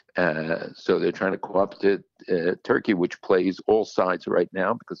 So they're trying to co-opt Turkey, which plays all sides right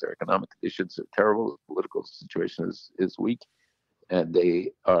now because their economic conditions are terrible. The political situation is weak. And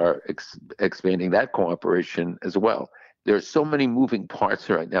they are expanding that cooperation as well. There are so many moving parts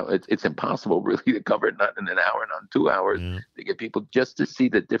right now. It's impossible really to cover it, not in an hour, not in 2 hours, to get people just to see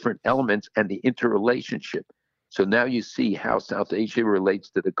the different elements and the interrelationship. So now you see how South Asia relates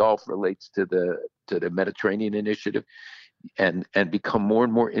to the Gulf, relates to the Mediterranean Initiative, and become more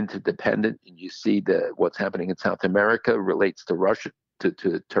and more interdependent. And you see what's happening in South America relates to Russia,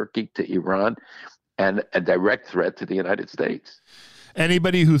 to Turkey, to Iran, and a direct threat to the United States.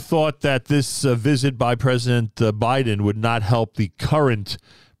 Anybody who thought that this visit by President Biden would not help the current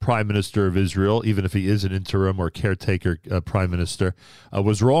Prime Minister of Israel, even if he is an interim or caretaker Prime Minister,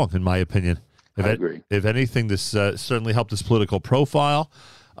 was wrong, in my opinion. I agree. If anything, this certainly helped his political profile.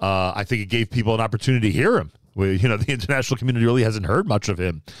 I think it gave people an opportunity to hear him. The international community really hasn't heard much of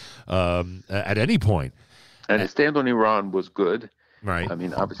him at any point. And his stand on Iran was good. Right. I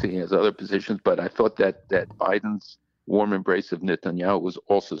mean, obviously he has other positions, but I thought that Biden's warm embrace of Netanyahu was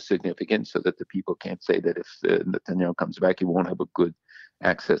also significant, so that the people can't say that if Netanyahu comes back, he won't have a good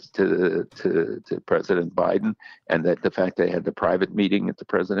access to President Biden, and that the fact they had the private meeting at the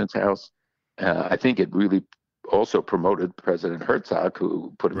president's house, I think it really also promoted President Herzog,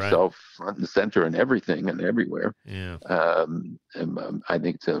 who put himself front and center in everything and everywhere. Yeah. I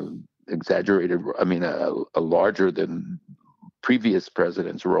think it's exaggerated. I mean, a larger than previous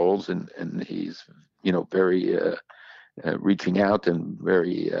presidents' roles, and he's very reaching out and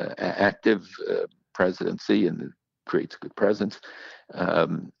very active presidency, and creates a good presence.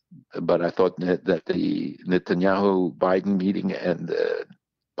 But I thought that the Netanyahu-Biden meeting and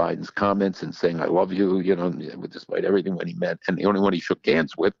Biden's comments and saying "I love you," despite everything when he met, and the only one he shook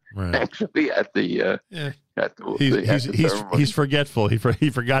hands with, actually at the he's forgetful. He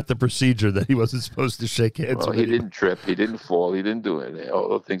forgot the procedure that he wasn't supposed to shake hands. Well, with he didn't trip, he didn't fall, he didn't do it. All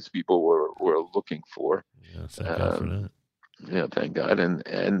the things people were looking for. Yeah, thank God for that. Yeah, thank God.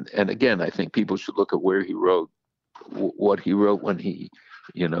 And again, I think people should look at where he wrote, what he wrote when he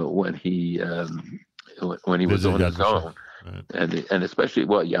was on his own. Right. And especially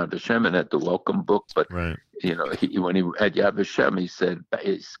Yad Vashem and at the Welcome book, but when he at Yad Vashem, he said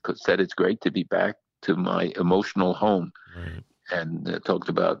it's great to be back to my emotional home, and talked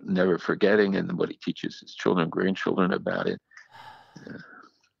about never forgetting and what he teaches his children and grandchildren about it,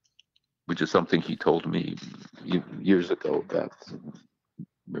 which is something he told me years ago about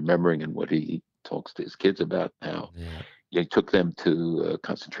remembering, and what he talks to his kids about now. He took them to a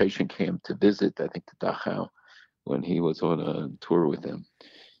concentration camp to visit, I think, to Dachau, when he was on a tour with them.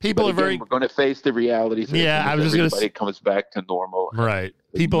 We're going to face the realities. I was just going to say, comes back to normal. Right.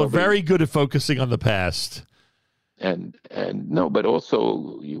 People are very good at focusing on the past. And no, but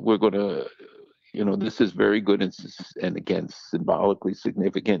also we're going to, this is very good and again, symbolically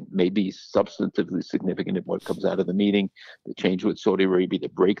significant, maybe substantively significant in what comes out of the meeting, the change with Saudi Arabia, the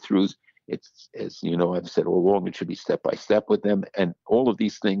breakthroughs. It's, as I've said all along, it should be step by step with them. And all of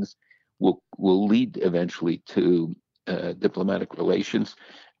these things will lead eventually to diplomatic relations.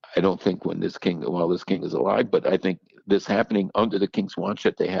 I don't think while this king is alive, but I think this happening under the king's watch,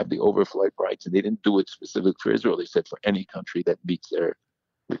 that they have the overflight rights, and they didn't do it specific for Israel. They said for any country that meets their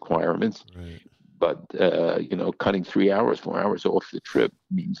requirements. Right. But cutting 3 hours, 4 hours off the trip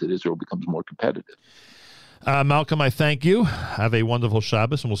means that Israel becomes more competitive. Malcolm, I thank you. Have a wonderful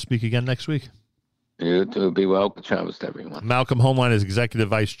Shabbos, and we'll speak again next week. You too. Be well. Good Shabbos to everyone. Malcolm Hoenlein is Executive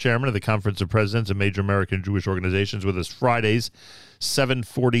Vice Chairman of the Conference of Presidents of Major American Jewish Organizations, with us Fridays,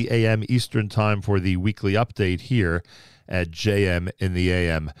 7:40 a.m. Eastern Time, for the weekly update here at JM in the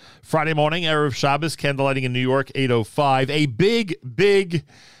AM. Friday morning, Erev Shabbos, candlelighting in New York, 8:05. A big,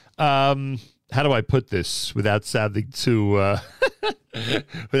 how do I put this without sounding too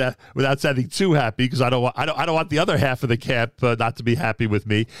without sounding too happy, because I don't want the other half of the camp not to be happy with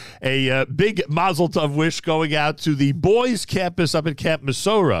me. A big mazel tov wish going out to the boys' campus up at Camp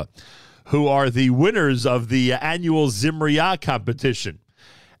Mesorah, who are the winners of the annual Zimriya competition.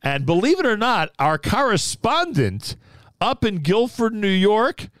 And believe it or not, our correspondent up in Guilford, New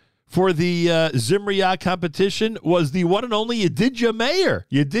York, for the Zimriya competition was the one and only Yedidya Meir.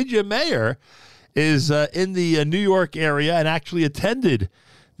 Yedidya Meir is in the New York area and actually attended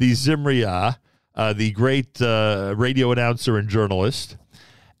the Zimriya the great radio announcer and journalist.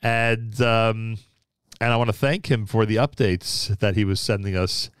 And I want to thank him for the updates that he was sending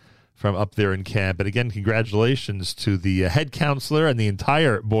us from up there in camp. And again, congratulations to the head counselor and the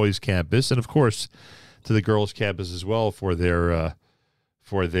entire boys' campus, and of course to the girls' campus as well for their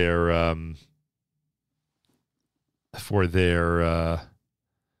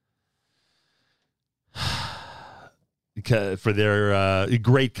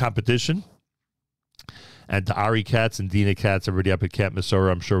great competition. And to Ari Katz and Dina Katz, everybody up at Camp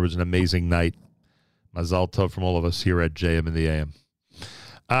Mesorah, I'm sure it was an amazing night. Mazal Tov from all of us here at JM in the AM.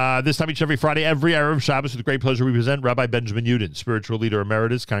 This time each every Friday, every Erev Shabbos, with great pleasure, we present Rabbi Benjamin Yudin, spiritual leader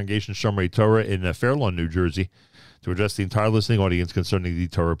emeritus, Congregation Shomrei Torah in Fair Lawn, New Jersey, to address the entire listening audience concerning the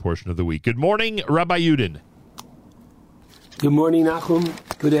Torah portion of the week. Good morning, Rabbi Yudin. Good morning, Nachum.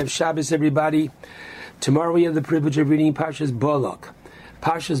 Good Erev Shabbos, everybody. Tomorrow we have the privilege of reading Parshas Balak.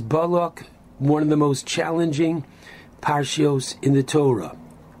 Parshas Balak, one of the most challenging parshios in the Torah.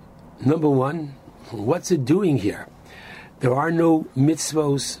 Number one, what's it doing here? There are no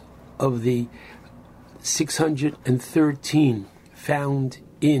mitzvos of the 613 found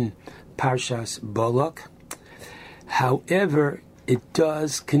in Parshas Balak. However, it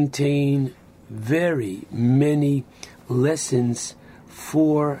does contain very many lessons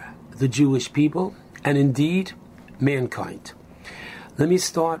for the Jewish people and indeed mankind. Let me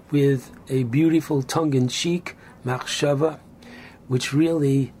start with a beautiful tongue-in-cheek machshava, which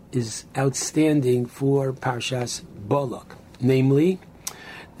really is outstanding for Parshas Balak, namely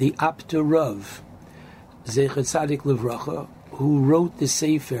the Apter Rav, Zecher Tzadik Livracha, who wrote the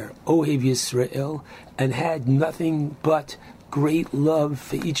Sefer Ohev Yisrael and had nothing but great love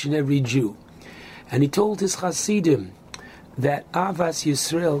for each and every Jew. And he told his Hasidim that Avas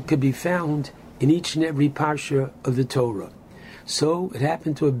Yisrael could be found in each and every parsha of the Torah. So it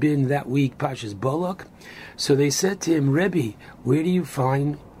happened to have been that week Parshas Balak. So they said to him, Rebbe, where do you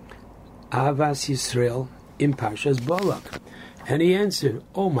find Avas Yisrael in Parshas Balak? And he answered,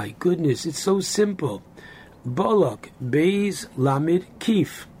 oh my goodness, it's so simple. Balak, Beis, Lamed,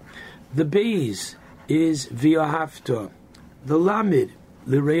 Kif. The Beis is V'ahavta. The Lamed,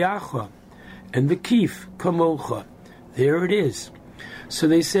 L'reacha. And the Kif, Kamocha. There it is. So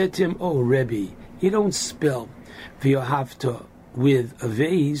they said to him, oh Rebbe, you don't spell V'ahavta with a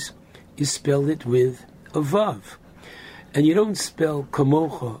Veis, you spell it with a Vav. And you don't spell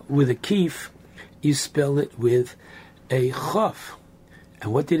Kamocha with a Kif, you spell it with a Chaf.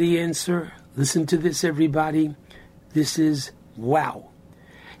 And what did he answer? Listen to this, everybody. This is wow.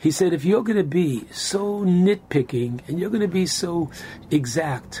 He said, if you're going to be so nitpicking and you're going to be so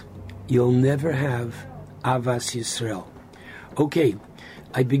exact, you'll never have Avas Yisrael. Okay,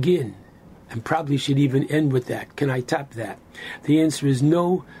 I begin, and probably should even end with that. Can I top that? The answer is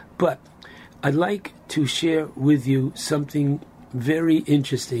no, but I'd like to share with you something very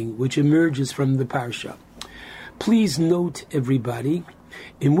interesting which emerges from the Parsha. Please note, everybody,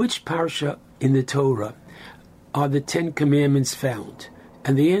 in which Parsha in the Torah are the 10 Commandments found?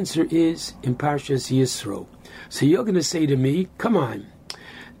 And the answer is in Parshas Yisro. So you're going to say to me, come on,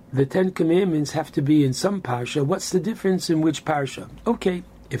 the 10 Commandments have to be in some Parsha. What's the difference in which Parsha? Okay,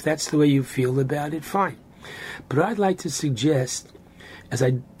 if that's the way you feel about it, fine. But I'd like to suggest, as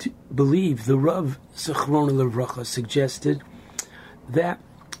I believe the Rav Zechrona Livracha suggested, that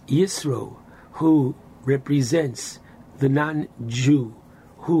Yisro, who represents the non-Jew,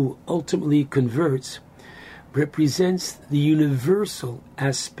 who ultimately converts, represents the universal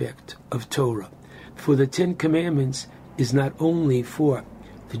aspect of Torah. For the 10 Commandments is not only for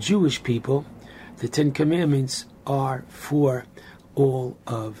the Jewish people, the 10 Commandments are for all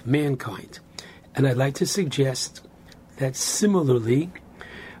of mankind. And I'd like to suggest that similarly,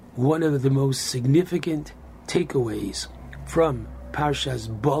 one of the most significant takeaways from Parshas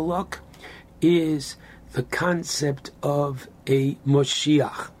Balak is the concept of a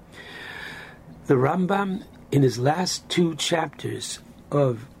Moshiach. The Rambam, in his last 2 chapters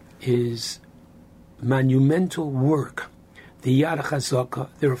of his monumental work, the Yad HaChazaka,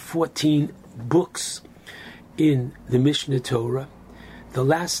 there are 14 books in the Mishnah Torah. The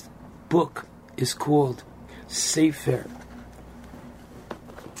last book is called Sefer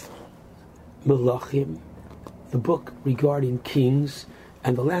Melachim, the book regarding kings,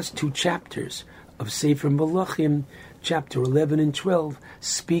 and the last 2 chapters of Sefer Melachim, chapter 11 and 12,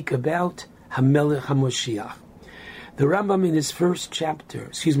 speak about HaMelech HaMoshiach. The Rambam in his first chapter,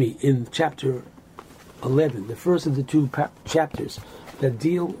 in chapter 11, the first of the 2 chapters that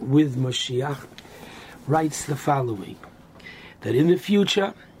deal with Moshiach, writes the following, that in the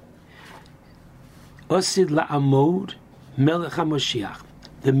future, Osid La'amod Melech HaMoshiach,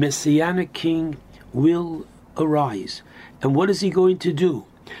 the Messianic king will arise. And what is he going to do?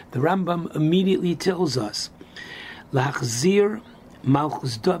 The Rambam immediately tells us, Lachzir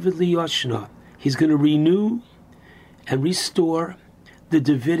Malchus David Liyoshna. He's going to renew and restore the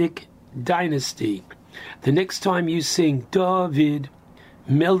Davidic dynasty. The next time you sing David,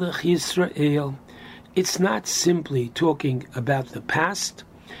 Melech Yisrael, it's not simply talking about the past,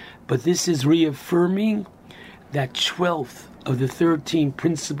 but this is reaffirming that 12th of the 13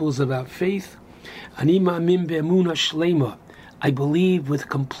 principles of our faith, Ani ma'amin be'emunah shlema, I believe with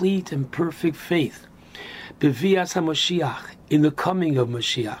complete and perfect faith, Bevias HaMashiach, in the coming of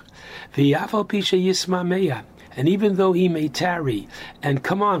Mashiach, V'yaf al pi sheyisma meya, and even though he may tarry, and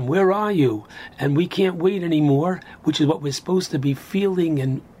come on, where are you? And we can't wait anymore, which is what we're supposed to be feeling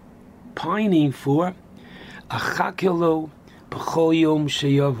and pining for. Achakelo b'chol yom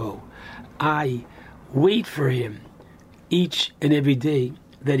sheyavo. I wait for him each and every day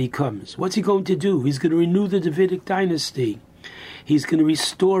that he comes. What's he going to do? He's going to renew the Davidic dynasty. He's going to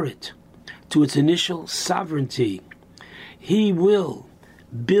restore it to its initial sovereignty. He will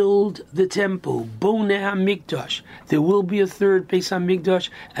build the temple, Boneh HaMikdash. There will be a third Beis HaMikdash,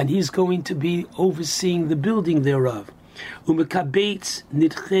 and he's going to be overseeing the building thereof. Umekabetz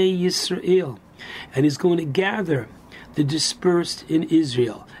Nidchei Yisrael, and he's going to gather the dispersed in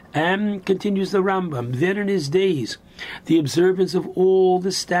Israel. And continues the Rambam, then in his days, the observance of all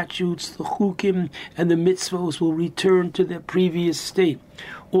the statutes, the chukim, and the mitzvos will return to their previous state.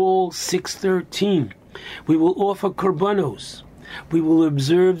 All 613. We will offer korbanos. We will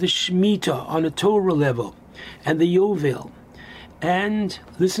observe the Shemitah on a Torah level, and the Yovel. And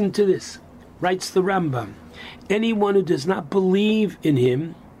listen to this, writes the Rambam, anyone who does not believe in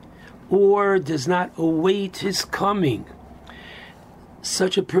him or does not await his coming,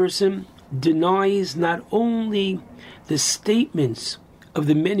 such a person denies not only the statements of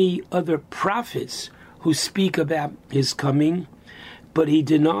the many other prophets who speak about his coming, but he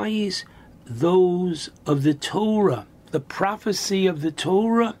denies those of the Torah, the prophecy of the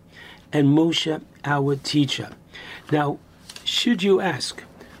Torah, and Moshe, our teacher. Now, should you ask,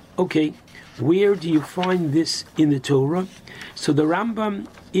 okay, where do you find this in the Torah? So the Rambam,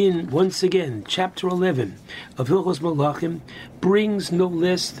 in, once again, chapter 11 of Hilchos Malachim, brings no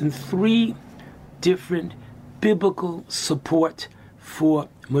less than 3 different biblical support for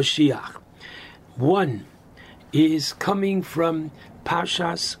Mashiach. One is coming from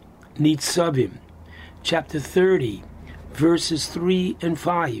Parshas Nitzavim, chapter 30, verses 3 and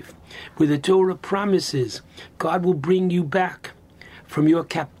 5, where the Torah promises God will bring you back from your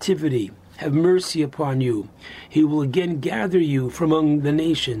captivity, have mercy upon you. He will again gather you from among the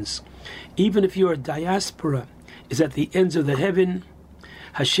nations. Even if your diaspora is at the ends of the heaven,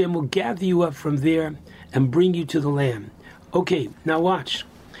 Hashem will gather you up from there and bring you to the land. Okay, now watch.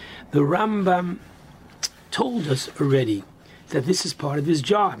 The Rambam told us already that this is part of his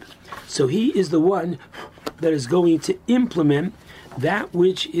job. So he is the one that is going to implement that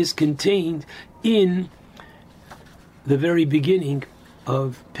which is contained in the very beginning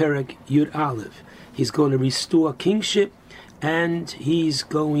of Perek Yud Aleph. He's going to restore kingship, and he's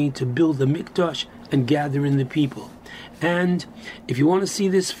going to build the Mikdash and gather in the people. And if you want to see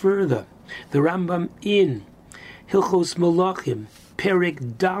this further, the Rambam in Hilchos Malachim,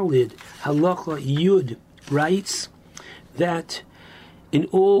 Perek Dalid, Halacha Yud, writes that in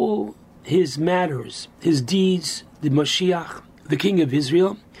all his matters, his deeds, the Mashiach, the King of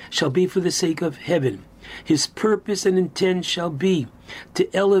Israel, shall be for the sake of heaven. His purpose and intent shall be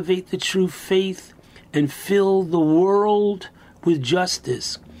to elevate the true faith and fill the world with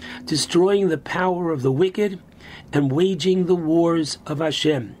justice, destroying the power of the wicked and waging the wars of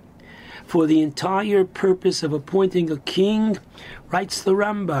Hashem. For the entire purpose of appointing a king, writes the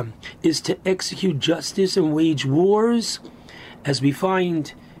Rambam, is to execute justice and wage wars, as we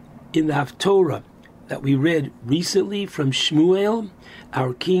find in the Haftorah that we read recently from Shmuel,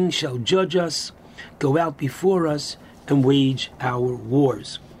 our king shall judge us, go out before us, and wage our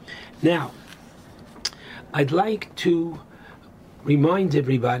wars. Now, I'd like to remind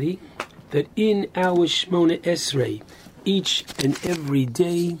everybody that in our Shmona Esrei, each and every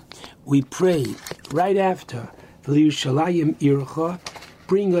day, we pray right after V'Yerushalayim Ircha,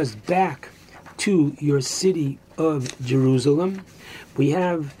 bring us back to your city of Jerusalem. We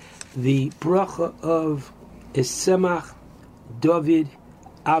have the bracha of Esemach David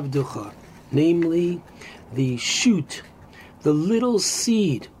Avducha, namely the shoot, the little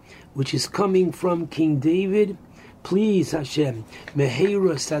seed which is coming from King David. Please, Hashem,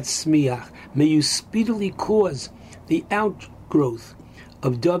 Meheira Satzmiach, may you speedily cause the outgrowth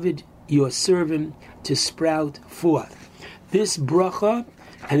of David, your servant, to sprout forth. This bracha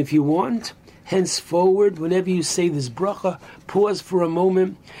And if you want, henceforward, whenever you say this bracha, pause for a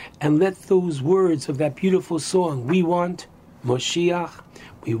moment and let those words of that beautiful song, we want Moshiach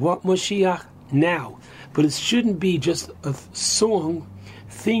now. But it shouldn't be just a song.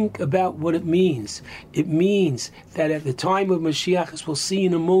 Think about what it means. It means that at the time of Mashiach, as we'll see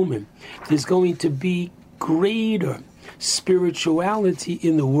in a moment, there's going to be greater spirituality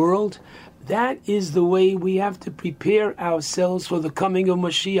in the world. That is the way we have to prepare ourselves for the coming of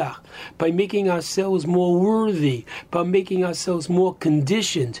Mashiach, by making ourselves more worthy, by making ourselves more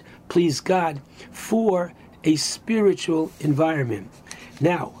conditioned, please God, for a spiritual environment.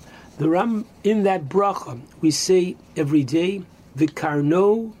 Now, the Ram, in that bracha, we say every day,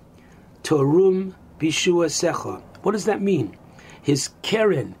 V'karno torum bishuasecha. What does that mean? His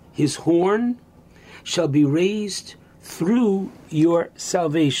keren, his horn, shall be raised through your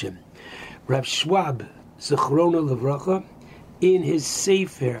salvation. Rav Schwab, Zechrono Levracha, in his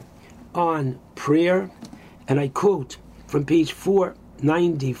Sefer on prayer, and I quote from page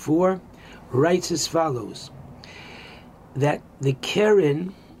 494, writes as follows, that the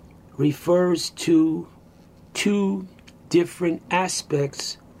keren refers to two different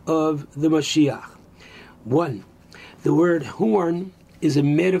aspects of the Mashiach. One, the word horn is a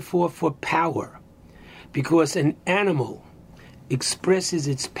metaphor for power, because an animal expresses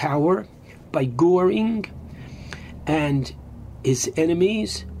its power by goring and his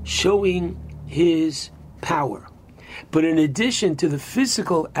enemies, showing his power. But in addition to the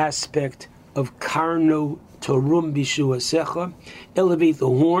physical aspect of Karno Torum Bishuasecha, elevate the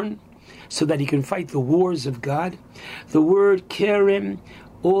horn so that he can fight the wars of God, the word Kerem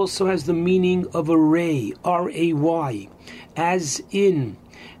also has the meaning of a ray, R-A-Y, as in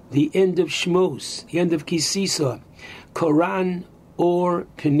the end of Shmos, the end of Kisisa, Koran or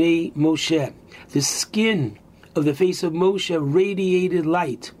Pnei Moshe. The skin of the face of Moshe radiated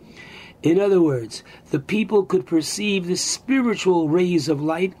light. In other words, the people could perceive the spiritual rays of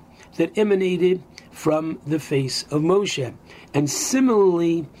light that emanated from the face of Moshe. And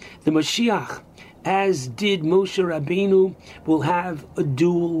similarly, the Mashiach, as did Moshe Rabbeinu, will have a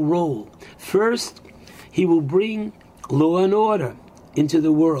dual role. First, he will bring law and order into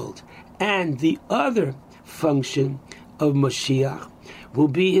the world. And the other function of Mashiach will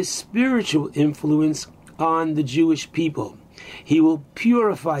be his spiritual influence on the Jewish people. He will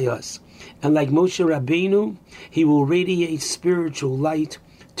purify us. And like Moshe Rabbeinu, he will radiate spiritual light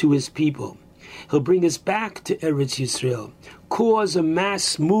to his people. He'll bring us back to Eretz Yisrael, cause a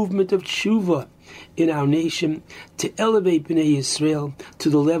mass movement of tshuva in our nation to elevate Bnei Yisrael to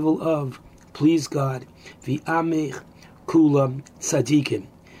the level of, please God, v'amech kulam tzadikim.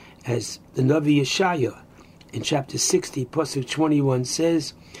 As the Navi Yeshaya in chapter 60, pasuk 21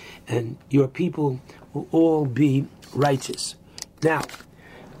 says, and your people will all be righteous. Now,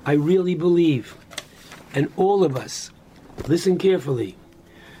 I really believe, and all of us, listen carefully,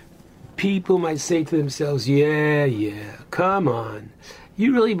 people might say to themselves, yeah, come on.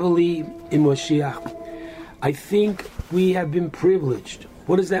 You really believe in Moshiach? I think we have been privileged.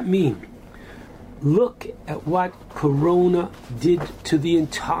 What does that mean? Look at what Corona did to the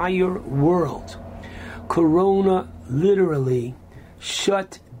entire world. Corona literally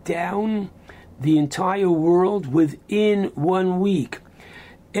shut down the entire world within 1 week.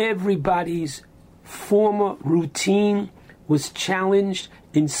 Everybody's former routine was challenged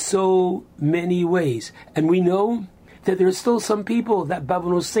in so many ways. And we know that there are still some people that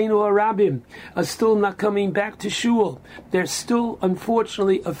Bavonoseinu Arabim are still not coming back to shul. They're still,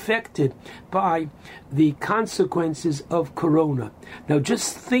 unfortunately, affected by the consequences of Corona. Now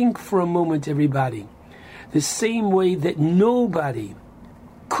just think for a moment, everybody. The same way that nobody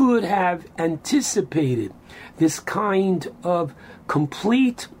could have anticipated this kind of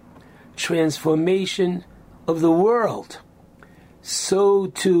complete transformation of the world, so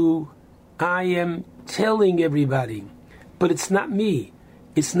too I am telling everybody, but it's not me,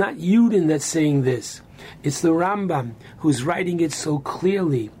 it's not Yudin that's saying this, it's the Rambam who's writing it so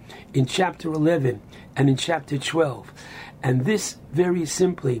clearly in chapter 11 and in chapter 12. And this very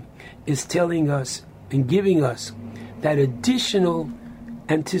simply is telling us and giving us that additional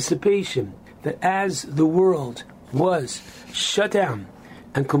anticipation that as the world was shut down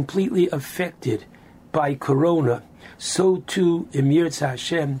and completely affected by Corona, so too, in Yirtzeh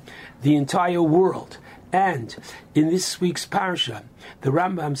Hashem, the entire world. And in this week's parsha, the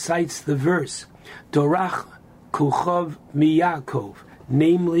Rambam cites the verse, Dorach Kuchov Miyakov,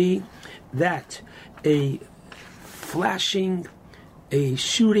 namely that a flashing, a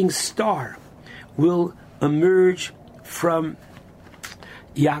shooting star will emerge from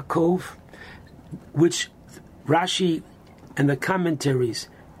Yaakov, which Rashi and the commentaries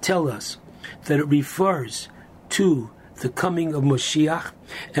tell us that it refers to the coming of Moshiach,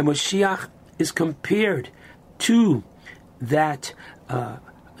 and Moshiach is compared to that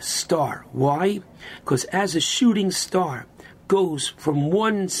star. Why? Because as a shooting star goes from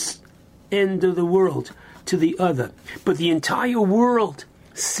one end of the world to the other, but the entire world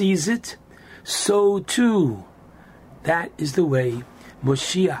sees it, so too, that is the way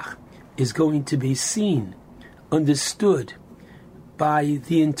Moshiach is going to be seen, understood by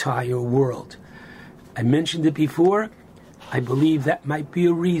the entire world. I mentioned it before. I believe that might be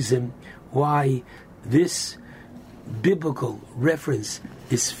a reason why this biblical reference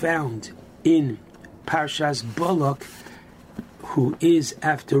is found in Parshas Balak, who is,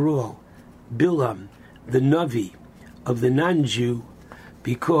 after all, Bilam, the Navi of the non-Jew,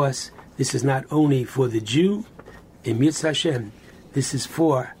 because this is not only for the Jew, in Mitzvah Hashem, this is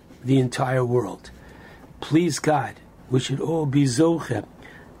for the entire world. Please God, we should all be Zoche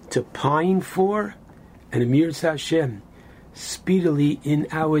to pine for, and Amir Hashem, speedily in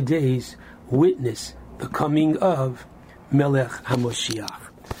our days, witness the coming of Melech HaMoshiach.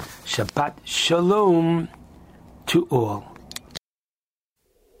 Shabbat Shalom to all.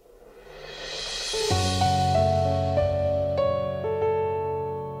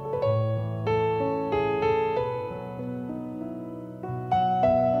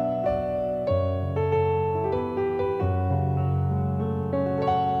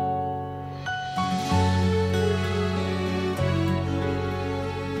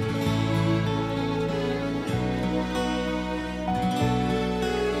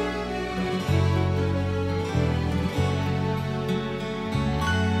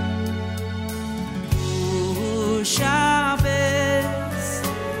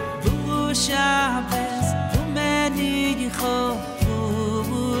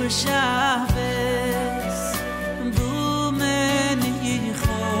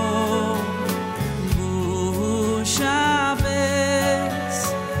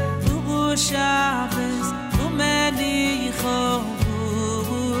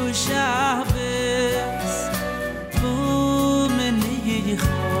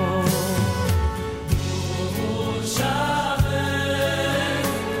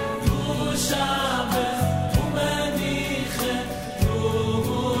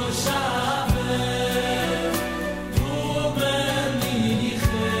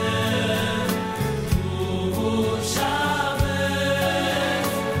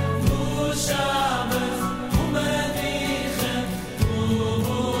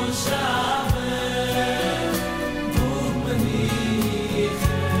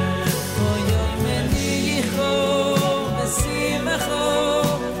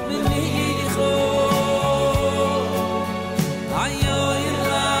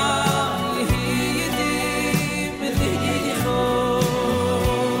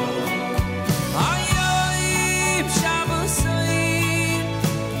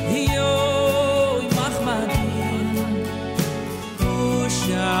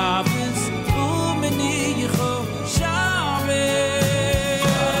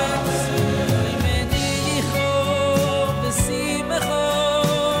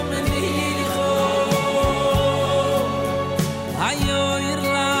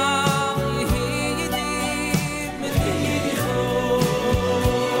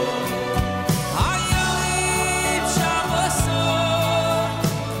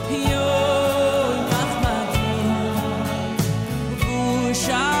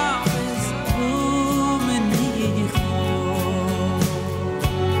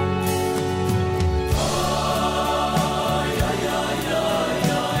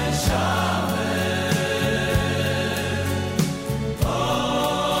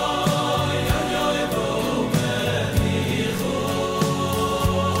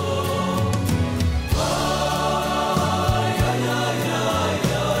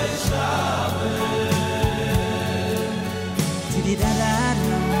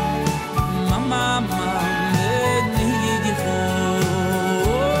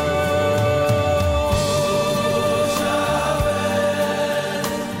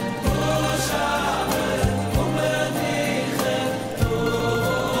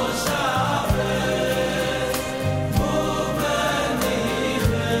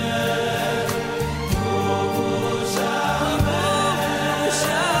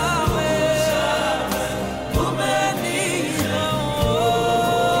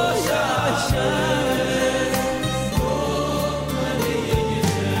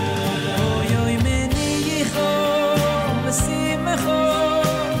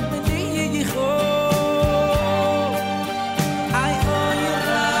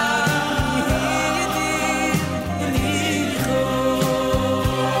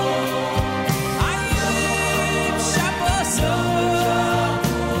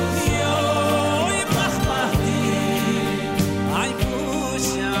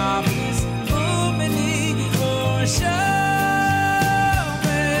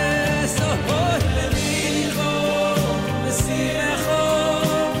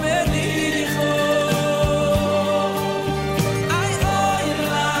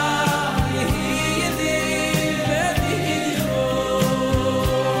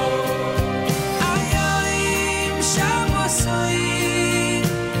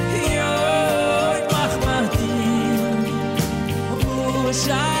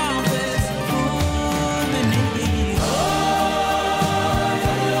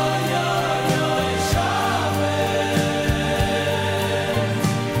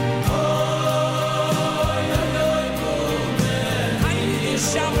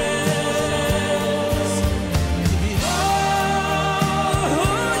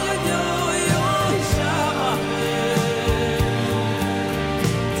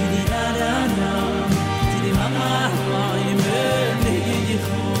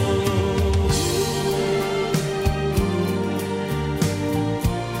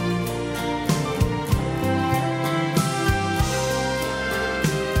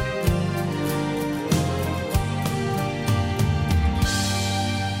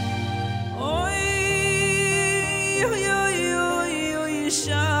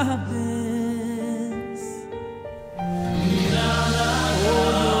 JM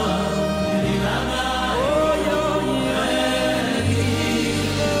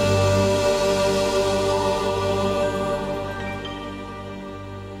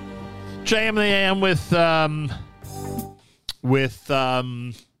in the AM with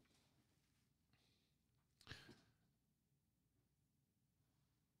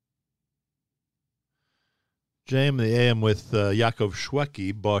JM in the AM with Yaakov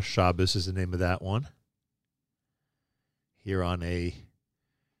Shweki. Boss Shabbos is the name of that one. Here on a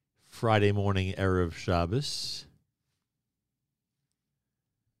Friday morning Erev Shabbos.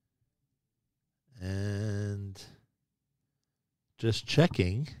 And just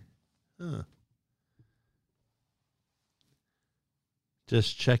checking.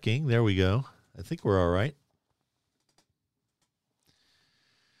 Just checking. There we go. I think we're all right.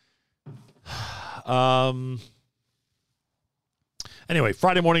 Anyway,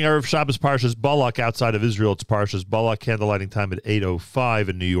 Friday morning, Erev Shabbos, Parshas Balak outside of Israel. It's Parshas Balak, candlelighting time at 8:05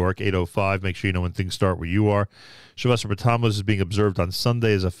 in New York, 8:05. Make sure you know when things start where you are. Shavuos B'Tammuz is being observed on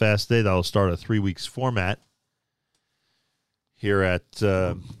Sunday as a fast day. That will start a 3 weeks format here at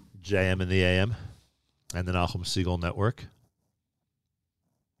JM in the AM and the Nachum Segal Network.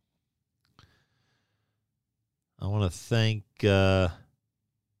 I want to thank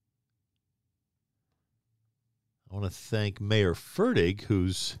Mayor Fertig,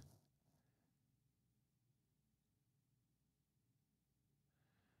 who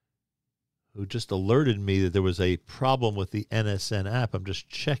just alerted me that there was a problem with the NSN app. I'm just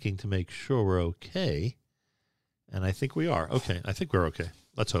checking to make sure we're okay. And I think we are. Okay, I think we're okay.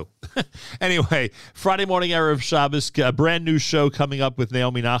 Let's hope. Anyway, Friday morning, Erev Shabbos, a brand new show coming up with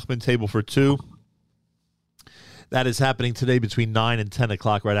Naomi Nachman, Table for Two. That is happening today between 9 and 10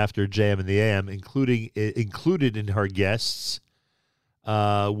 o'clock, right after JM in the AM. Included in her guests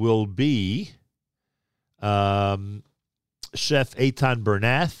will be Chef Eitan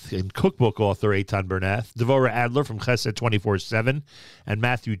Bernath and cookbook author Eitan Bernath, Devorah Adler from Chesed 24/7, and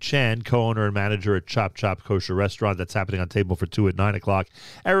Matthew Chan, co-owner and manager at Chop Chop Kosher Restaurant. That's happening on Table for Two at 9 o'clock.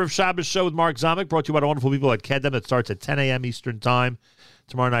 Erev Shabbos show with Mark Zamek, brought to you by the wonderful people at Kedem. That starts at 10 a.m. Eastern Time.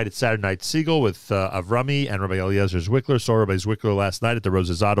 Tomorrow night at Saturday Night Segal with Avrami and Rabbi Eliezer Zwickler. Saw Rabbi Zwickler last night at the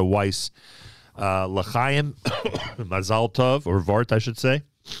Rosazado Weiss L'chaim. Mazal Tov, or Vart, I should say.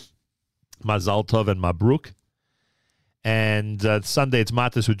 Mazal Tov and Mabruk. And Sunday, it's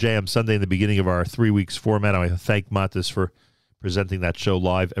Matis with JM Sunday in the beginning of our 3 weeks format. I want to thank Matis for presenting that show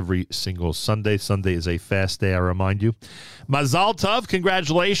live every single Sunday. Sunday is a fast day, I remind you. Mazal Tov,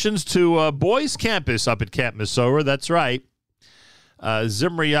 congratulations to Boys Campus up at Camp Mesorah. That's right.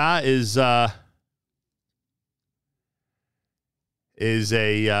 Zimriya is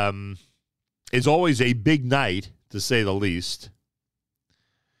always a big night, to say the least.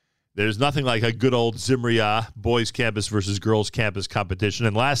 There's nothing like a good old Zimriya boys campus versus girls campus competition.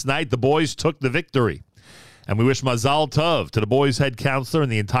 And last night, the boys took the victory. And we wish Mazal Tov to the boys' head counselor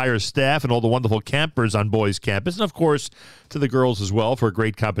and the entire staff and all the wonderful campers on boys' campus. And, of course, to the girls as well for a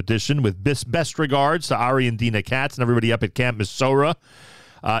great competition. With best regards to Ari and Dina Katz and everybody up at Camp Mesorah.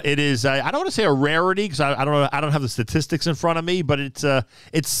 It is, I don't want to say a rarity because I don't have the statistics in front of me, but it's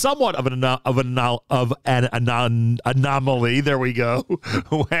somewhat of an anomaly. There we go.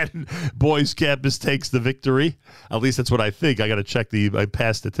 When boys campus takes the victory, at least that's what I think. I got to check the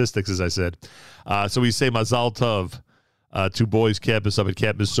past statistics, as I said. So we say Mazal Tov to boys campus up at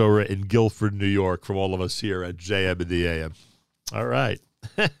Camp Mesorah in Guilford, New York, from all of us here at JM and the AM. All right.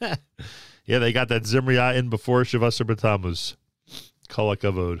 Yeah, they got that Zimriya in before Shavuos B'Tammuz. Kol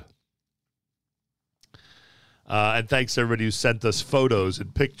HaKavod. And thanks to everybody who sent us photos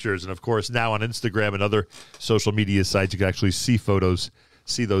and pictures. And, of course, now on Instagram and other social media sites, you can actually see photos,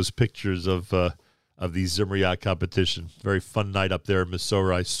 see those pictures of the Zimriya competition. Very fun night up there in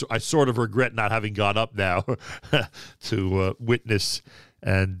Mesorah. I sort of regret not having gone up now to witness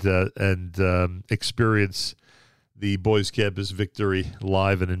and experience the boys' campus victory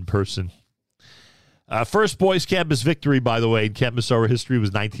live and in person. First boys' campus victory, by the way, in Camp Mesorah history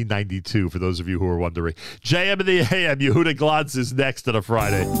was 1992, for those of you who are wondering. JM in the AM, Yehuda Glantz is next on a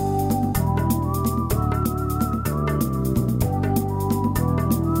Friday.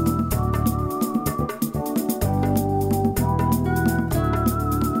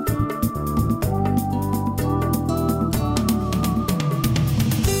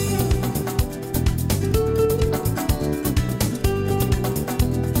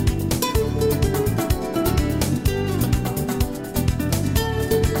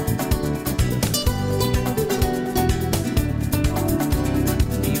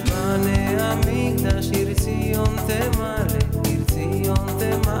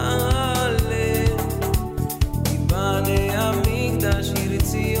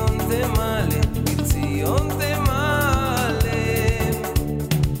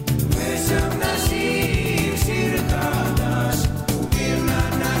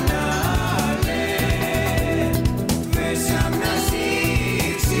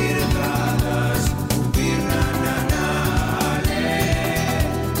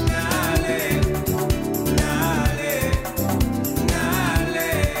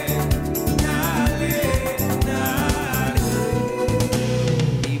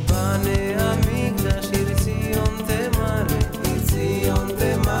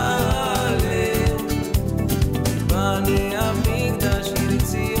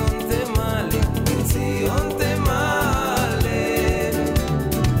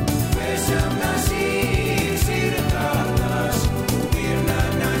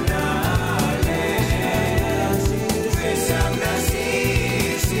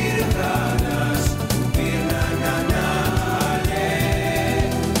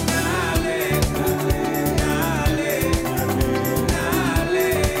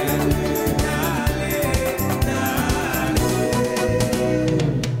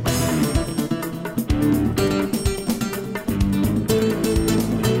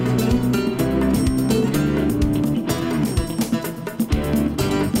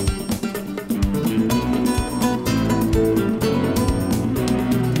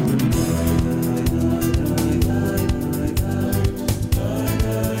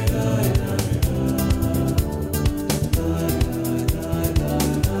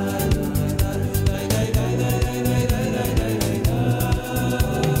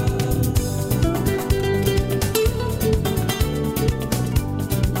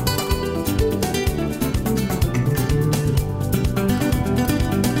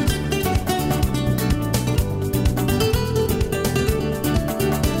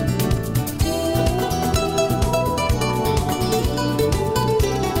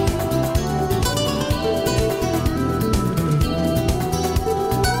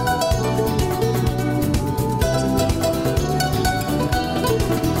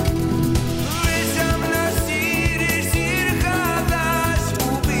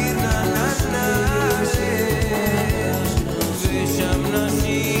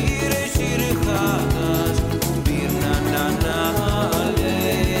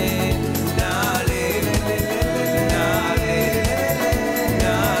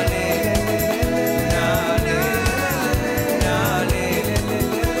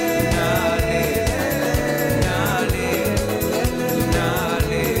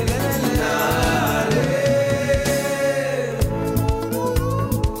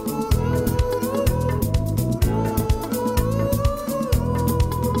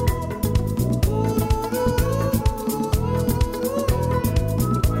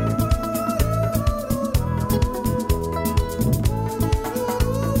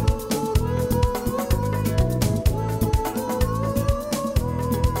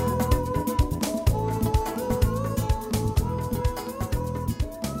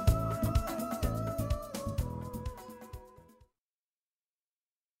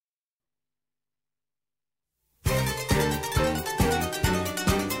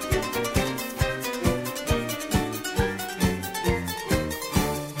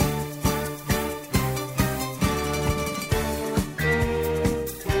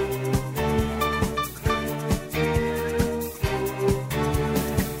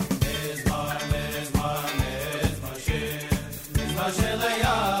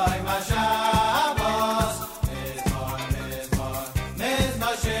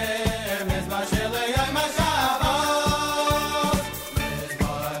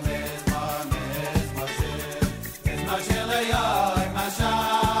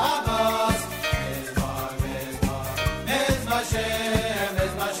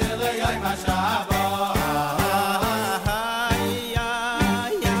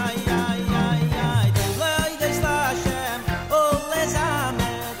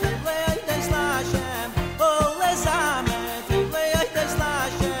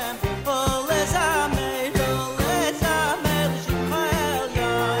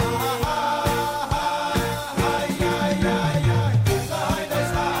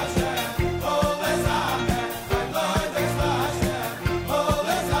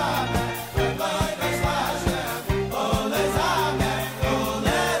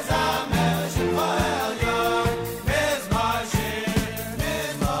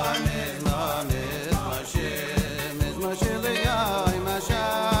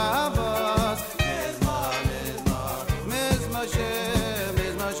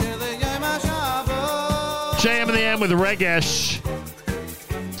 with Regesh,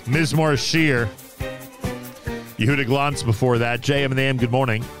 Mizmor Shir, Yehuda Glantz before that. JM and the AM, good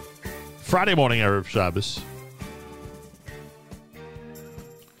morning. Friday morning, Erev Shabbos.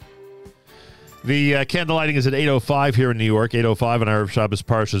 The candle lighting is at 8:05 here in New York, 8:05 on Erev Shabbos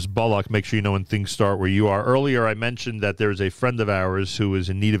Parshas Balak. Make sure you know when things start where you are. Earlier, I mentioned that there's a friend of ours who is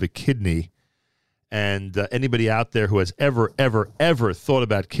in need of a kidney. And anybody out there who has ever thought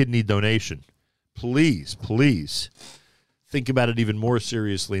about kidney donation, please think about it even more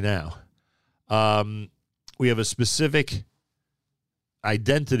seriously now. We have a specific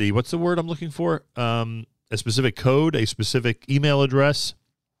identity. What's the word I'm looking for? A specific code, a specific email address,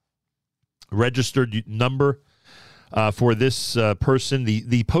 registered number for this person.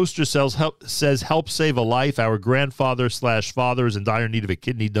 The poster says help save a life. Our grandfather/father is in dire need of a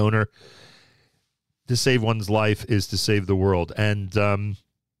kidney donor. To save one's life is to save the world. And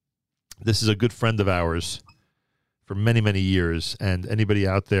this is a good friend of ours for many, many years. And anybody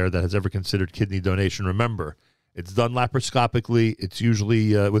out there that has ever considered kidney donation, remember, it's done laparoscopically. It's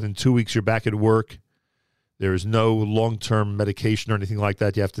usually within 2 weeks you're back at work. There is no long-term medication or anything like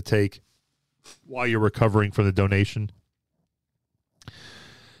that you have to take while you're recovering from the donation.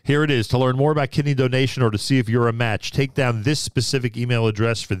 Here it is. To learn more about kidney donation or to see if you're a match, take down this specific email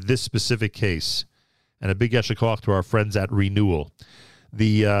address for this specific case. And a big yeshikach to our friends at Renewal.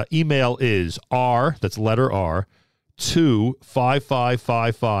 The email is R, that's letter R,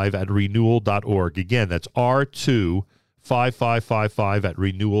 25555 at renewal.org. Again, that's R25555 at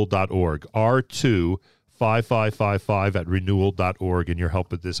renewal.org. R25555 at renewal.org. And your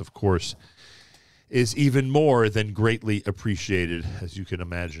help with this, of course, is even more than greatly appreciated, as you can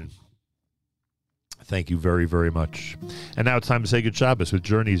imagine. Thank you very, very much. And now it's time to say good Shabbos with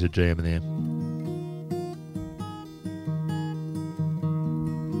Journeys at JM and the AM.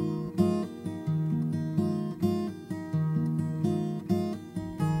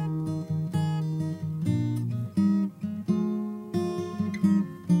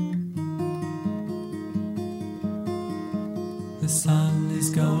 The sun is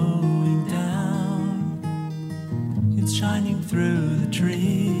going down, it's shining through the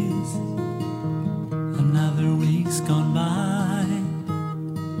trees. Another week's gone by,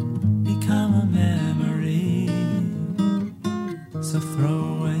 become a memory. So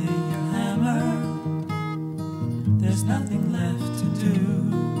throw away your hammer, there's nothing left to do.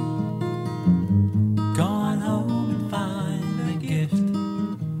 Go on home and find the gift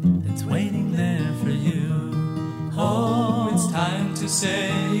that's waiting there for you. Oh, it's time to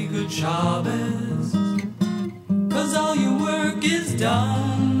say good Shabbos, 'cause all your work is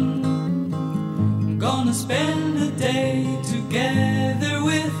done. I'm gonna spend a day together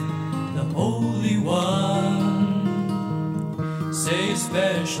with the Holy One. Say a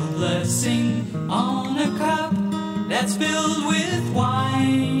special blessing on a cup that's filled with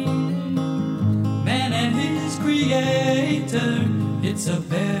wine. Man and his creator, it's a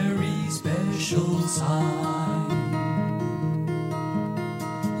very special sign.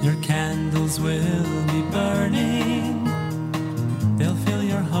 Your candles will be burning, they'll fill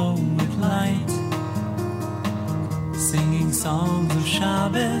your home with light, singing songs of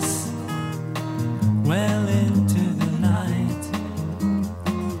Shabbos well into the night.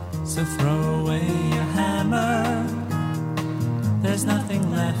 So throw away your hammer, there's nothing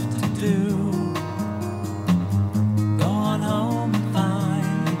left to do. Go on home and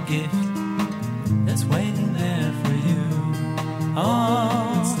find the gift that's waiting there for you.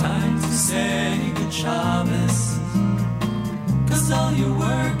 Oh, it's time to say good Shabbos, 'cause all your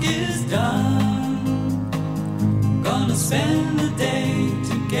work is done. Gonna spend the day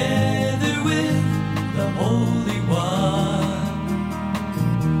together with the Holy One.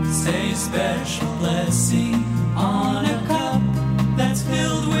 Say a special blessing on a cup that's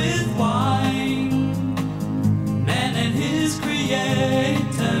filled with wine. Man and his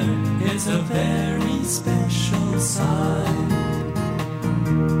creator, it's a very special sign.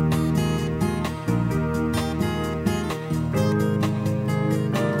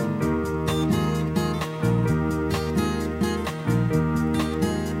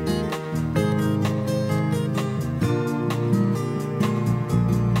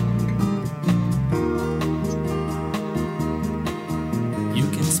 You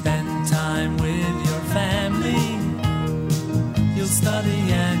can spend time with your family, you'll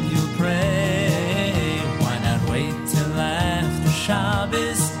study and you'll pray. Why not wait till after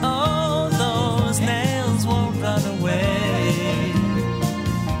Shabbos? Oh, those nails won't run away.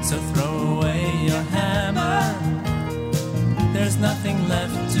 So throw away your hammer, there's nothing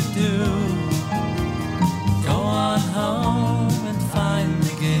left to do. Go on home and find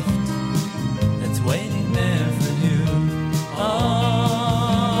the gift that's waiting there for you.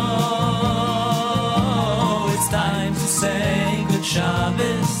 say good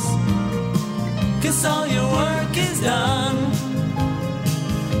Shabbos, 'cause all your work is done.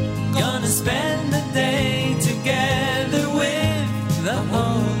 Gonna spend the day together with the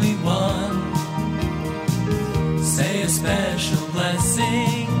Holy One. Say a special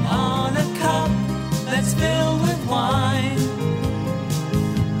blessing on a cup that's filled with wine.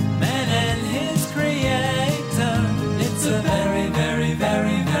 Man and his creator, it's a very, very,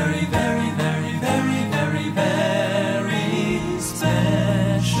 very, very, very, very, very, very, very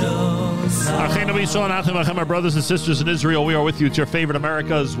special song. My brothers and sisters in Israel, we are with you. It's your favorite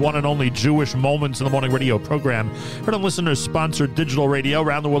America's one and only Jewish Moments in the Morning radio program. Heard on listeners-sponsored digital radio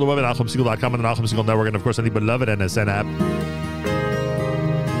around the world, the web at NachumSegal.com and the Nachum Segal Network, and of course on the beloved NSN app.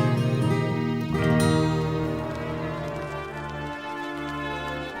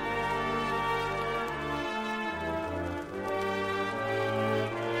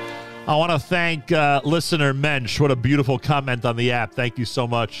 I want to thank listener Mensch. What a beautiful comment on the app. Thank you so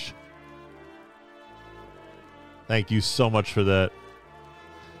much. Thank you so much for that.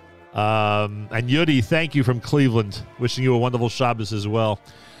 And Yudi, thank you from Cleveland. Wishing you a wonderful Shabbos as well.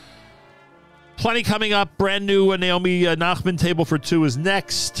 Plenty coming up. Brand new Naomi Nachman Table for Two is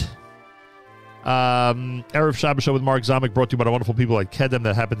next. Erev Shabbos Show with Mark Zamek, brought to you by the wonderful people at Kedem.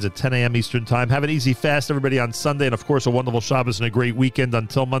 That happens at 10 a.m. Eastern Time. Have an easy fast, everybody, on Sunday. And, of course, a wonderful Shabbos and a great weekend.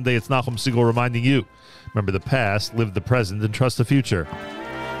 Until Monday, it's Nachum Segal reminding you, remember the past, live the present, and trust the future.